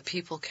so that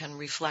people can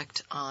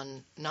reflect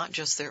on not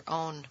just their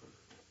own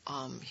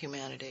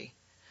humanity,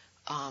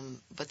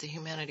 but the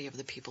humanity of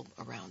the people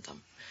around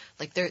them.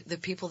 Like the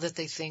people that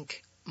they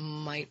think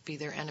might be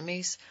their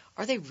enemies.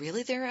 Are they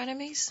really their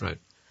enemies? Right.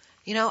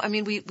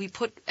 We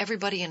put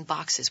everybody in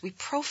boxes. We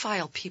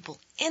profile people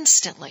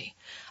instantly.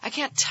 I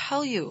can't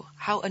tell you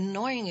how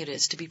annoying it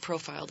is to be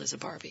profiled as a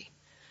Barbie.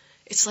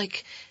 It's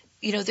like,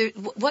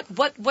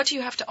 what do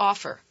you have to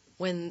offer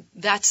when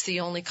that's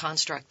the only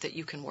construct that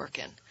you can work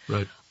in?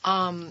 Right.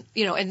 And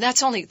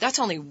that's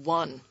only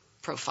one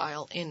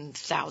profile in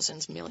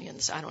thousands,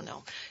 millions, I don't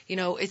know.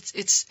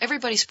 It's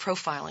everybody's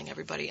profiling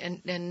everybody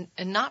and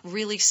not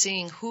really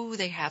seeing who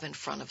they have in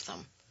front of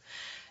them.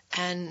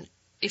 And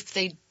if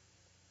they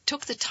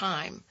took the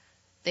time,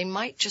 they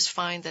might just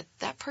find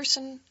that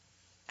person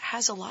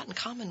has a lot in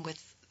common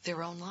with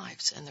their own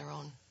lives and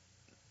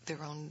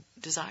their own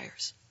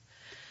desires.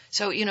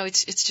 So,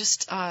 it's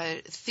just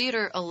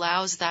theater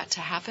allows that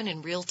to happen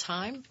in real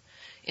time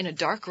in a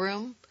dark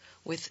room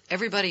with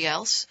everybody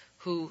else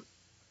who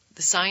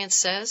the science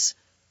says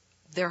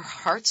their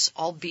hearts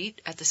all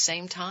beat at the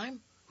same time.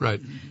 Right.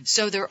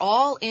 So they're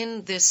all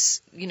in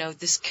this,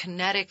 this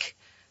kinetic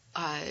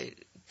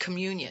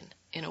communion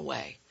in a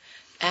way.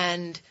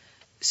 And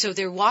so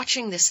they're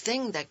watching this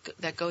thing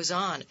that goes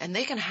on, and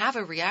they can have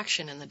a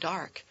reaction in the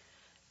dark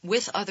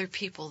with other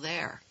people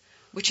there,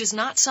 which is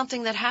not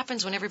something that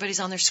happens when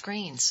everybody's on their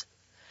screens.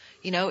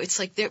 It's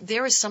like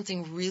there is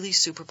something really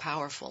super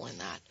powerful in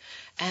that.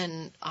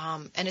 And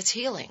it's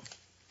healing.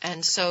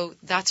 And so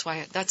that's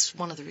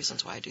one of the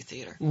reasons why I do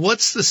theater.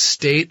 What's the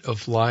state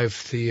of live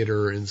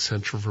theater in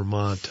Central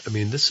Vermont?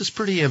 This is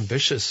pretty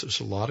ambitious. There's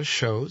a lot of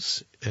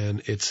shows,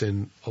 and it's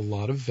in a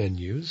lot of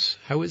venues.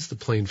 How is the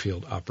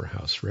Plainfield Opera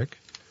House, Rick?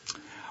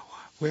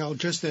 Well,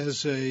 just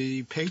as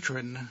a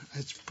patron,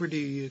 it's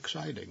pretty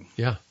exciting.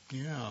 Yeah.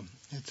 Yeah.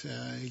 It's,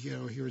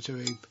 here's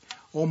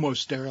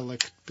almost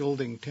derelict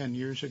building 10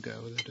 years ago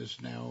that is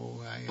now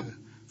a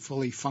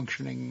fully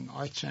functioning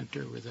art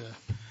center with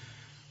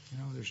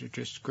there's a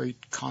just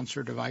great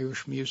concert of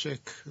Irish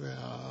music.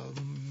 A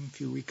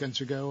few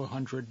weekends ago,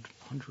 100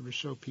 or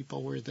so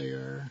people were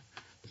there.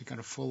 They got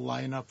a full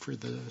lineup for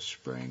the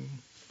spring.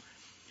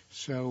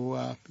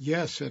 So,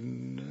 yes,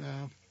 and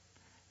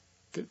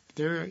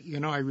there,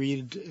 I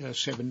read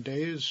 7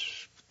 Days,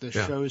 the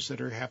shows that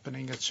are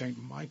happening at St.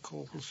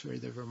 Michael's or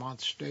the Vermont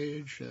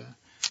Stage.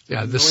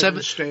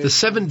 The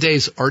 7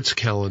 Days arts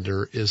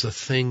calendar is a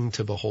thing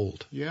to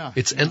behold. Yeah.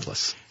 It's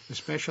endless.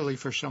 Especially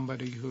for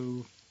somebody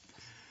who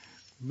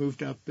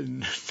moved up in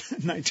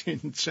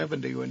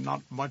 1970 when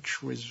not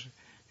much was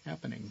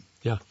happening.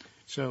 Yeah.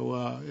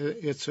 So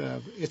it's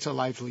a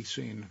lively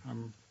scene.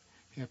 I'm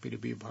happy to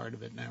be a part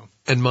of it now.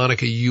 And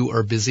Monica, you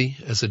are busy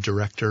as a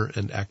director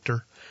and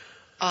actor?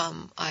 I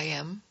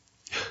am.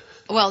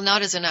 Well,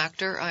 not as an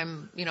actor.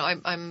 I've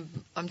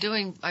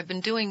been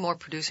doing more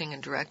producing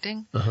and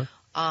directing.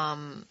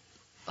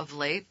 Of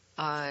late.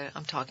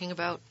 I'm talking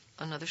about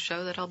another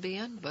show that I'll be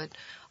in, but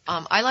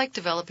I like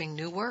developing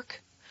new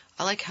work.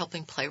 I like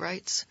helping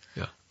playwrights.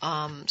 Yeah.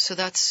 So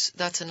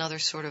that's another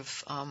sort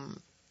of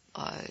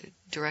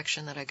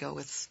direction that I go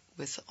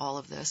with all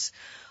of this.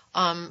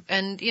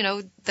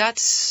 And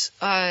that's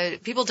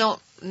people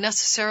don't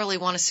necessarily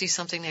want to see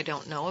something they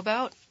don't know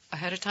about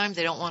ahead of time.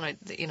 They don't want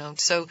to,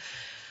 so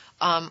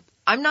I'm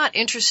not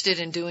interested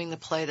in doing the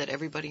play that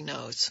everybody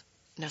knows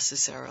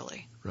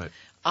necessarily. Right.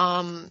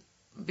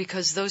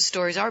 Because those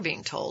stories are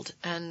being told,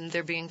 and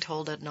they're being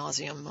told ad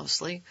nauseum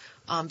mostly,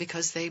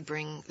 because they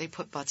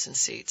put butts in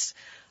seats.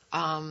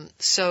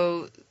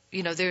 So,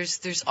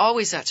 there's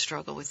always that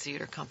struggle with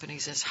theater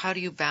companies is how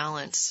do you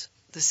balance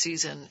the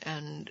season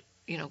and,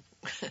 and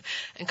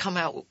come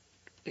out,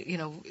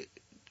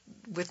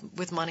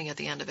 with money at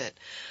the end of it.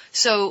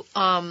 So,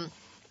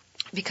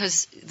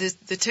 because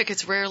the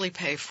tickets rarely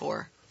pay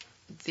for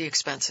the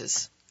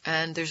expenses,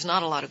 and there's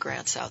not a lot of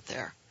grants out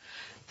there.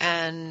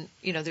 And,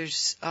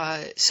 there's,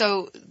 I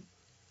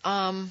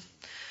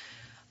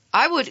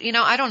would,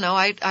 I don't know,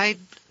 I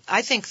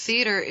think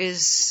theater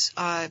is,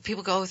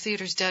 people go,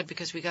 theater's dead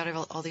because we got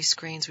all these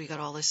screens, we got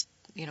all this,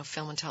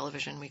 film and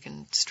television, we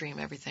can stream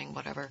everything,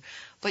 whatever.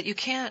 But you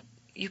can't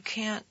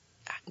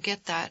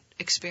get that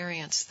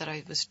experience that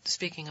I was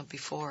speaking of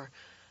before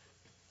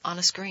on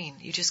a screen.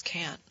 You just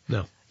can't.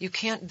 No. You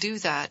can't do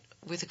that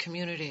with a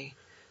community,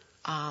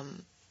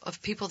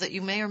 of people that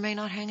you may or may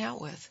not hang out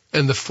with.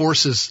 And the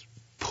forces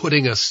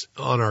putting us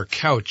on our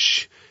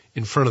couch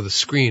in front of the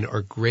screen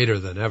are greater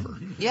than ever.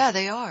 Yeah,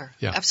 they are.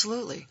 Yeah.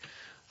 Absolutely.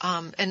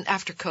 And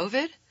after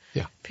COVID,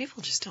 yeah,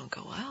 people just don't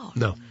go out.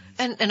 No.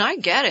 And I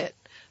get it,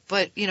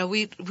 but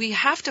we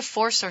have to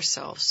force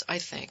ourselves, I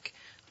think,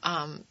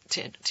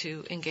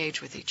 to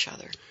engage with each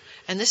other.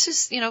 And this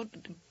is,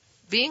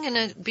 being in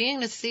a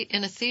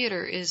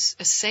theater is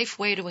a safe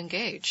way to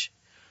engage.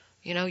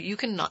 You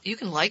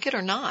can like it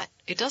or not.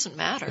 It doesn't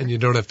matter. And you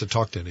don't have to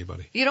talk to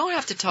anybody. You don't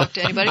have to talk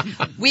to anybody.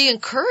 We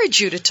encourage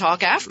you to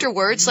talk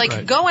afterwards. Like,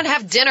 right. Go and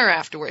have dinner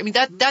afterward. I mean,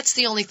 that's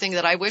the only thing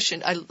that I wish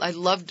and I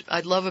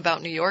love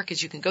about New York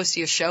is you can go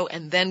see a show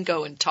and then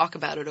go and talk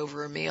about it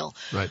over a meal.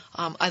 Right.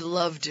 I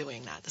love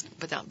doing that,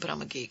 but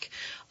I'm a geek.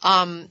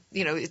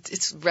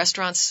 It's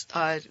restaurants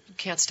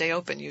can't stay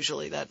open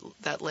usually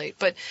that late.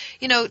 But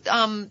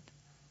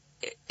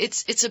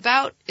it's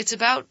about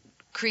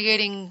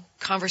creating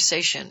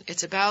conversation.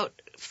 It's about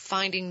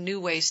finding new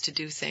ways to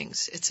do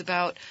things. It's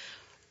about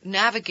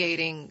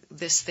navigating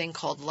this thing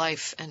called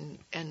life and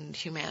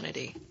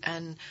humanity.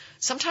 And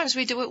sometimes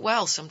we do it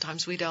well,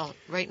 sometimes we don't.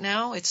 Right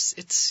now,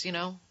 it's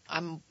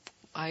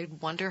I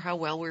wonder how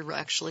well we're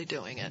actually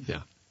doing it.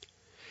 Yeah.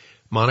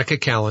 Monica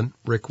Callen,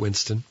 Rick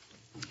Winston.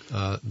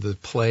 The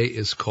play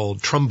is called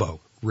Trumbo,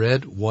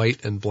 Red,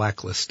 White, and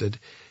Blacklisted.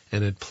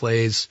 And it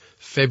plays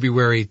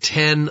February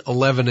 10,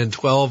 11, and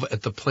 12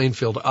 at the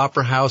Plainfield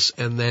Opera House,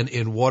 and then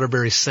in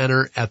Waterbury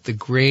Center at the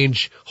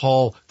Grange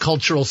Hall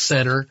Cultural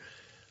Center.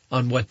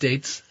 On what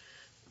dates?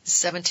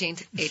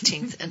 17th,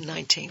 18th, and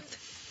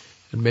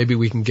 19th. And maybe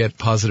we can get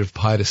Positive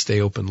Pie to stay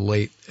open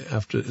late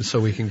after, so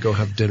we can go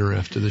have dinner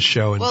after the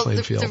show in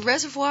Plainfield. The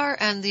Reservoir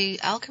and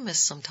the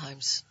Alchemist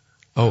sometimes.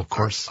 Oh, of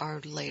course.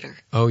 Are later.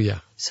 Oh,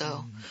 yeah.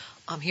 So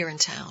I'm here in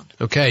town.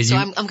 Okay. So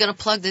I'm going to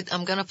plug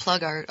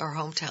our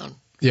hometown.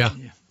 Yeah.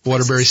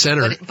 Waterbury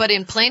Center. But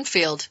in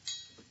Plainfield,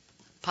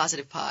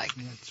 Positive Pie.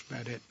 That's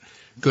about it.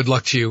 Good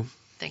luck to you.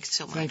 Thanks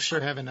so much. Thanks for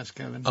having us,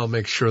 Kevin. I'll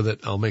make sure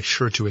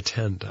to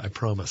attend, I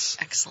promise.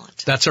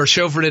 Excellent. That's our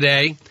show for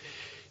today.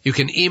 You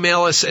can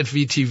email us at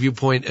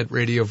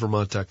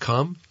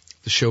vtviewpoint@radiovermont.com.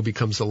 The show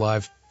becomes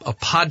a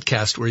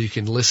podcast where you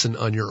can listen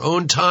on your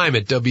own time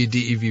at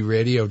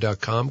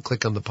wdevradio.com.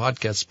 Click on the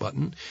podcast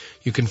button.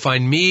 You can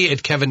find me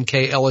at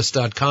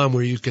kevinkellis.com,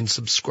 where you can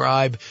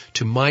subscribe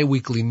to my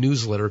weekly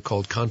newsletter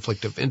called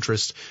Conflict of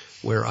Interest,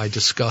 where I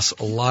discuss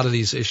a lot of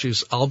these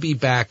issues. I'll be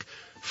back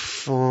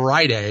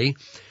Friday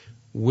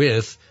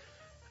with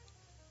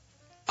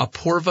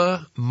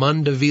Apurva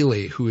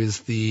Mandavili, who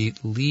is the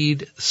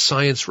lead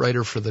science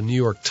writer for the New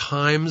York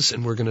Times,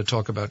 and we're going to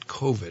talk about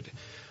COVID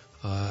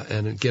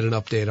and get an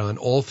update on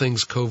all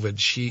things COVID.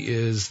 She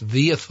is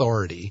the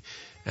authority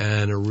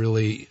and a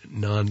really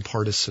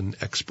nonpartisan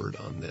expert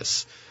on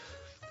this.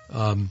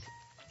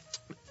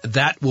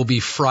 That will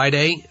be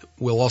Friday.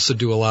 We'll also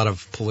do a lot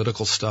of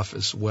political stuff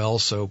as well,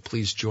 so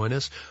please join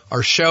us.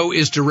 Our show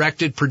is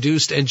directed,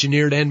 produced,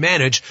 engineered, and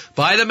managed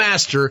by the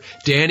master,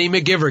 Danny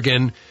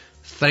McGivergan.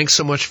 Thanks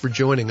so much for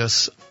joining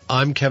us.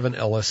 I'm Kevin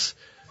Ellis.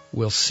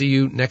 We'll see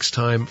you next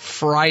time,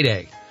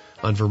 Friday,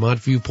 on Vermont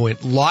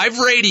Viewpoint Live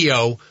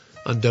Radio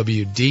on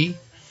WDEB.